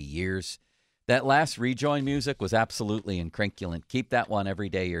 50 years. That last rejoin music was absolutely incrinculant. Keep that one every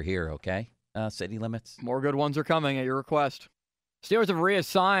day you're here, okay? City Limits. More good ones are coming at your request. Steelers have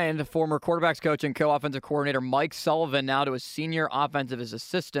reassigned former quarterbacks coach and co-offensive coordinator Mike Sullivan now to a senior offensive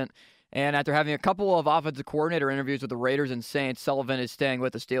assistant. And after having a couple of offensive coordinator interviews with the Raiders and Saints, Sullivan is staying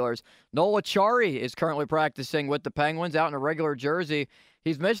with the Steelers. Noel Achari is currently practicing with the Penguins out in a regular jersey.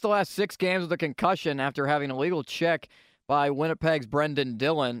 He's missed the last 6 games with a concussion after having an illegal check by Winnipeg's Brendan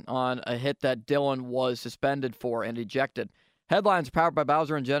Dillon on a hit that Dillon was suspended for and ejected. Headlines powered by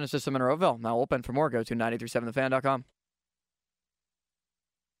Bowser and Genesis in Monroeville. Now open. For more, go to 937thefan.com.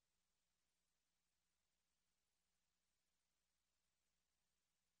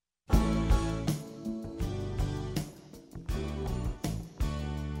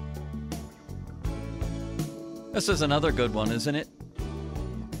 This is another good one, isn't it?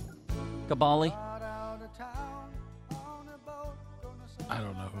 Kabali? I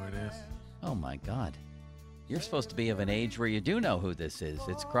don't know who it is. Oh, my God. You're supposed to be of an age where you do know who this is.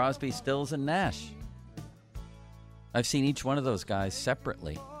 It's Crosby, Stills, and Nash. I've seen each one of those guys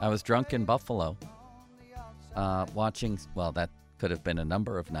separately. I was drunk in Buffalo watching, well, that could have been a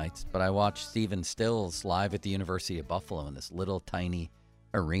number of nights, but I watched Stephen Stills live at the University of Buffalo in this little tiny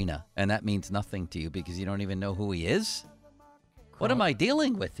arena, and that means nothing to you because you don't even know who he is? What am I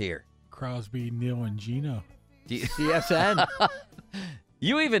dealing with here? Crosby, Neil, and Gino. CSN.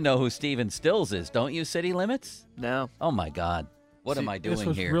 You even know who Stephen Stills is, don't you, City Limits? No. Oh, my God. What am I doing here?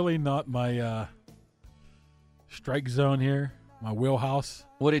 This was really not my strike zone here, my wheelhouse.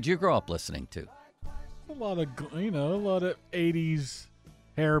 What did you grow up listening to? A lot of 80s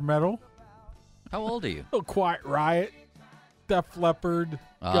hair metal. How old are you? A little Quiet Riot. Def Leppard,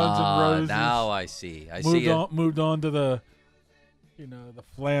 Guns N' Roses. Now I see. Moved on to the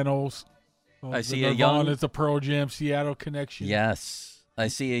flannels. I see a young. It's the Pearl Jam, Seattle connection. Yes, I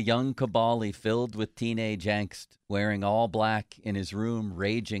see a young Kabali filled with teenage angst, wearing all black in his room,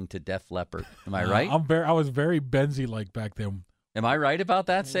 raging to Def Leppard. Am I right? I was very Benzie like back then. Am I right about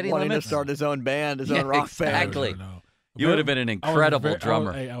that? City Wanting Limits? to start his own band, his own rock exactly. band. You would have been an incredible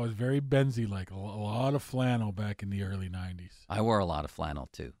drummer. I was very Benzie like, a lot of flannel back in the early 90s. I wore a lot of flannel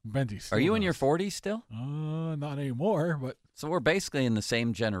too. Benzie. Are you in your 40s still? Not anymore, but so we're basically in the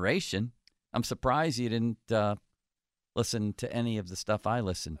same generation. I'm surprised you didn't listen to any of the stuff I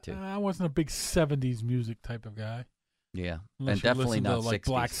listened to. I wasn't a big 70s music type of guy. Yeah, Unless and definitely to, not like 60s.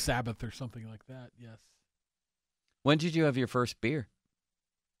 Black Sabbath or something like that. Yes. When did you have your first beer?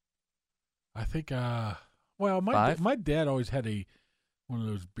 I think. Well, my dad always had one of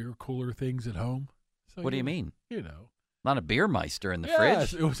those beer cooler things at home. So what do you mean? You know, not a beer meister in the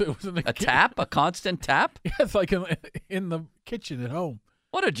yes, fridge. It was in the a tap, a constant tap. Yeah, it's like in the kitchen at home.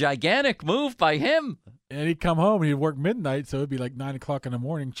 What a gigantic move by him! And he'd come home and he'd work midnight, so it'd be like 9 o'clock in the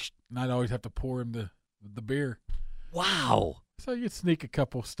morning, and I'd always have to pour him the beer. Wow! So you'd sneak a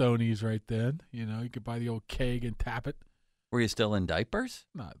couple Stonies right then. You know, you could buy the old keg and tap it. Were you still in diapers?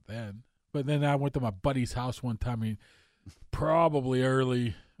 Not then. But then I went to my buddy's house one time, probably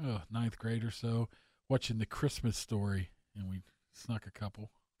early, ninth grade or so, watching The Christmas Story, and we snuck a couple.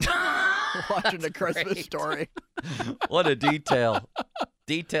 Watching The Christmas Story. What a detail.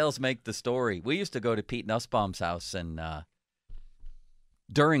 Details make the story. We used to go to Pete Nussbaum's house, and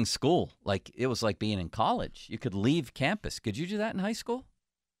during school, like it was like being in college. You could leave campus. Could you do that in high school?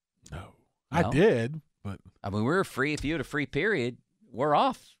 No. I did, but I mean, we were free. If you had a free period, we're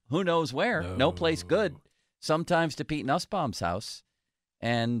off. Who knows where? No place good. Sometimes to Pete Nussbaum's house,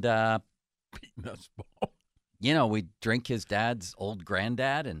 and Pete Nussbaum. You know, we'd drink his dad's old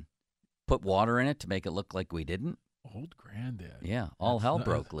granddad and put water in it to make it look like we didn't. Old granddad. Yeah, all hell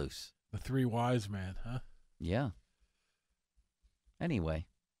broke loose. The three wise men, huh? Yeah. Anyway.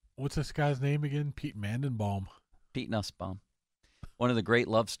 What's this guy's name again? Pete Mandenbaum. Pete Nussbaum. One of the great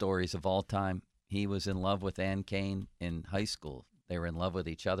love stories of all time. He was in love with Ann Kane in high school. They were in love with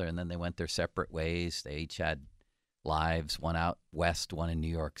each other, and then they went their separate ways. They each had lives, one out west, one in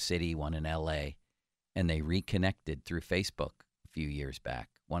New York City, one in L.A., and they reconnected through Facebook a few years back.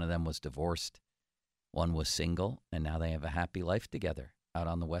 One of them was divorced. One was single, and now they have a happy life together out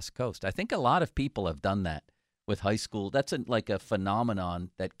on the West Coast. I think a lot of people have done that with high school. That's like a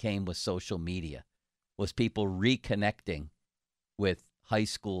phenomenon that came with social media, was people reconnecting with high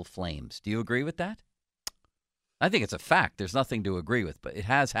school flames. Do you agree with that? I think it's a fact. There's nothing to agree with, but it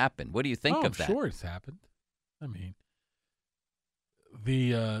has happened. What do you think of that? I'm sure it's happened. I mean,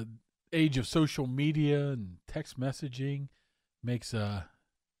 the age of social media and text messaging makes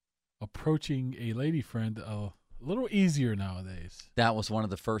approaching a lady friend a little easier nowadays. That was one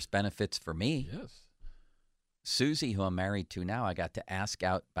of the first benefits for me. Yes. Susie, who I'm married to now, I got to ask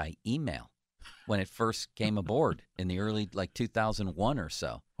out by email when it first came aboard in the early, 2001 or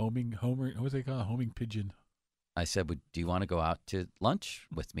so. Homing pigeon. I said, do you want to go out to lunch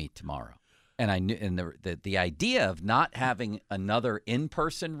with me tomorrow? And I knew, and the idea of not having another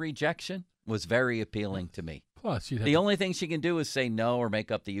in-person rejection was very appealing to me. Plus, the only thing she can do is say no or make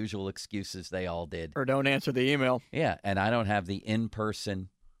up the usual excuses they all did. Or don't answer the email. Yeah, and I don't have the in-person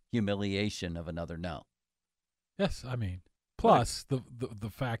humiliation of another no. Yes, I mean, plus the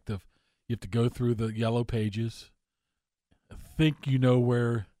fact of you have to go through the yellow pages, think you know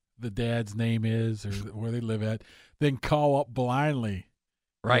where the dad's name is or where they live at, then call up blindly.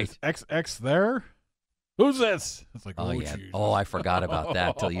 Right. Is XX there? Who's this? It's like, oh yeah. Jesus. Oh, I forgot about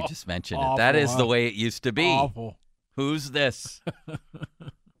that till you just mentioned Awful, it. That is huh? the way it used to be. Awful. Who's this?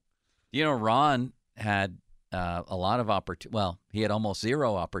 You know, Ron had a lot of opportunities. Well, he had almost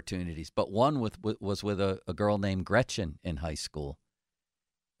zero opportunities, but one was with a girl named Gretchen in high school.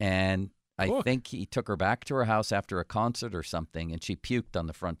 And I think he took her back to her house after a concert or something, and she puked on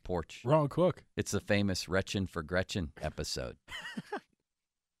the front porch. Wrong cook. It's the famous Retchen for Gretchen episode.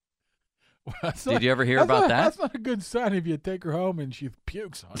 Did you ever hear about that? That's not a good sign if you take her home and she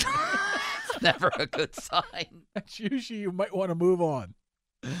pukes on you. It's never a good sign. That's usually you might want to move on.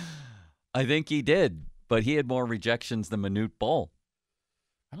 I think he did, but he had more rejections than Manute Bol.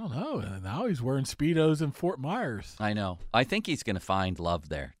 I don't know. Now he's wearing Speedos in Fort Myers. I know. I think he's going to find love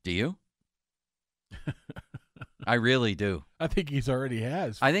there. Do you? I really do. I think he's already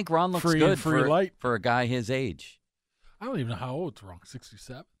has. I think Ron looks good for a guy his age. I don't even know how old it's Ron.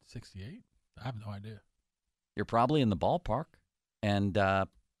 67, 68? I have no idea. You're probably in the ballpark. And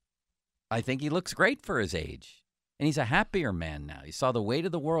I think he looks great for his age. And he's a happier man now. He saw the weight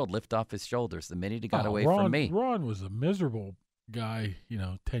of the world lift off his shoulders the minute he got away Ron, from me. Ron was a miserable guy,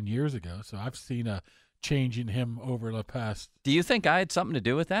 10 years ago. So I've seen a change in him over the past. Do you think I had something to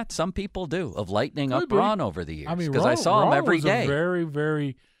do with that? Some people do, of lightening up Ron over the years. I mean, because I saw him every day. Ron was a very,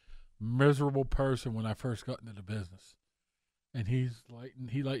 very miserable person when I first got into the business. And he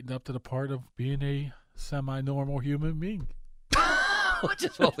lightened up to the part of being a semi-normal human being. Which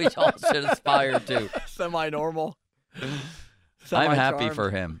is what we all should aspire to. Semi-normal. I'm happy for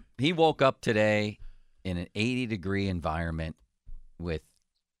him. He woke up today in an 80-degree environment with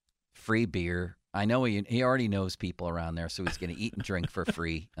free beer. I know he already knows people around there, so he's going to eat and drink for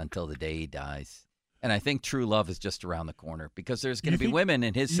free until the day he dies. And I think true love is just around the corner because there's going to be women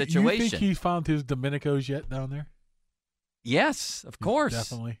in his situation. You think he found his Dominicos yet down there? Yes, of course.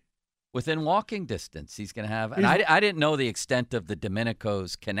 Definitely. Within walking distance, he's going to have. And I didn't know the extent of the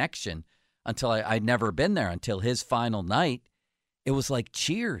Domenico's connection until I'd never been there until his final night. It was like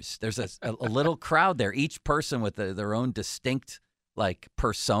Cheers. There's a little crowd there, each person with their own distinct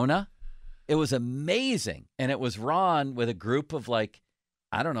persona. It was amazing. And it was Ron with a group of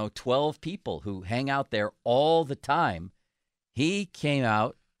 12 people who hang out there all the time. He came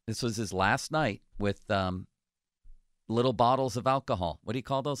out, this was his last night, with little bottles of alcohol. What do you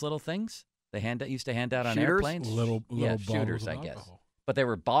call those little things? They used to hand out on airplanes? Little shooters, I guess. Alcohol. But they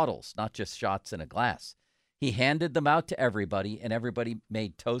were bottles, not just shots in a glass. He handed them out to everybody, and everybody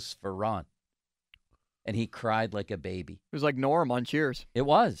made toasts for Ron. And he cried like a baby. It was like Norm on Cheers. It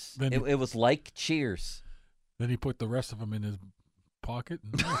was. It was like Cheers. Then he put the rest of them in his pocket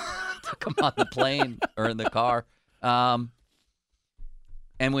and took them on the plane or in the car. And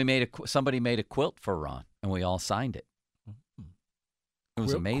somebody made a quilt for Ron, and we all signed it. It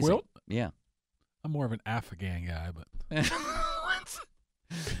was amazing. Quilt? Yeah. I'm more of an Afghan guy, but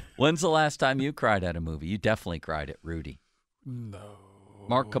When's the last time you cried at a movie? You definitely cried at Rudy. No.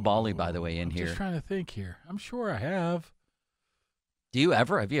 Mark Cabali, by the way, in here. I'm just trying to think here. I'm sure I have. Have you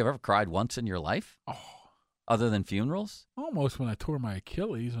ever cried once in your life? Oh. Other than funerals? Almost when I tore my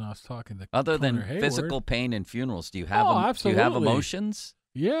Achilles when I was talking to Other Connor than Hayward. physical pain and funerals, do you have absolutely. Do you have emotions?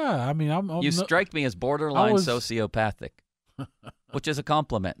 Yeah, I mean, you strike me as borderline sociopathic, which is a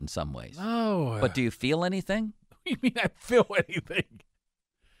compliment in some ways. No. But do you feel anything? What do you mean I feel anything?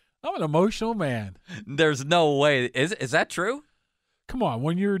 I'm an emotional man. There's no way. Is that true? Come on,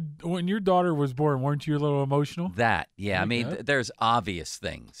 when your daughter was born, weren't you a little emotional? That, yeah. I mean, there's obvious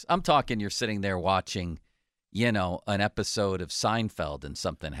things. I'm talking you're sitting there watching, an episode of Seinfeld and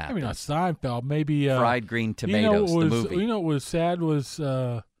something happens. Maybe not Seinfeld, maybe Fried Green Tomatoes, the movie. You know what was sad was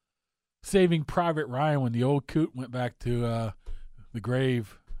Saving Private Ryan when the old coot went back to the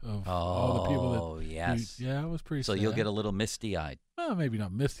grave of all the people that. Oh, yes. Yeah, it was pretty sad. So you'll get a little misty-eyed. Well, maybe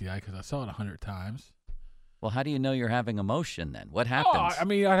not misty-eyed because I saw it 100 times. Well, how do you know you're having emotion then? What happens? Oh, I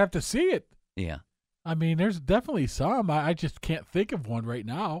mean, I'd have to see it. Yeah. I mean, there's definitely some. I just can't think of one right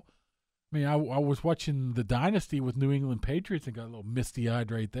now. I mean, I was watching The Dynasty with New England Patriots and got a little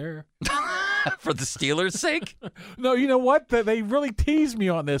misty-eyed right there. For the Steelers' sake? No, you know what? They really teased me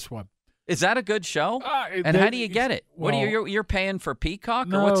on this one. Is that a good show? And how do you get it? Well, what are you're paying for Peacock or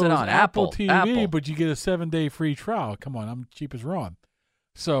no, what's it on? Apple TV, Apple. but you get a 7-day free trial. Come on, I'm cheap as Ron.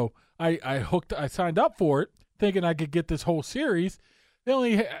 So I signed up for it, thinking I could get this whole series. They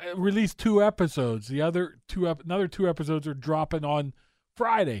only released 2 episodes. Another 2 episodes are dropping on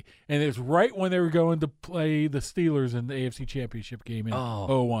Friday, and it's right when they were going to play the Steelers in the AFC Championship game in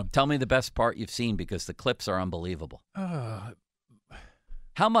 2001. Tell me the best part you've seen because the clips are unbelievable.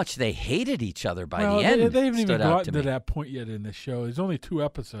 How much they hated each other by the end. They haven't even gotten to that point yet in the show. There's only 2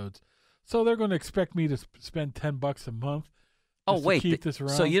 episodes, so they're going to expect me to spend $10 a month. Oh wait, keep this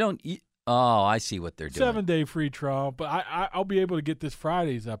around. So you don't? Oh, I see what they're doing. 7-day free trial, but I'll be able to get this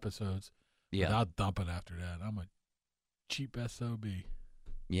Friday's episodes. Yeah, but I'll dump it after that. I'm a cheap SOB.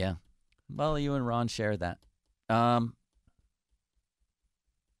 Yeah, well, you and Ron share that.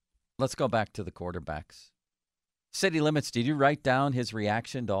 Let's go back to the quarterbacks. City Limits, did you write down his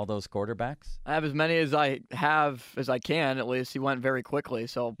reaction to all those quarterbacks? I have as many as I can, at least. He went very quickly.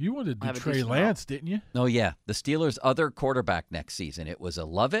 So you wanted to do Trey Lance, didn't you? Oh, yeah. The Steelers' other quarterback next season. It was a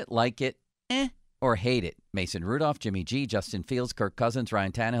love it, like it, or hate it. Mason Rudolph, Jimmy G, Justin Fields, Kirk Cousins,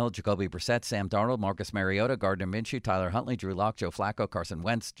 Ryan Tannehill, Jacoby Brissett, Sam Darnold, Marcus Mariota, Gardner Minshew, Tyler Huntley, Drew Lock, Joe Flacco, Carson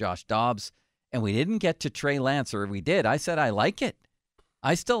Wentz, Josh Dobbs. And we didn't get to Trey Lance, or we did. I said I like it.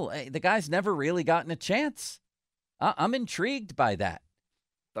 The guy's never really gotten a chance. I'm intrigued by that.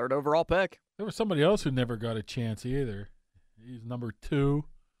 3rd overall pick. There was somebody else who never got a chance either. He's number 2.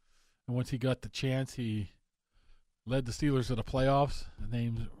 And once he got the chance, he led the Steelers to the playoffs. The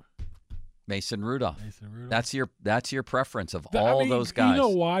name's Mason Rudolph. Mason Rudolph. That's your preference of all those guys. You know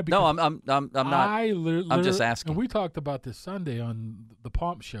why? Because no, I'm not. I'm just asking. And we talked about this Sunday on the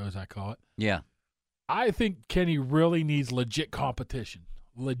Pomp Show, as I call it. Yeah. I think Kenny really needs legit competition,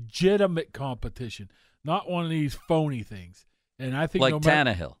 legitimate competition, not one of these phony things. And I think like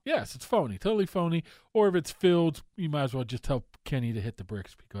Tannehill. Yes, it's phony, totally phony. Or if it's Fields, you might as well just tell Kenny to hit the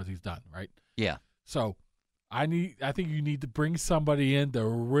bricks because he's done, right? Yeah. So I think you need to bring somebody in to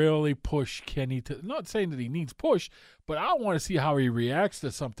really push Kenny to. Not saying that he needs push, but I want to see how he reacts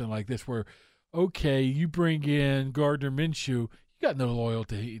to something like this. Where, okay, you bring in Gardner Minshew, you got no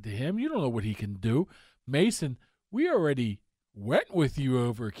loyalty to him. You don't know what he can do. Mason, we already went with you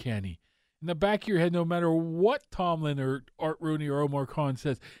over Kenny. In the back of your head, no matter what Tomlin or Art Rooney or Omar Khan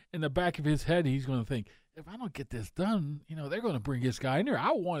says, in the back of his head, he's going to think, if I don't get this done, they're going to bring this guy in there.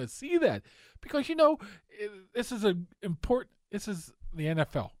 I want to see that because, this is this is the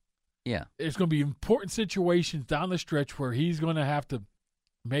NFL. Yeah. There's going to be important situations down the stretch where he's going to have to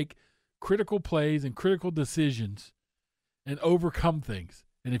make critical plays and critical decisions and overcome things.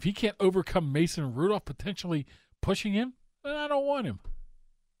 And if he can't overcome Mason Rudolph potentially pushing him, then I don't want him.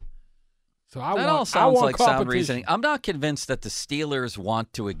 So that all sounds like sound reasoning. I'm not convinced that the Steelers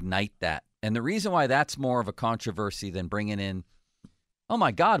want to ignite that. And the reason why that's more of a controversy than bringing in, oh,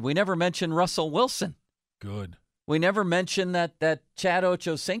 my God, we never mentioned Russell Wilson. Good. We never mentioned that Chad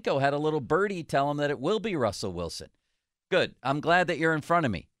Ochocinco had a little birdie tell him that it will be Russell Wilson. Good. I'm glad that you're in front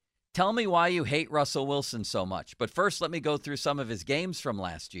of me. Tell me why you hate Russell Wilson so much. But first, let me go through some of his games from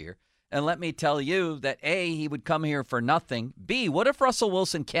last year. And let me tell you that, A, he would come here for nothing. B, what if Russell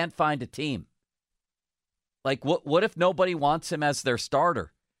Wilson can't find a team? Like, what if nobody wants him as their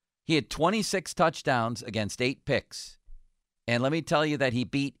starter? He had 26 touchdowns against 8 picks. And let me tell you that he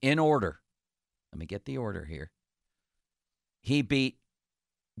beat in order. Let me get the order here. He beat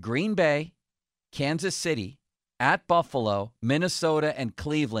Green Bay, Kansas City, at Buffalo, Minnesota, and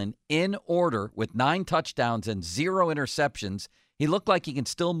Cleveland in order with 9 touchdowns and 0 interceptions. He looked like he can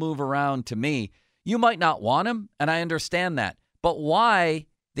still move around to me. You might not want him, and I understand that. But why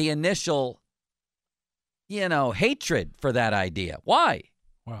the initial, hatred for that idea? Why?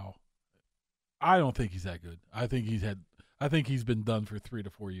 Wow. I don't think he's that good. I think he's been done for 3 to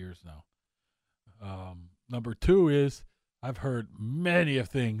 4 years now. Number 2 is I've heard many of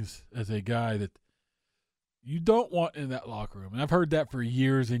things as a guy that you don't want in that locker room. And I've heard that for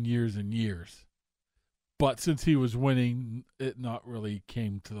years and years and years. But since he was winning, it not really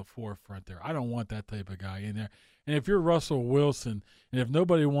came to the forefront there. I don't want that type of guy in there. And if you're Russell Wilson, and if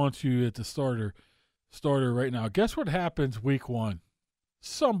nobody wants you at the starter right now, guess what happens week 1?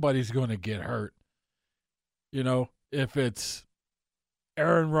 Somebody's going to get hurt. If it's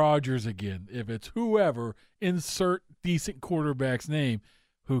Aaron Rodgers again, if it's whoever, insert decent quarterback's name,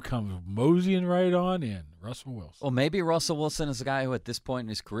 who comes moseying right on in, Russell Wilson. Well, maybe Russell Wilson is a guy who at this point in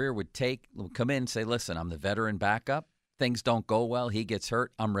his career would come in and say, listen, I'm the veteran backup. Things don't go well. He gets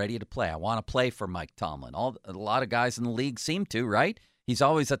hurt. I'm ready to play. I want to play for Mike Tomlin. A lot of guys in the league seem to, right? He's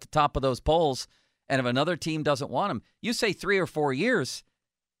always at the top of those polls. And if another team doesn't want him, you say 3 or 4 years.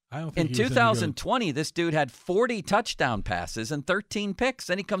 I don't think in 2020, this dude had 40 touchdown passes and 13 picks.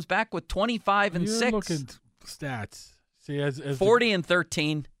 Then he comes back with 25 and 6. Looking stats. See, as 40 and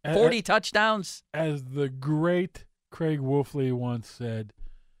 13, 40 touchdowns. As the great Craig Wolfley once said,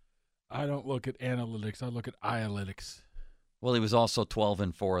 I don't look at analytics. I look at analytics. Well, he was also 12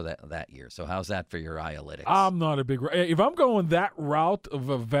 and 4 that year. So how's that for your analytics? I'm not a big. If I'm going that route of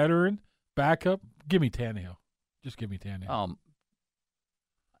a veteran backup, give me Tannehill. Just give me Tannehill.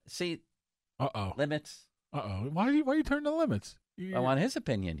 See. Uh-oh. Limits. Uh-oh. Why you turn to Limits? I want his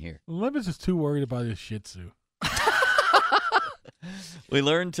opinion here. Limits is too worried about his Shih Tzu. We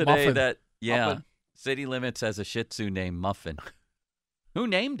learned today Muffin. that, Muffin. City Limits has a Shih Tzu named Muffin. Who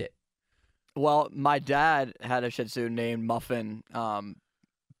named it? Well, my dad had a Shih Tzu named Muffin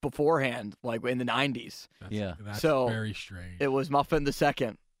beforehand, like in the 90s. That's so very strange. It was Muffin the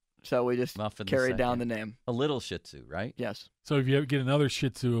second. So we just carried down the name. A little Shih Tzu, right? Yes. So if you ever get another Shih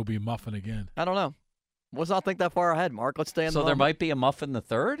Tzu, it'll be Muffin again. I don't know. Let's not think that far ahead, Mark. Let's stay in the So there might be a Muffin the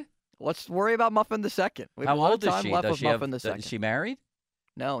third? Let's worry about Muffin the second. We have How a lot old of time is she? left Does with she Muffin have, the second. Is she married?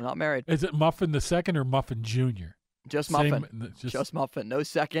 No, not married. Is it Muffin the second or Muffin Jr.? Just Muffin. Just Muffin. No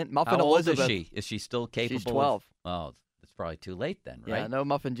second. Muffin How old Elizabeth. is she? Is she still capable? She's 12. Oh, it's probably too late then, right? Yeah, no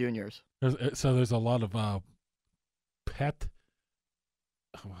Muffin Juniors. So there's a lot of pet.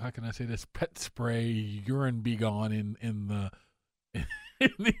 How can I say this? Pet spray, urine be gone in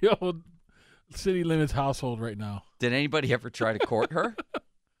the old City Limits household right now. Did anybody ever try to court her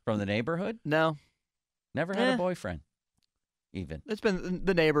from the neighborhood? No. Never had a boyfriend. even. It's been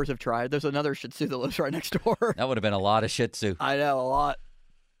the neighbors have tried. There's another Shih Tzu that lives right next door. That would have been a lot of Shih Tzu. I know, a lot.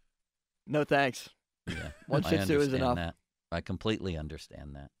 No thanks. Yeah, One Shih Tzu is understand enough. that. I completely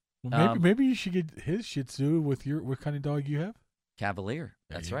understand that. Well, maybe you should get his Shih Tzu with what kind of dog you have? Cavalier.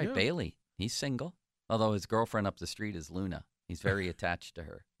 That's you right. go. Bailey. He's single. Although his girlfriend up the street is Luna. He's very attached to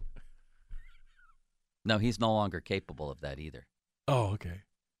her. No, he's no longer capable of that either. Oh, okay.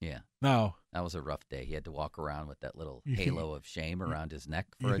 Yeah. No. That was a rough day. He had to walk around with that little halo of shame around his neck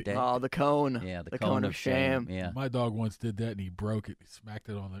for a day. Oh, the cone. Yeah, the cone of shame. Yeah. My dog once did that, and he broke it. He smacked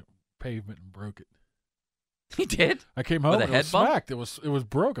it on the pavement and broke it. He did? I came home With a and it head was bump? smacked. It was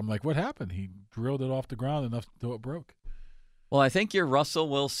broke. I'm like, what happened? He drilled it off the ground enough until it broke. Well, I think your Russell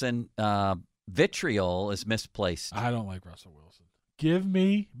Wilson vitriol is misplaced. I don't like Russell Wilson. Give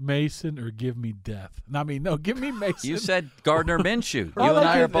me Mason or give me death. No, give me Mason. You said Gardner Minshew. I You and like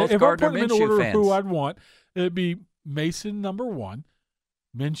I are it. both if Gardner I put them in Minshew order fans. of who I'd want, it'd be Mason number 1,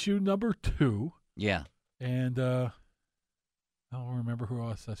 Minshew number 2. Yeah. And I don't remember who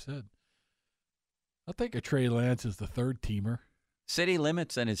else I said. I think a Trey Lance is the third teamer. City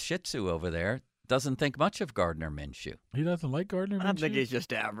Limits and his Shih Tzu over there doesn't think much of Gardner Minshew. He doesn't like Gardner Minshew? I think he's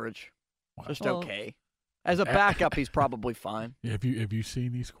just average. Wow. Just Well, okay. As a backup, he's probably fine. Yeah, have you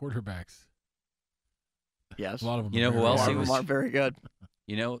seen these quarterbacks? Yes. A lot of them. You know who else he was? aren't very good.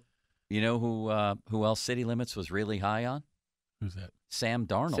 You know who else City Limits was really high on? Who's that? Sam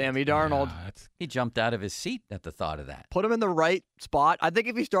Darnold. Sammy Darnold. Yeah, He jumped out of his seat at the thought of that. Put him in the right spot. I think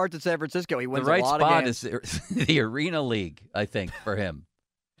if he starts at San Francisco, he wins The right a lot spot of games. is the Arena League, I think, for him.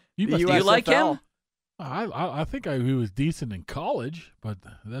 You Do you like him? I think he was decent in college, but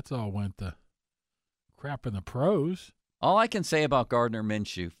that's all went to crap in the pros. All I can say about Gardner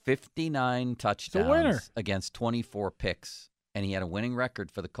Minshew, 59 winner. touchdowns against 24 picks, and he had a winning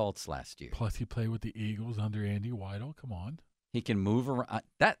record for the Colts last year. Plus, he played with the Eagles under Andy Weidel. Come on. He can move around.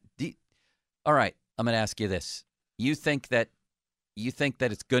 All right, I'm going to ask you this. You think that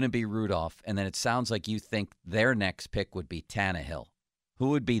it's going to be Rudolph, and then it sounds like you think their next pick would be Tannehill. Who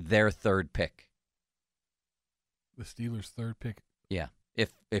would be their third pick? The Steelers' third pick. Yeah.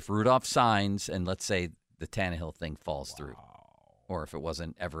 If Rudolph signs and let's say the Tannehill thing falls through, or if it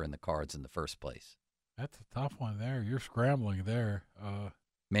wasn't ever in the cards in the first place. That's a tough one there. You're scrambling there.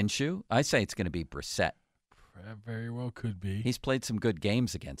 Minshew? I say it's going to be Brissett. That very well could be. He's played some good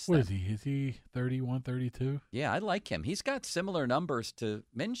games against What them. is he? Is he 31, 32? Yeah, I like him. He's got similar numbers to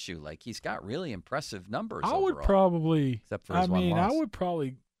Minshew. Like, he's got really impressive numbers I would overall, probably. except for his one loss.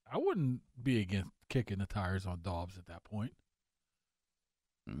 I wouldn't be against kicking the tires on Dobbs at that point.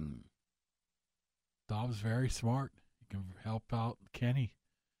 Dobbs very smart. He can help out Kenny.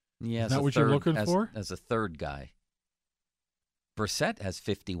 Yeah, Is that what you're looking for? As a third guy. Brissett has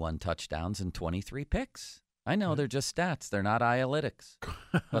 51 touchdowns and 23 picks. I know they're just stats. They're not analytics.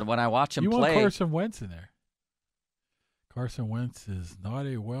 But when I watch him You play, want Carson Wentz in there. Carson Wentz is not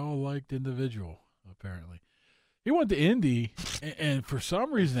a well-liked individual, apparently. He went to Indy, and for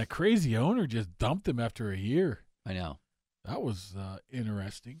some reason, that crazy owner just dumped him after a year. I know. That was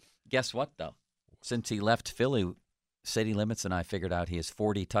interesting. Guess what, though? Since he left Philly, City Limits and I figured out he has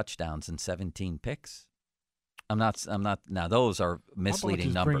 40 touchdowns and 17 picks. I'm not. Now, those are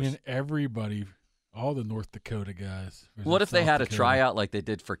misleading How about just numbers. bring in everybody, all the North Dakota guys. What if they South had Dakota. a tryout like they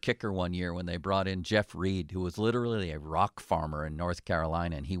did for kicker one year when they brought in Jeff Reed, who was literally a rock farmer in North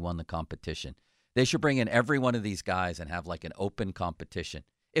Carolina, and he won the competition? They should bring in every one of these guys and have like an open competition.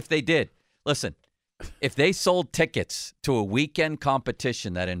 If they did, listen, if they sold tickets to a weekend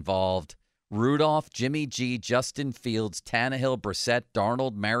competition that involved Rudolph, Jimmy G, Justin Fields, Tannehill, Brissett,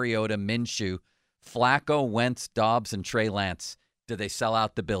 Darnold, Mariota, Minshew, Flacco, Wentz, Dobbs, and Trey Lance, do they sell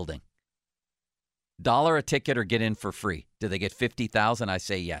out the building? $1 a ticket or get in for free? Do they get 50,000? I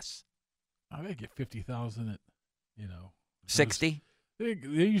say yes. I think get 50,000 at 60? They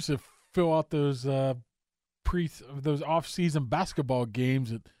used to fill out those those off-season basketball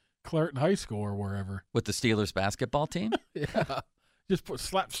games at Clareton High School or wherever. With the Steelers basketball team? Yeah. Just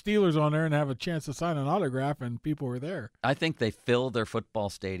slap Steelers on there and have a chance to sign an autograph, and people were there. I think they fill their football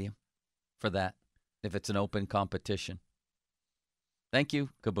stadium for that if it's an open competition. Thank you,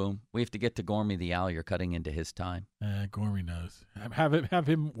 Kaboom. We have to get to Gormy the Owl. You're cutting into his time. Gormy knows. Have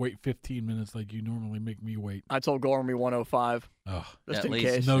him wait 15 minutes like you normally make me wait. I told Gormy 105. Oh, just at in least,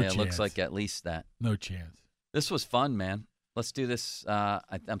 case. No It looks chance. like at least that. No chance. This was fun, man. Let's do this.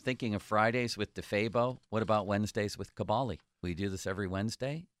 I'm thinking of Fridays with DeFabo. What about Wednesdays with Kabali? We do this every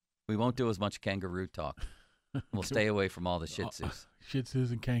Wednesday. We won't do as much kangaroo talk. We'll stay away from all the Shih Tzus. Shih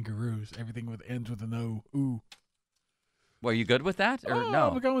Tzus and kangaroos. Everything ends with an O. Ooh. Well, are you good with that or no?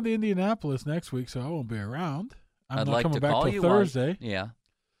 I'm going to Indianapolis next week, so I won't be around. I'm I'd not like coming to back call till you Thursday. Yeah.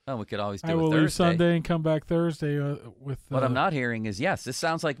 Oh, we could always do I it will Thursday. leave Sunday and come back Thursday with. What I'm not hearing is yes. This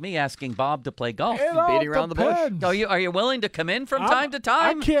sounds like me asking Bob to play golf. It all Beating around the bush. depends. Are you willing to come in from time to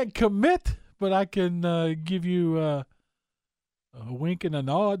time? I can't commit, but I can give you a wink and a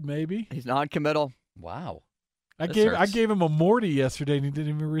nod, maybe. He's non-committal. Wow. I gave him a Morty yesterday, and he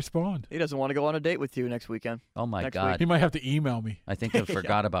didn't even respond. He doesn't want to go on a date with you next weekend. Oh, my Next God. week. He might have to email me. I think I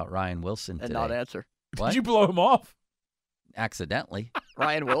forgot about Ryan Wilson today. And not answer. What? Did you blow him off? Accidentally.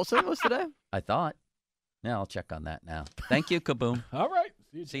 Ryan Wilson was today? I thought. Yeah, I'll check on that now. Thank you, Kaboom. All right.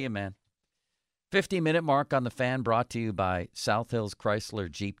 See you, man. 50-minute mark on the Fan brought to you by South Hills Chrysler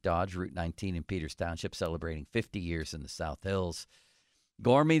Jeep Dodge, Route 19 in Peters Township, celebrating 50 years in the South Hills.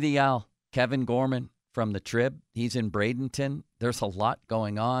 Gormy the Owl, Kevin Gorman from the Trib. He's in Bradenton. There's a lot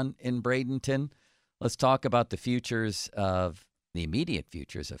going on in Bradenton. Let's talk about the immediate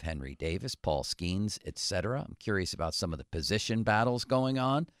futures of Henry Davis, Paul Skeens, etc. I'm curious about some of the position battles going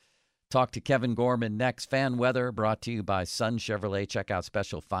on. Talk to Kevin Gorman next. Fan weather brought to you by Sun Chevrolet. Check out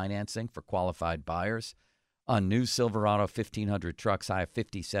special financing for qualified buyers on new Silverado 1500 trucks. High of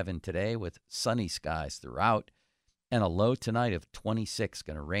 57 today with sunny skies throughout and a low tonight of 26.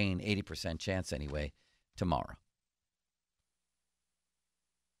 Going to rain, 80% chance anyway, tomorrow.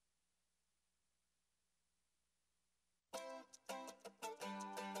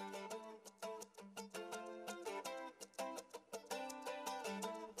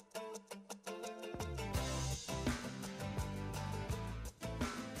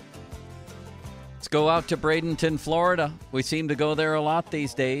 Go out to Bradenton, Florida. We seem to go there a lot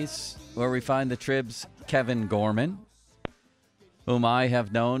these days, where we find the Trib's Kevin Gorman, whom I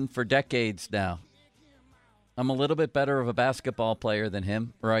have known for decades now. I'm a little bit better of a basketball player than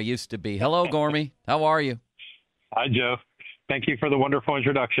him, or I used to be. Hello, Gormy. How are you? Hi, Joe. Thank you for the wonderful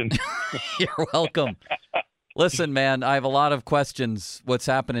introduction. You're welcome. Listen, man, I have a lot of questions. What's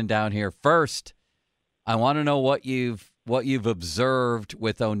happening down here? First, I want to know what you've observed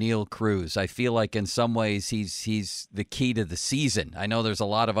with O'Neal Cruz. I feel like in some ways he's the key to the season. I know there's a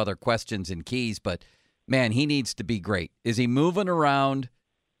lot of other questions and keys, but man, he needs to be great. Is he moving around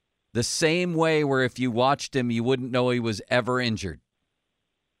the same way where if you watched him, you wouldn't know he was ever injured?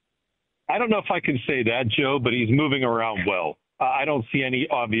 I don't know if I can say that, Joe, but he's moving around well. I don't see any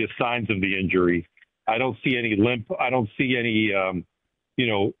obvious signs of the injury. I don't see any limp. I don't see any,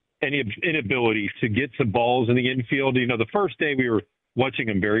 any inability to get to balls in the infield. The first day we were watching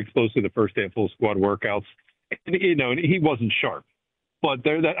him very closely, the first day of full squad workouts, and he wasn't sharp. But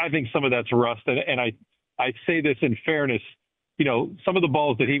I think some of that's rust. And I say this in fairness, some of the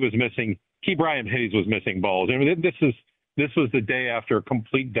balls that he was missing, Key Bryant Hayes was missing balls. I mean, this was the day after a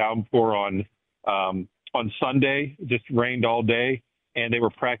complete downpour on Sunday, just rained all day, and they were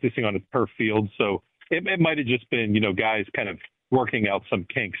practicing on a turf field. So it might have just been, guys kind of working out some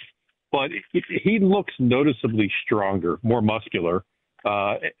kinks. But he looks noticeably stronger, more muscular.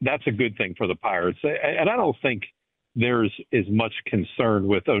 That's a good thing for the Pirates. And I don't think there's as much concern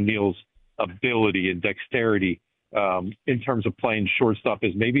with O'Neal's ability and dexterity in terms of playing shortstop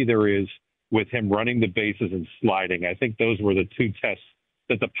as maybe there is with him running the bases and sliding. I think those were the two tests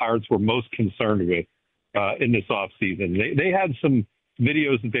that the Pirates were most concerned with in this offseason. They had some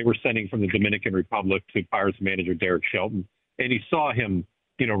videos that they were sending from the Dominican Republic to Pirates manager Derek Shelton, and he saw him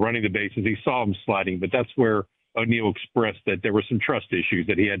running the bases. He saw him sliding, but that's where O'Neal expressed that there were some trust issues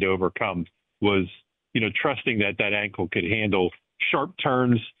that he had to overcome, was, trusting that ankle could handle sharp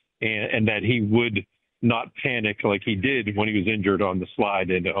turns and that he would not panic like he did when he was injured on the slide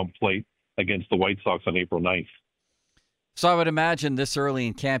into home plate against the White Sox on April 9th. So I would imagine this early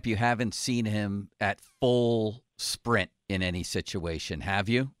in camp, you haven't seen him at full sprint in any situation, have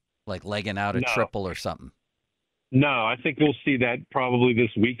you? Like legging out a triple or something? No, I think we'll see that probably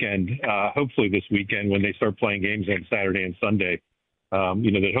this weekend, hopefully this weekend when they start playing games on Saturday and Sunday,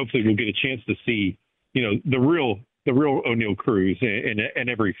 that hopefully we'll get a chance to see, the real O'Neal Cruz in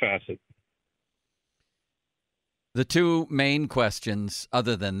every facet. The two main questions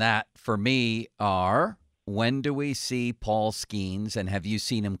other than that for me are, when do we see Paul Skeens, and have you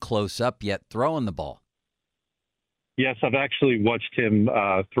seen him close up yet throwing the ball? Yes, I've actually watched him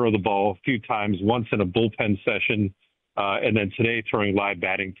throw the ball a few times, once in a bullpen session, and then today throwing live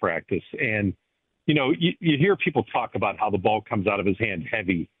batting practice. And, you hear people talk about how the ball comes out of his hand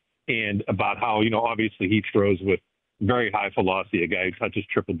heavy and about how, obviously he throws with very high velocity, a guy who touches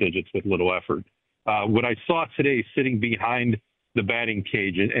triple digits with little effort. What I saw today sitting behind the batting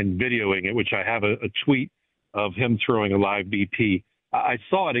cage and videoing it, which I have a tweet of him throwing a live BP, I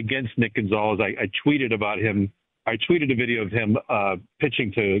saw it against Nick Gonzalez. I tweeted about him. I tweeted a video of him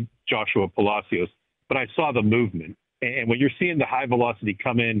pitching to Joshua Palacios. but I saw the movement. And when you're seeing the high velocity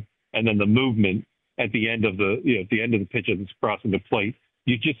come in and then the movement at the end of the pitch as it's crossing the plate,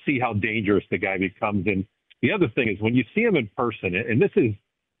 you just see how dangerous the guy becomes. And the other thing is when you see him in person, and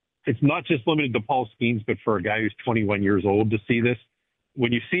it's not just limited to Paul Skeens, but for a guy who's 21 years old to see this,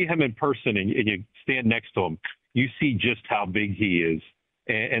 when you see him in person and you stand next to him, you see just how big he is.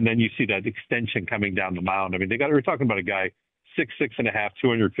 And then you see that extension coming down the mound. I mean, we're talking about a guy 6'6.5",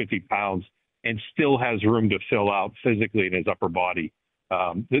 250 pounds, and still has room to fill out physically in his upper body.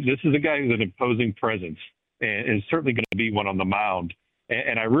 This is a guy who's an imposing presence and is certainly going to be one on the mound.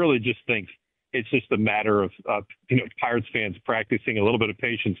 And I really just think it's just a matter of, Pirates fans practicing a little bit of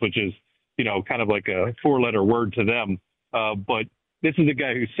patience, which is, kind of like a four-letter word to them. But this is a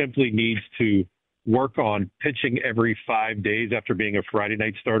guy who simply needs to work on pitching every 5 days after being a Friday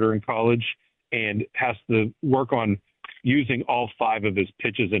night starter in college, and has to work on using all 5 of his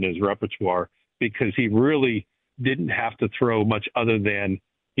pitches in his repertoire, because he really didn't have to throw much other than,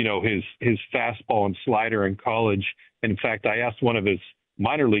 his fastball and slider in college. And in fact, I asked one of his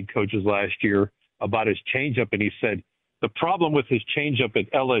minor league coaches last year about his changeup, and he said the problem with his changeup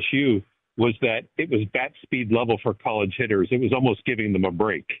at LSU was that it was bat speed level for college hitters. It was almost giving them a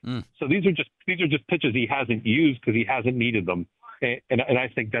break. So these are just pitches he hasn't used because he hasn't needed them. And I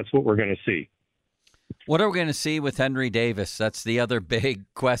think that's what we're going to see. What are we going to see with Henry Davis? That's the other big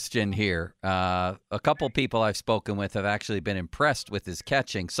question here. A couple people I've spoken with have actually been impressed with his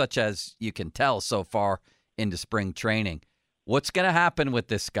catching, such as you can tell so far into spring training. What's going to happen with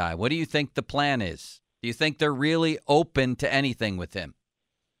this guy? What do you think the plan is? Do you think they're really open to anything with him?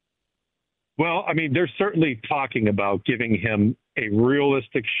 Well, I mean, they're certainly talking about giving him a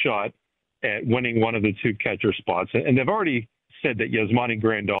realistic shot at winning one of the 2 catcher spots. And they've already said that Yasmani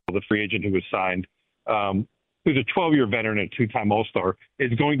Grandal, the free agent who was signed, who's a 12-year veteran and a 2-time All-Star,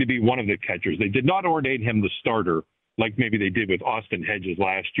 is going to be one of the catchers. They did not ordain him the starter like maybe they did with Austin Hedges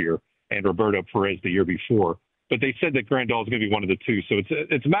last year and Roberto Perez the year before. But they said that Grandal is going to be one of the 2. So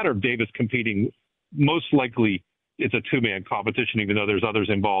it's a matter of Davis competing. Most likely it's a 2-man competition, even though there's others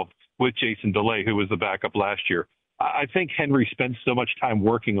involved, with Jason DeLay, who was the backup last year. I think Henry spent so much time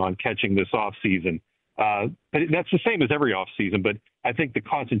working on catching this offseason. But that's the same as every offseason. But I think the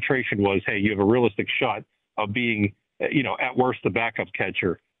concentration was, hey, you have a realistic shot of being, at worst, the backup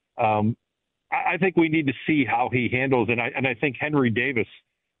catcher. I think we need to see how he handles it. And I think Henry Davis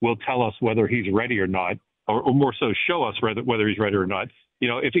will tell us whether he's ready or not, or more so show us whether he's ready or not.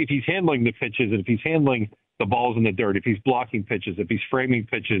 If he's handling the pitches, and if he's handling the balls in the dirt, if he's blocking pitches, if he's framing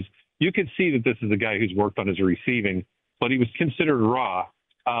pitches, you can see that this is a guy who's worked on his receiving, but he was considered raw.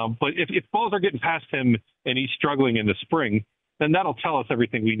 But if balls are getting past him and he's struggling in the spring, then that'll tell us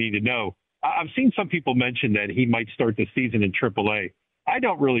everything we need to know. I've seen some people mention that he might start the season in AAA. I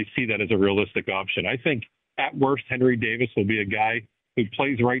don't really see that as a realistic option. I think at worst, Henry Davis will be a guy who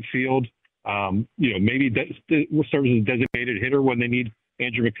plays right field, maybe serves as a designated hitter when they need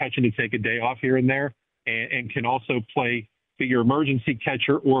Andrew McCutchen to take a day off here and there, and can also be your emergency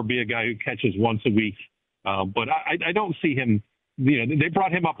catcher or be a guy who catches once a week. But I don't see him. They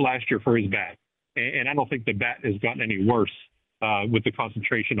brought him up last year for his bat, and I don't think the bat has gotten any worse with the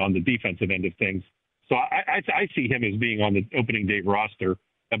concentration on the defensive end of things. So I see him as being on the opening day roster.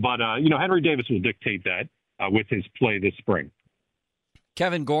 But, Henry Davis will dictate that with his play this spring.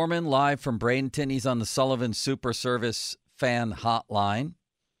 Kevin Gorman, live from Bradenton. He's on the Sullivan Super Service fan hotline.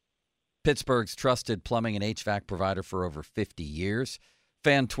 Pittsburgh's trusted plumbing and HVAC provider for over 50 years.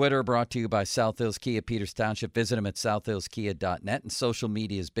 Fan Twitter brought to you by South Hills Kia, Peters Township. Visit him at southhillskia.net. And social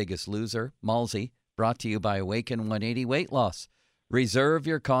media's biggest loser, Malsey, brought to you by Awaken 180 Weight Loss. Reserve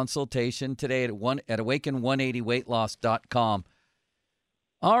your consultation today at awaken180weightloss.com.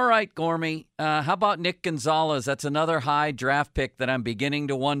 All right, Gormy. How about Nick Gonzalez? That's another high draft pick that I'm beginning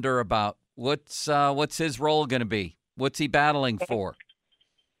to wonder about. What's his role going to be? What's he battling for?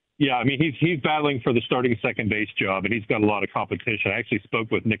 Yeah, I mean, he's battling for the starting second base job, and he's got a lot of competition. I actually spoke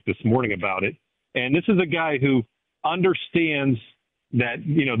with Nick this morning about it. And this is a guy who understands that,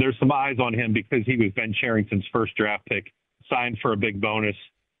 there's some eyes on him because he was Ben Cherington's first draft pick, signed for a big bonus,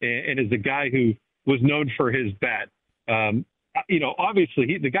 and is a guy who was known for his bat.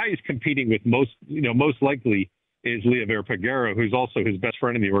 Obviously, the guy he's competing with most likely is Leover Peguero, who's also his best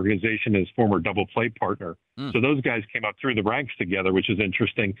friend in the organization, his former double play partner. So those guys came up through the ranks together, which is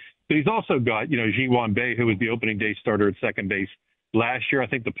interesting. But he's also got, Ji-Hwan Bae, who was the opening day starter at second base last year. I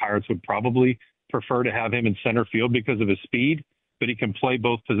think the Pirates would probably prefer to have him in center field because of his speed, but he can play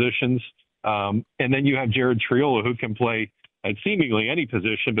both positions. And then you have Jared Triolo, who can play at seemingly any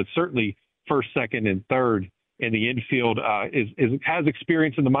position, but certainly first, second, and third. in the infield, has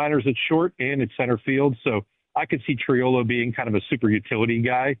experience in the minors at short and at center field. So I could see Triolo being kind of a super utility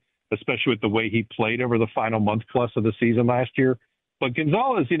guy, especially with the way he played over the final month plus of the season last year. But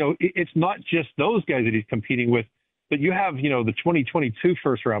Gonzalez, it's not just those guys that he's competing with, but you have, the 2022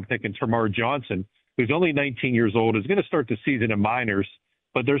 first-round pick in Tamar Johnson, who's only 19 years old, is going to start the season in minors.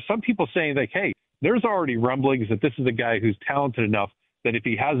 But there's some people saying, like, hey, there's already rumblings that this is a guy who's talented enough that if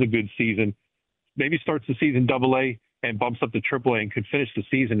he has a good season, maybe starts the season AA and bumps up to AAA and could finish the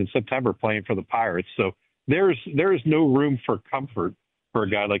season in September playing for the Pirates. So there's no room for comfort for a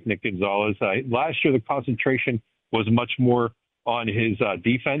guy like Nick Gonzalez. Last year, the concentration was much more on his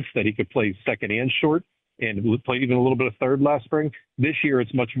defense, that he could play second and short, and played even a little bit of third last spring. This year,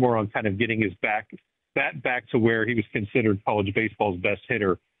 it's much more on kind of getting his bat back to where he was considered college baseball's best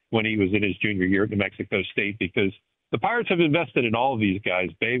hitter when he was in his junior year at New Mexico State, because the Pirates have invested in all of these guys.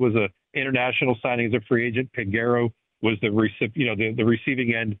 Bay was an international signing as a free agent. Peguero was the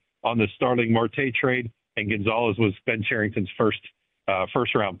receiving end on the Starling Marte trade, and Gonzalez was Ben Cherington's first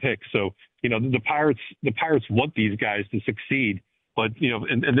round pick. So, the Pirates want these guys to succeed, but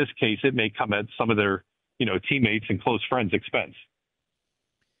in this case, it may come at some of their teammates and close friends' expense.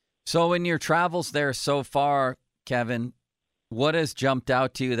 So in your travels there so far, Kevin, what has jumped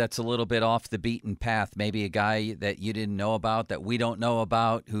out to you that's a little bit off the beaten path? Maybe a guy that you didn't know about, that we don't know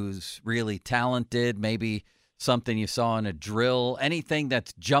about, who's really talented, maybe something you saw in a drill, anything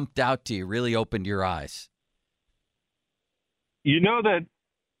that's jumped out to you, really opened your eyes? You know that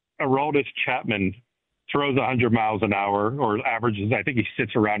Aroldis Chapman throws 100 miles an hour, or averages, I think he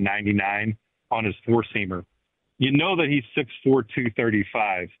sits around 99 on his four-seamer. You know that he's 6'4",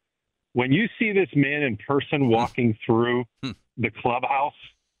 235. When you see this man in person walking through the clubhouse,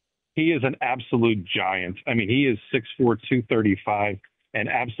 he is an absolute giant. I mean, he is 6'4", 235 and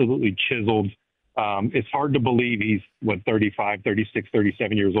absolutely chiseled. It's hard to believe he's, 35, 36,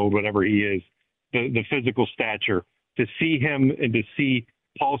 37 years old, whatever he is, the physical stature. To see him and to see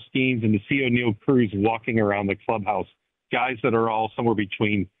Paul Skeens and to see O'Neal Cruz walking around the clubhouse, guys that are all somewhere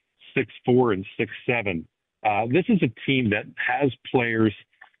between 6'4" and 6'7". This is a team that has players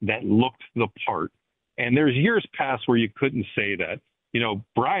that look the part. And there's years past where you couldn't say that.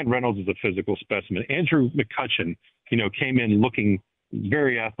 Brian Reynolds is a physical specimen. Andrew McCutcheon, came in looking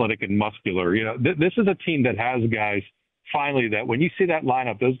very athletic and muscular. This is a team that has guys, finally, that when you see that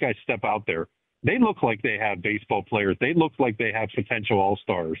lineup, those guys step out there. They look like they have baseball players. They look like they have potential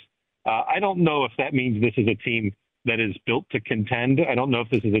all-stars. I don't know if that means this is a team that is built to contend. I don't know if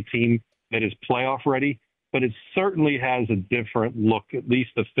this is a team that is playoff ready, but it certainly has a different look, at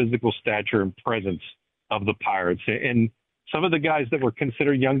least the physical stature and presence of the Pirates. And some of the guys that were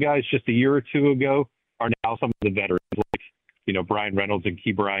considered young guys just a year or two ago are now some of the veterans, like, Brian Reynolds and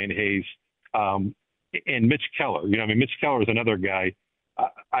Key Brian Hayes, and Mitch Keller. Mitch Keller is another guy.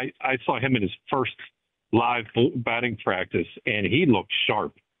 I saw him in his first live batting practice, and he looked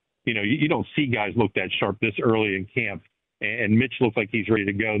sharp. You don't see guys look that sharp this early in camp, and Mitch looks like he's ready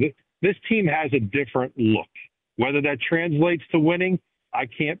to go. This team has a different look. Whether that translates to winning, I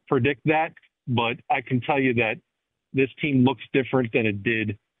can't predict that, but I can tell you that this team looks different than it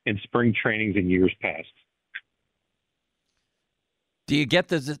did in spring trainings in years past. Do you get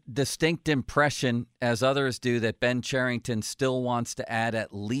the distinct impression, as others do, that Ben Cherington still wants to add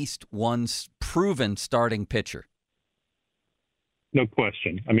at least one proven starting pitcher? No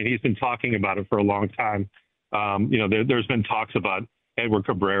question. I mean, he's been talking about it for a long time. There's been talks about Edward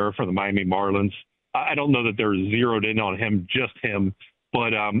Cabrera for the Miami Marlins. I don't know that they're zeroed in on him, just him,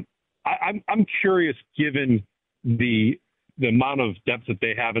 but I'm curious, given the amount of depth that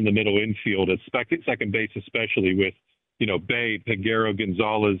they have in the middle infield at second base, especially with Bay, Peguero,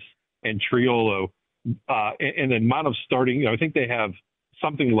 Gonzalez, and Triolo, and the amount of starting. I think they have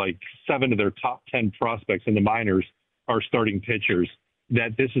something like 7 of their top 10 prospects in the minors are starting pitchers.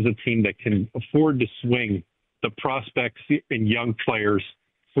 That this is a team that can afford to swing the prospects and young players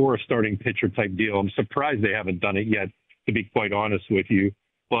for a starting pitcher type deal. I'm surprised they haven't done it yet, to be quite honest with you.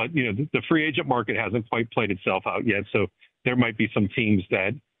 But, the free agent market hasn't quite played itself out yet. So there might be some teams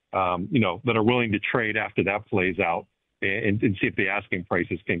that, that are willing to trade after that plays out and see if the asking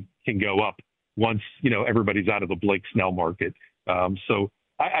prices can go up once, everybody's out of the Blake Snell market. So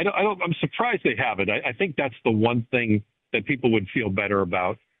I'm surprised they haven't. I think that's the one thing that people would feel better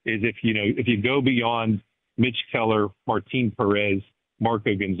about is if you go beyond Mitch Keller, Martin Perez,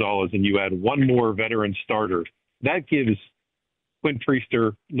 Marco Gonzalez, and you add one more veteran starter, that gives Quinn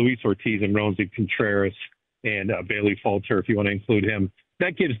Priester, Luis Ortiz, and Ronzi Contreras, and Bailey Falter, if you want to include him,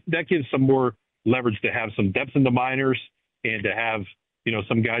 that gives some more leverage to have some depth in the minors and to have,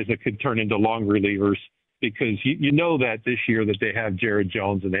 some guys that could turn into long relievers. because you know that this year that they have Jared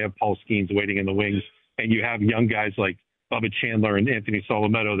Jones and they have Paul Skeens waiting in the wings, and you have young guys like Bubba Chandler and Anthony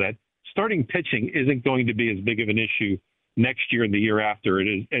Solometto, that starting pitching isn't going to be as big of an issue next year and the year after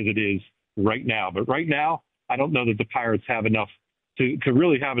as it is right now. But right now, I don't know that the Pirates have enough to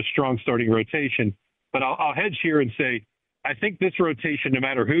really have a strong starting rotation. But I'll hedge here and say I think this rotation, no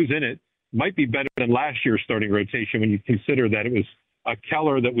matter who's in it, might be better than last year's starting rotation when you consider that it was a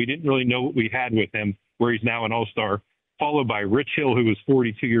Keller that we didn't really know what we had with him, where he's now an all-star, followed by Rich Hill, who was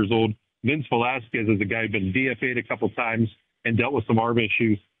 42 years old. Vince Velasquez is a guy who's been DFA'd a couple times and dealt with some arm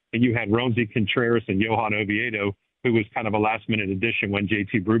issues. And you had Roansy Contreras and Johan Oviedo, who was kind of a last-minute addition when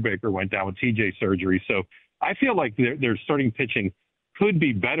JT Brubaker went down with TJ surgery. So I feel like their starting pitching could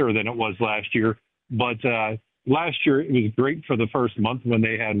be better than it was last year. But last year it was great for the first month when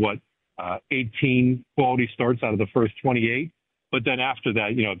they had, 18 quality starts out of the first 28. But then after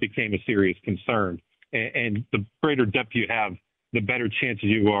that, it became a serious concern. And the greater depth you have, the better chances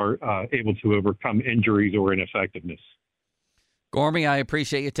you are able to overcome injuries or ineffectiveness. Gormy, I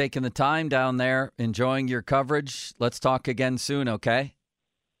appreciate you taking the time down there, enjoying your coverage. Let's talk again soon, okay?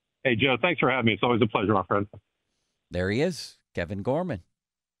 Hey, Joe, thanks for having me. It's always a pleasure, my friend. There he is, Kevin Gorman.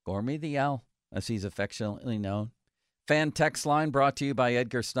 Gormy the Owl, as he's affectionately known. Fan text line brought to you by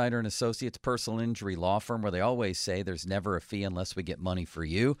Edgar Snyder and Associates Personal Injury Law Firm, where they always say there's never a fee unless we get money for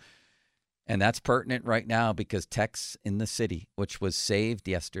you. And that's pertinent right now because Tex in the City, which was saved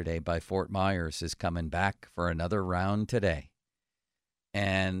yesterday by Fort Myers, is coming back for another round today.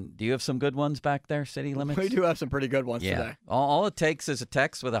 And do you have some good ones back there, City Limits? We do have some pretty good ones today. All it takes is a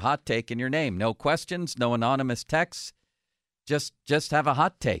text with a hot take in your name. No questions, no anonymous texts. Just have a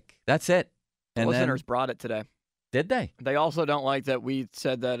hot take. That's it. And listeners brought it today. Did they? They also don't like that we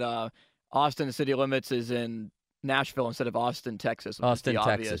said that Austin City Limits is in Nashville instead of Austin, Texas. Austin,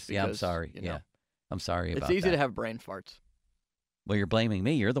 Texas. Yeah, I'm sorry. I'm sorry about that. It's easy to have brain farts. Well, you're blaming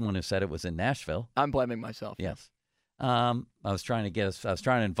me. You're the one who said it was in Nashville. I'm blaming myself. Yes. I was trying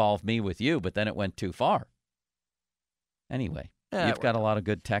to involve me with you, but then it went too far. Anyway, you've got a lot of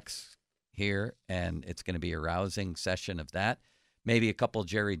good texts here, and it's going to be a rousing session of that. Maybe a couple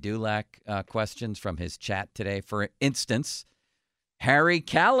Jerry Dulac questions from his chat today. For instance, Harry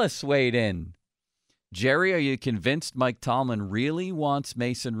Callis weighed in. Jerry, are you convinced Mike Tomlin really wants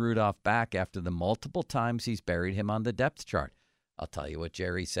Mason Rudolph back after the multiple times he's buried him on the depth chart? I'll tell you what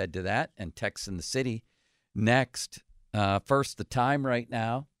Jerry said to that, and Tex in the City next. First, the time right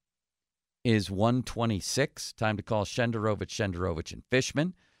now is 1:26. Time to call Shenderovich, and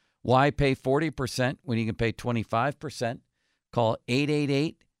Fishman. Why pay 40% when you can pay 25%? Call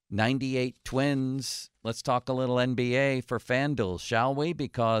 888-98-TWINS. Let's talk a little NBA for FanDuel, shall we?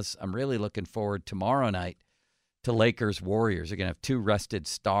 Because I'm really looking forward tomorrow night to Lakers-Warriors. They're going to have two rested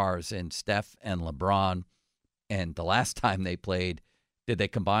stars in Steph and LeBron. And the last time they played, did they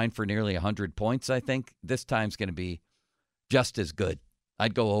combine for nearly 100 points, I think? This time's going to be just as good.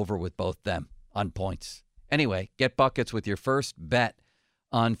 I'd go over with both them on points. Anyway, get buckets with your first bet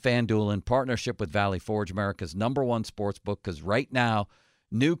on FanDuel in partnership with Valley Forge, America's #1 sports book, because right now,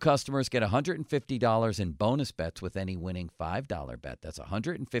 new customers get $150 in bonus bets with any winning $5 bet. That's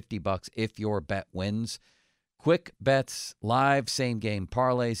 $150 if your bet wins. Quick bets, live same-game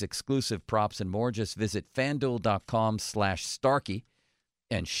parlays, exclusive props, and more. Just visit FanDuel.com/Starkey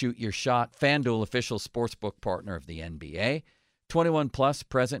and shoot your shot. FanDuel, official sportsbook partner of the NBA. 21 plus,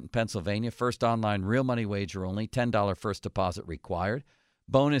 present in Pennsylvania. First online real money wager only. $10 first deposit required.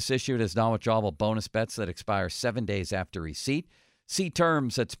 Bonus issued as non-withdrawable bonus bets that expire 7 days after receipt. See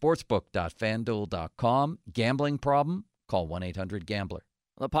terms at sportsbook.fanduel.com. Gambling problem? Call 1-800-GAMBLER.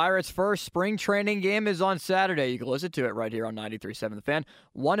 The Pirates' first spring training game is on Saturday. You can listen to it right here on 93.7 The Fan.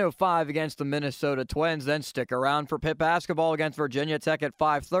 105 against the Minnesota Twins. Then stick around for Pitt basketball against Virginia Tech at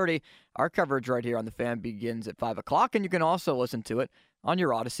 5:30. Our coverage right here on The Fan begins at 5 o'clock, and you can also listen to it on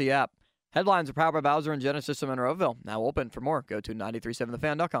your Odyssey app. Headlines are powered by Bowser and Genesis of Monroeville. Now open. For more, go to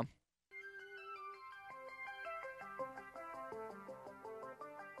 937thefan.com.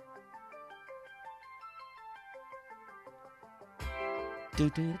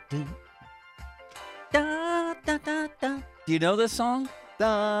 Da, da, da, da. Do you know this song?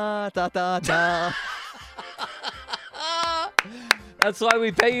 Da, da, da, da. That's why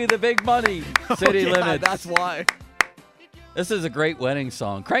we pay you the big money, City Limits. That's why. This is a great wedding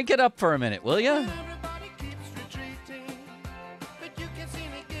song. Crank it up for a minute, will you?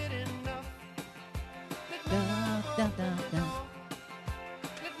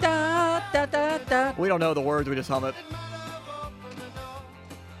 We don't know the words, we just hum it.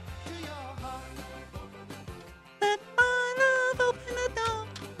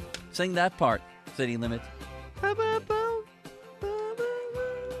 Sing that part. City Limits.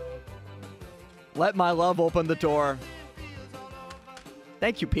 Let my love open the door.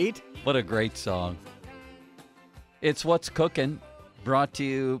 Thank you, Pete. What a great song. It's What's Cooking, brought to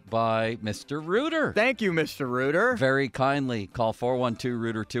you by Mr. Rooter. Thank you, Mr. Rooter. Very kindly. Call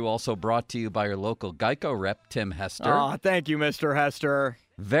 412-ROOTER-2. Also brought to you by your local Geico rep, Tim Hester. Oh, thank you, Mr. Hester.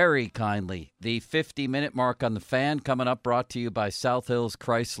 Very kindly. The 50-minute mark on the Fan coming up, brought to you by South Hills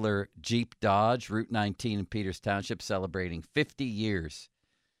Chrysler Jeep Dodge, Route 19 in Peters Township, celebrating 50 years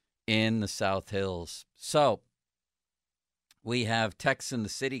in the South Hills. So, we have Tex in the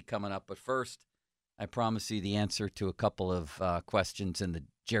City coming up, but first, I promise you the answer to a couple of questions in the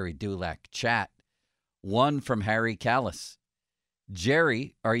Jerry Dulac chat. One from Harry Callis.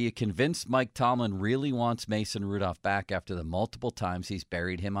 Jerry, are you convinced Mike Tomlin really wants Mason Rudolph back after the multiple times he's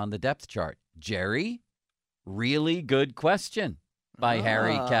buried him on the depth chart? Jerry, really good question by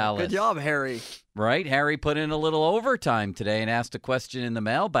Harry Callis. Good job, Harry. Right? Harry put in a little overtime today and asked a question in the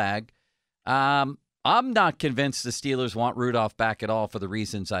mailbag. I'm not convinced the Steelers want Rudolph back at all for the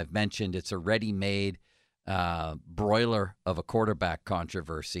reasons I've mentioned. It's a ready-made broiler of a quarterback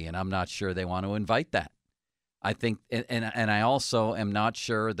controversy, and I'm not sure they want to invite that. I think, and I also am not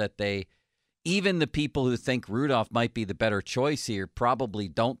sure that even the people who think Rudolph might be the better choice here probably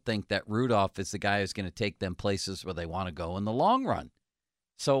don't think that Rudolph is the guy who's going to take them places where they want to go in the long run.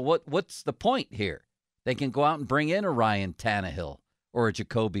 So what's the point here? They can go out and bring in a Ryan Tannehill or a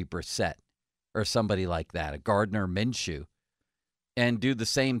Jacoby Brissett or somebody like that, a Gardner Minshew, and do the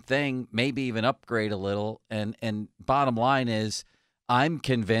same thing, maybe even upgrade a little. And bottom line is, I'm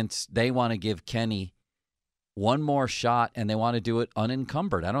convinced they want to give Kenny one more shot, and they want to do it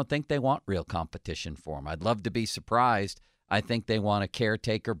unencumbered. I don't think they want real competition for him. I'd love to be surprised. I think they want a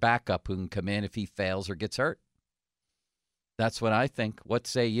caretaker backup who can come in if he fails or gets hurt. That's what I think. What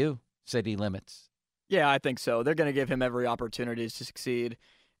say you, City Limits? Yeah, I think so. They're going to give him every opportunity to succeed.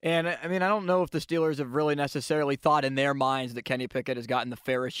 And, I mean, I don't know if the Steelers have really necessarily thought in their minds that Kenny Pickett has gotten the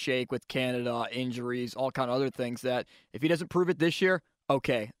fairest shake with Canada, injuries, all kind of other things, that if he doesn't prove it this year,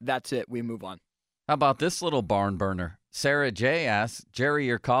 okay, that's it. We move on. How about this little barn burner? Sarah J. asks, Jerry,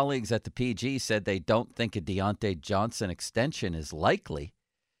 your colleagues at the PG said they don't think a Deontay Johnson extension is likely.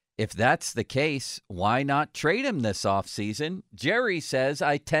 If that's the case, why not trade him this offseason? Jerry says,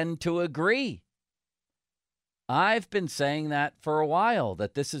 I tend to agree. I've been saying that for a while,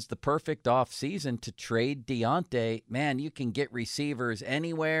 that this is the perfect offseason to trade Deontay. Man, you can get receivers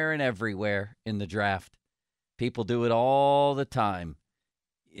anywhere and everywhere in the draft. People do it all the time.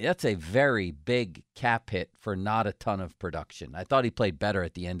 That's a very big cap hit for not a ton of production. I thought he played better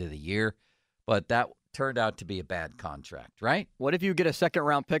at the end of the year, but that turned out to be a bad contract, right? What if you get a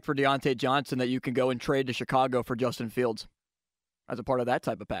second-round pick for Deontay Johnson that you can go and trade to Chicago for Justin Fields as a part of that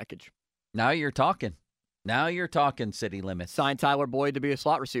type of package? Now you're talking. Now you're talking, City Limits. Sign Tyler Boyd to be a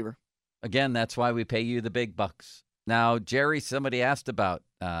slot receiver. Again, that's why we pay you the big bucks. Now, Jerry, somebody asked about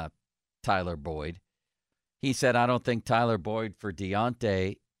Tyler Boyd. He said, I don't think Tyler Boyd for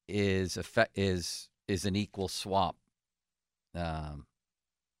Deontay is an equal swap. I'm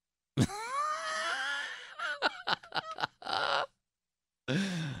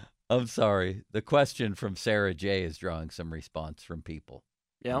sorry. The question from Sarah J. is drawing some response from people.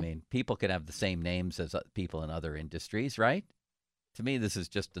 Yeah. I mean, people can have the same names as people in other industries, right? To me, this is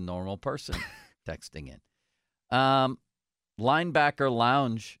just a normal person texting in. Linebacker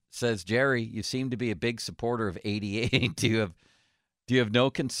Lounge says, Jerry, you seem to be a big supporter of 88. Do you have no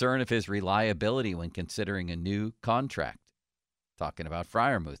concern of his reliability when considering a new contract? Talking about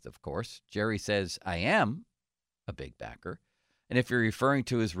Freiermuth, of course. Jerry says, I am a big backer. And if you're referring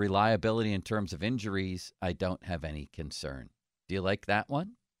to his reliability in terms of injuries, I don't have any concern. Do you like that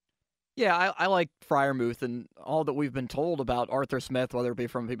one? Yeah, I like Freiermuth, and all that we've been told about Arthur Smith, whether it be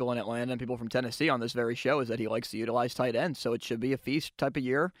from people in Atlanta and people from Tennessee on this very show, is that he likes to utilize tight ends. So it should be a feast type of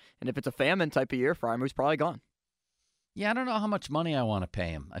year. And if it's a famine type of year, Freiermuth's probably gone. Yeah, I don't know how much money I want to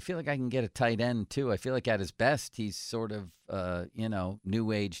pay him. I feel like I can get a tight end, too. I feel like at his best, he's sort of,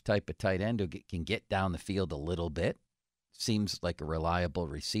 new age type of tight end who can get down the field a little bit. Seems like a reliable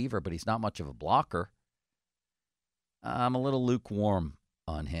receiver, but he's not much of a blocker. I'm a little lukewarm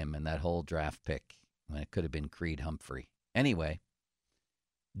on him and that whole draft pick when it could have been Creed Humphrey. Anyway,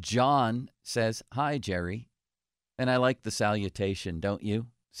 John says, hi, Jerry. And I like the salutation, don't you?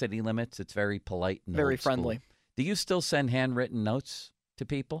 City Limits, it's very polite and very old school. friendly. Do you still send handwritten notes to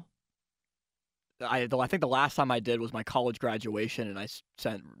people? I think the last time I did was my college graduation, and I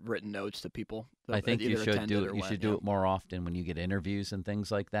sent written notes to people. I think you should do it. You should do it it more often when you get interviews and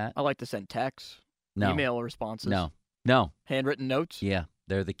things like that. I like to send texts, No. email responses. No. Handwritten notes? Yeah,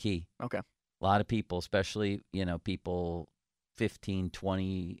 they're the key. Okay. A lot of people, especially, people 15,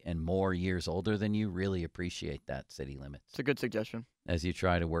 20 and more years older than you, really appreciate that city limits. It's a good suggestion. As you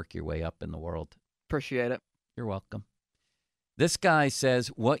try to work your way up in the world. Appreciate it. You're welcome. This guy says,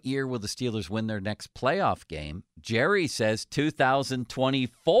 what year will the Steelers win their next playoff game? Jerry says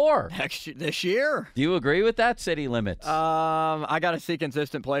 2024. This year. Do you agree with that, city limits? I got to see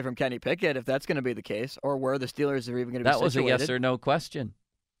consistent play from Kenny Pickett if that's going to be the case, or where the Steelers are even going to be situated. That was a yes or no question.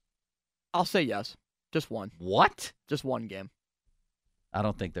 I'll say yes. Just one. What? Just one game. I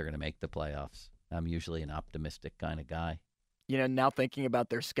don't think they're going to make the playoffs. I'm usually an optimistic kind of guy. Now thinking about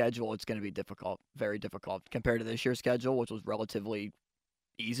their schedule, it's going to be difficult, very difficult compared to this year's schedule, which was relatively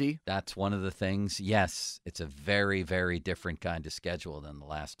easy. That's one of the things. Yes, it's a very, very different kind of schedule than the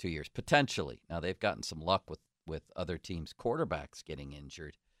last 2 years, potentially. Now, they've gotten some luck with other teams' quarterbacks getting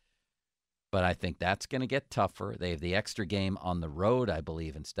injured, but I think that's going to get tougher. They have the extra game on the road, I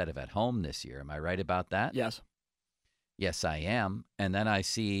believe, instead of at home this year. Am I right about that? Yes. Yes, I am. And then I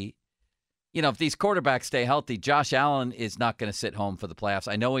see, if these quarterbacks stay healthy, Josh Allen is not going to sit home for the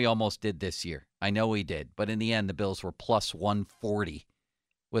playoffs. I know he almost did this year. I know he did. But in the end, the Bills were plus 140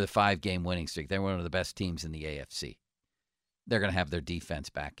 with a 5-game winning streak. They're one of the best teams in the AFC. They're going to have their defense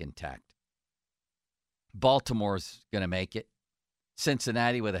back intact. Baltimore's going to make it.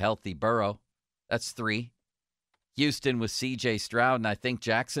 Cincinnati with a healthy Burrow. That's 3. Houston with C.J. Stroud. And I think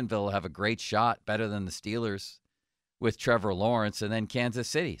Jacksonville will have a great shot, better than the Steelers, with Trevor Lawrence. And then Kansas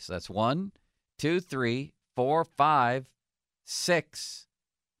City. So that's 1, 2, 3, 4, 5, 6.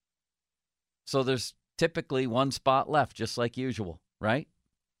 So there's typically one spot left, just like usual, right?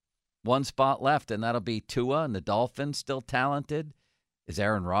 One spot left, and that'll be Tua and the Dolphins still talented. Is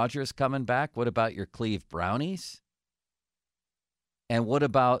Aaron Rodgers coming back? What about your Cleve Brownies? And what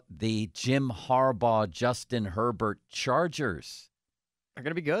about the Jim Harbaugh, Justin Herbert Chargers? They're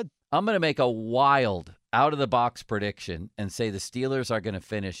going to be good. I'm going to make a wild, out-of-the-box prediction and say the Steelers are going to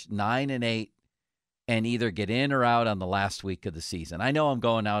finish 9-8 and either get in or out on the last week of the season. I know I'm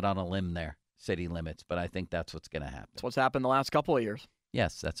going out on a limb there, city limits, but I think that's what's going to happen. That's what's happened the last couple of years.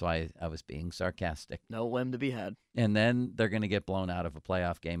 Yes, that's why I was being sarcastic. No limb to be had. And then they're going to get blown out of a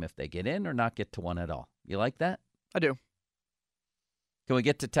playoff game if they get in or not get to one at all. You like that? I do. Can we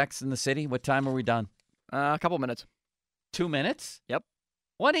get to text in the city? What time are we done? A couple minutes. 2 minutes? Yep.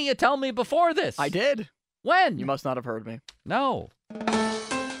 Why didn't you tell me before this? I did. When? You must not have heard me. No.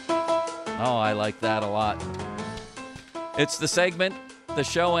 Oh, I like that a lot. It's the segment, the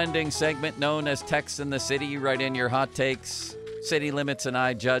show-ending segment known as Text in the City. You write in your hot takes. City Limits and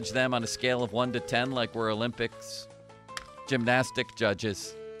I judge them on a scale of 1 to 10 like we're Olympics gymnastic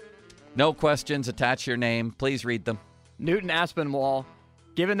judges. No questions. Attach your name. Please read them. Newton Aspinwall.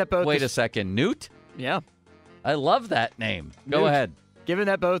 Given that both... Wait a second. Newt? Yeah. I love that name. Go ahead. Given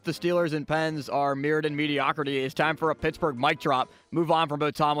that both the Steelers and Pens are mirrored in mediocrity, it's time for a Pittsburgh mic drop. Move on from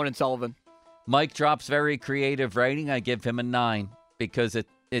both Tomlin and Sullivan. Mike Drop's very creative writing. I give him a 9 because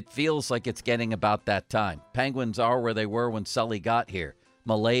it feels like it's getting about that time. Penguins are where they were when Sully got here.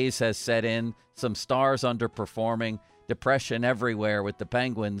 Malaise has set in, some stars underperforming, depression everywhere with the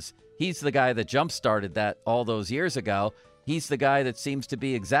Penguins. He's the guy that jump-started that all those years ago. He's the guy that seems to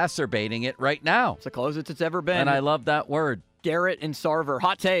be exacerbating it right now. It's the closest it's ever been. And I love that word. Garrett and Sarver.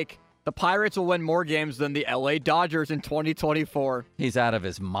 Hot take. The Pirates will win more games than the LA Dodgers in 2024. He's out of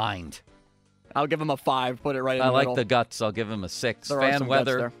his mind. I'll give him a 5. Put it right in the middle. I middle. like the guts. I'll give him a 6. There are some guts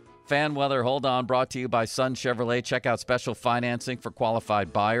there. Fan weather, hold on. Brought to you by Sun Chevrolet. Check out special financing for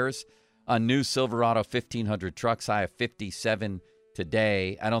qualified buyers on new Silverado 1500 trucks. I have 57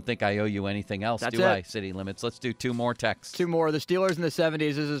 today. I don't think I owe you anything else, That's do it. I? City Limits. Let's do 2 more texts. 2 more. The Steelers in the 70s.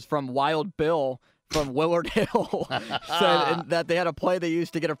 This is from Wild Bill from Willard Hill. Said that they had a play they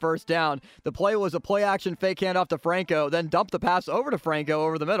used to get a first down. The play was a play-action fake handoff to Franco, then dumped the pass over to Franco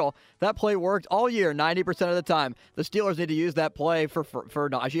over the middle. That play worked all year, 90% of the time. The Steelers need to use that play for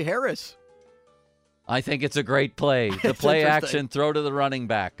Najee Harris. I think it's a great play. The play action throw to the running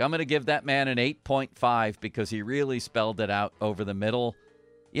back. I'm going to give that man an 8.5 because he really spelled it out over the middle.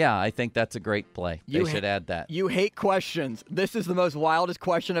 Yeah, I think that's a great play. They should add that. You hate questions. This is the most wildest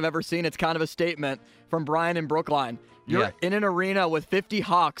question I've ever seen. It's kind of a statement from Brian in Brookline. You're in an arena with 50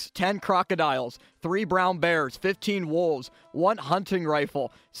 hawks, 10 crocodiles, 3 brown bears, 15 wolves, 1 hunting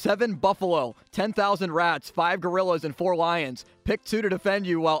rifle, 7 buffalo, 10,000 rats, 5 gorillas, and 4 lions. Pick 2 to defend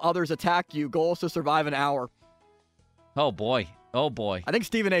you while others attack you. Goal is to survive an hour. Oh, boy. Oh, boy. I think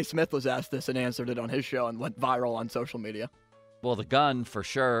Stephen A. Smith was asked this and answered it on his show and went viral on social media. Well, the gun, for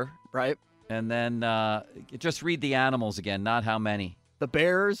sure. Right. And then just read the animals again, not how many. The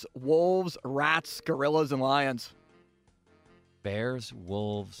bears, wolves, rats, gorillas, and lions. Bears,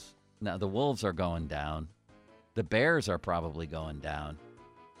 wolves, No, the Wolves are going down. The Bears are probably going down.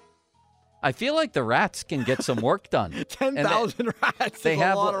 I feel like the Rats can get some work done. 10,000 rats. They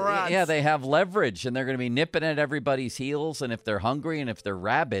have a lot of rats. Yeah, they have leverage, and they're going to be nipping at everybody's heels. And if they're hungry and if they're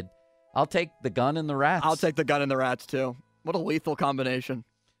rabid, I'll take the gun and the Rats. I'll take the gun and the Rats, too. What a lethal combination.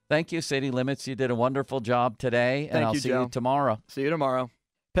 Thank you, City Limits. You did a wonderful job today, and I'll see you tomorrow. See you tomorrow.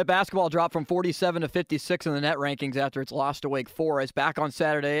 Pitt basketball dropped from 47 to 56 in the net rankings after its loss to Wake Forest. Back on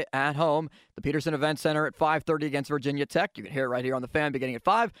Saturday at home, the Peterson Event Center at 5:30 against Virginia Tech. You can hear it right here on the Fan beginning at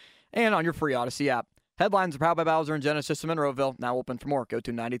 5 and on your free Odyssey app. Headlines are powered by Bowser and Genesis of Monroeville. Now open for more. Go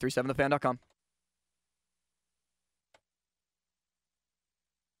to 937thefan.com.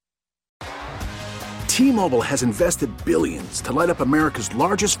 T-Mobile has invested billions to light up America's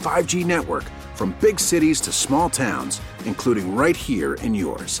largest 5G network, from big cities to small towns, including right here in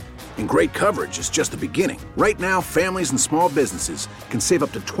yours. And great coverage is just the beginning. Right now, families and small businesses can save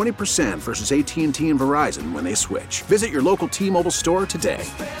up to 20% versus AT&T and Verizon when they switch. Visit your local T-Mobile store today.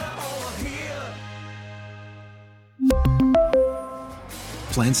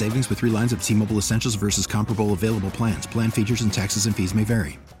 Plan savings with 3 lines of T-Mobile Essentials versus comparable available plans. Plan features and taxes and fees may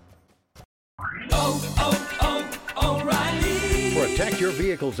vary. Protect your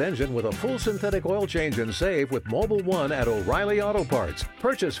vehicle's engine with a full synthetic oil change and save with Mobil 1 at O'Reilly Auto Parts.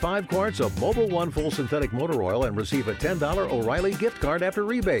 Purchase 5 quarts of Mobil 1 full synthetic motor oil and receive a $10 O'Reilly gift card after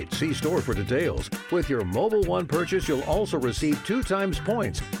rebate. See store for details. With your Mobil 1 purchase, you'll also receive 2 times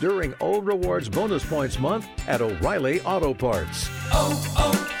points during O Rewards Bonus Points Month at O'Reilly Auto Parts.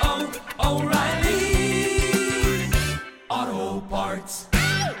 O'Reilly Auto Parts.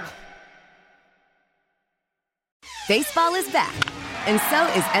 Baseball is back, and so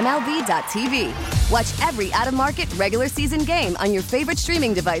is MLB.tv. Watch every out-of-market regular season game on your favorite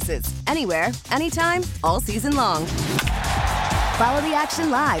streaming devices, anywhere, anytime, all season long. Follow the action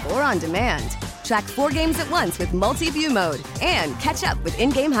live or on demand. Track 4 games at once with multi-view mode and catch up with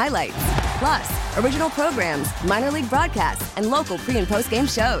in-game highlights. Plus, original programs, minor league broadcasts, and local pre- and post-game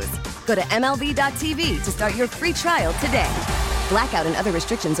shows. Go to MLB.tv to start your free trial today. Blackout and other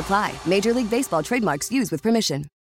restrictions apply. Major League Baseball trademarks used with permission.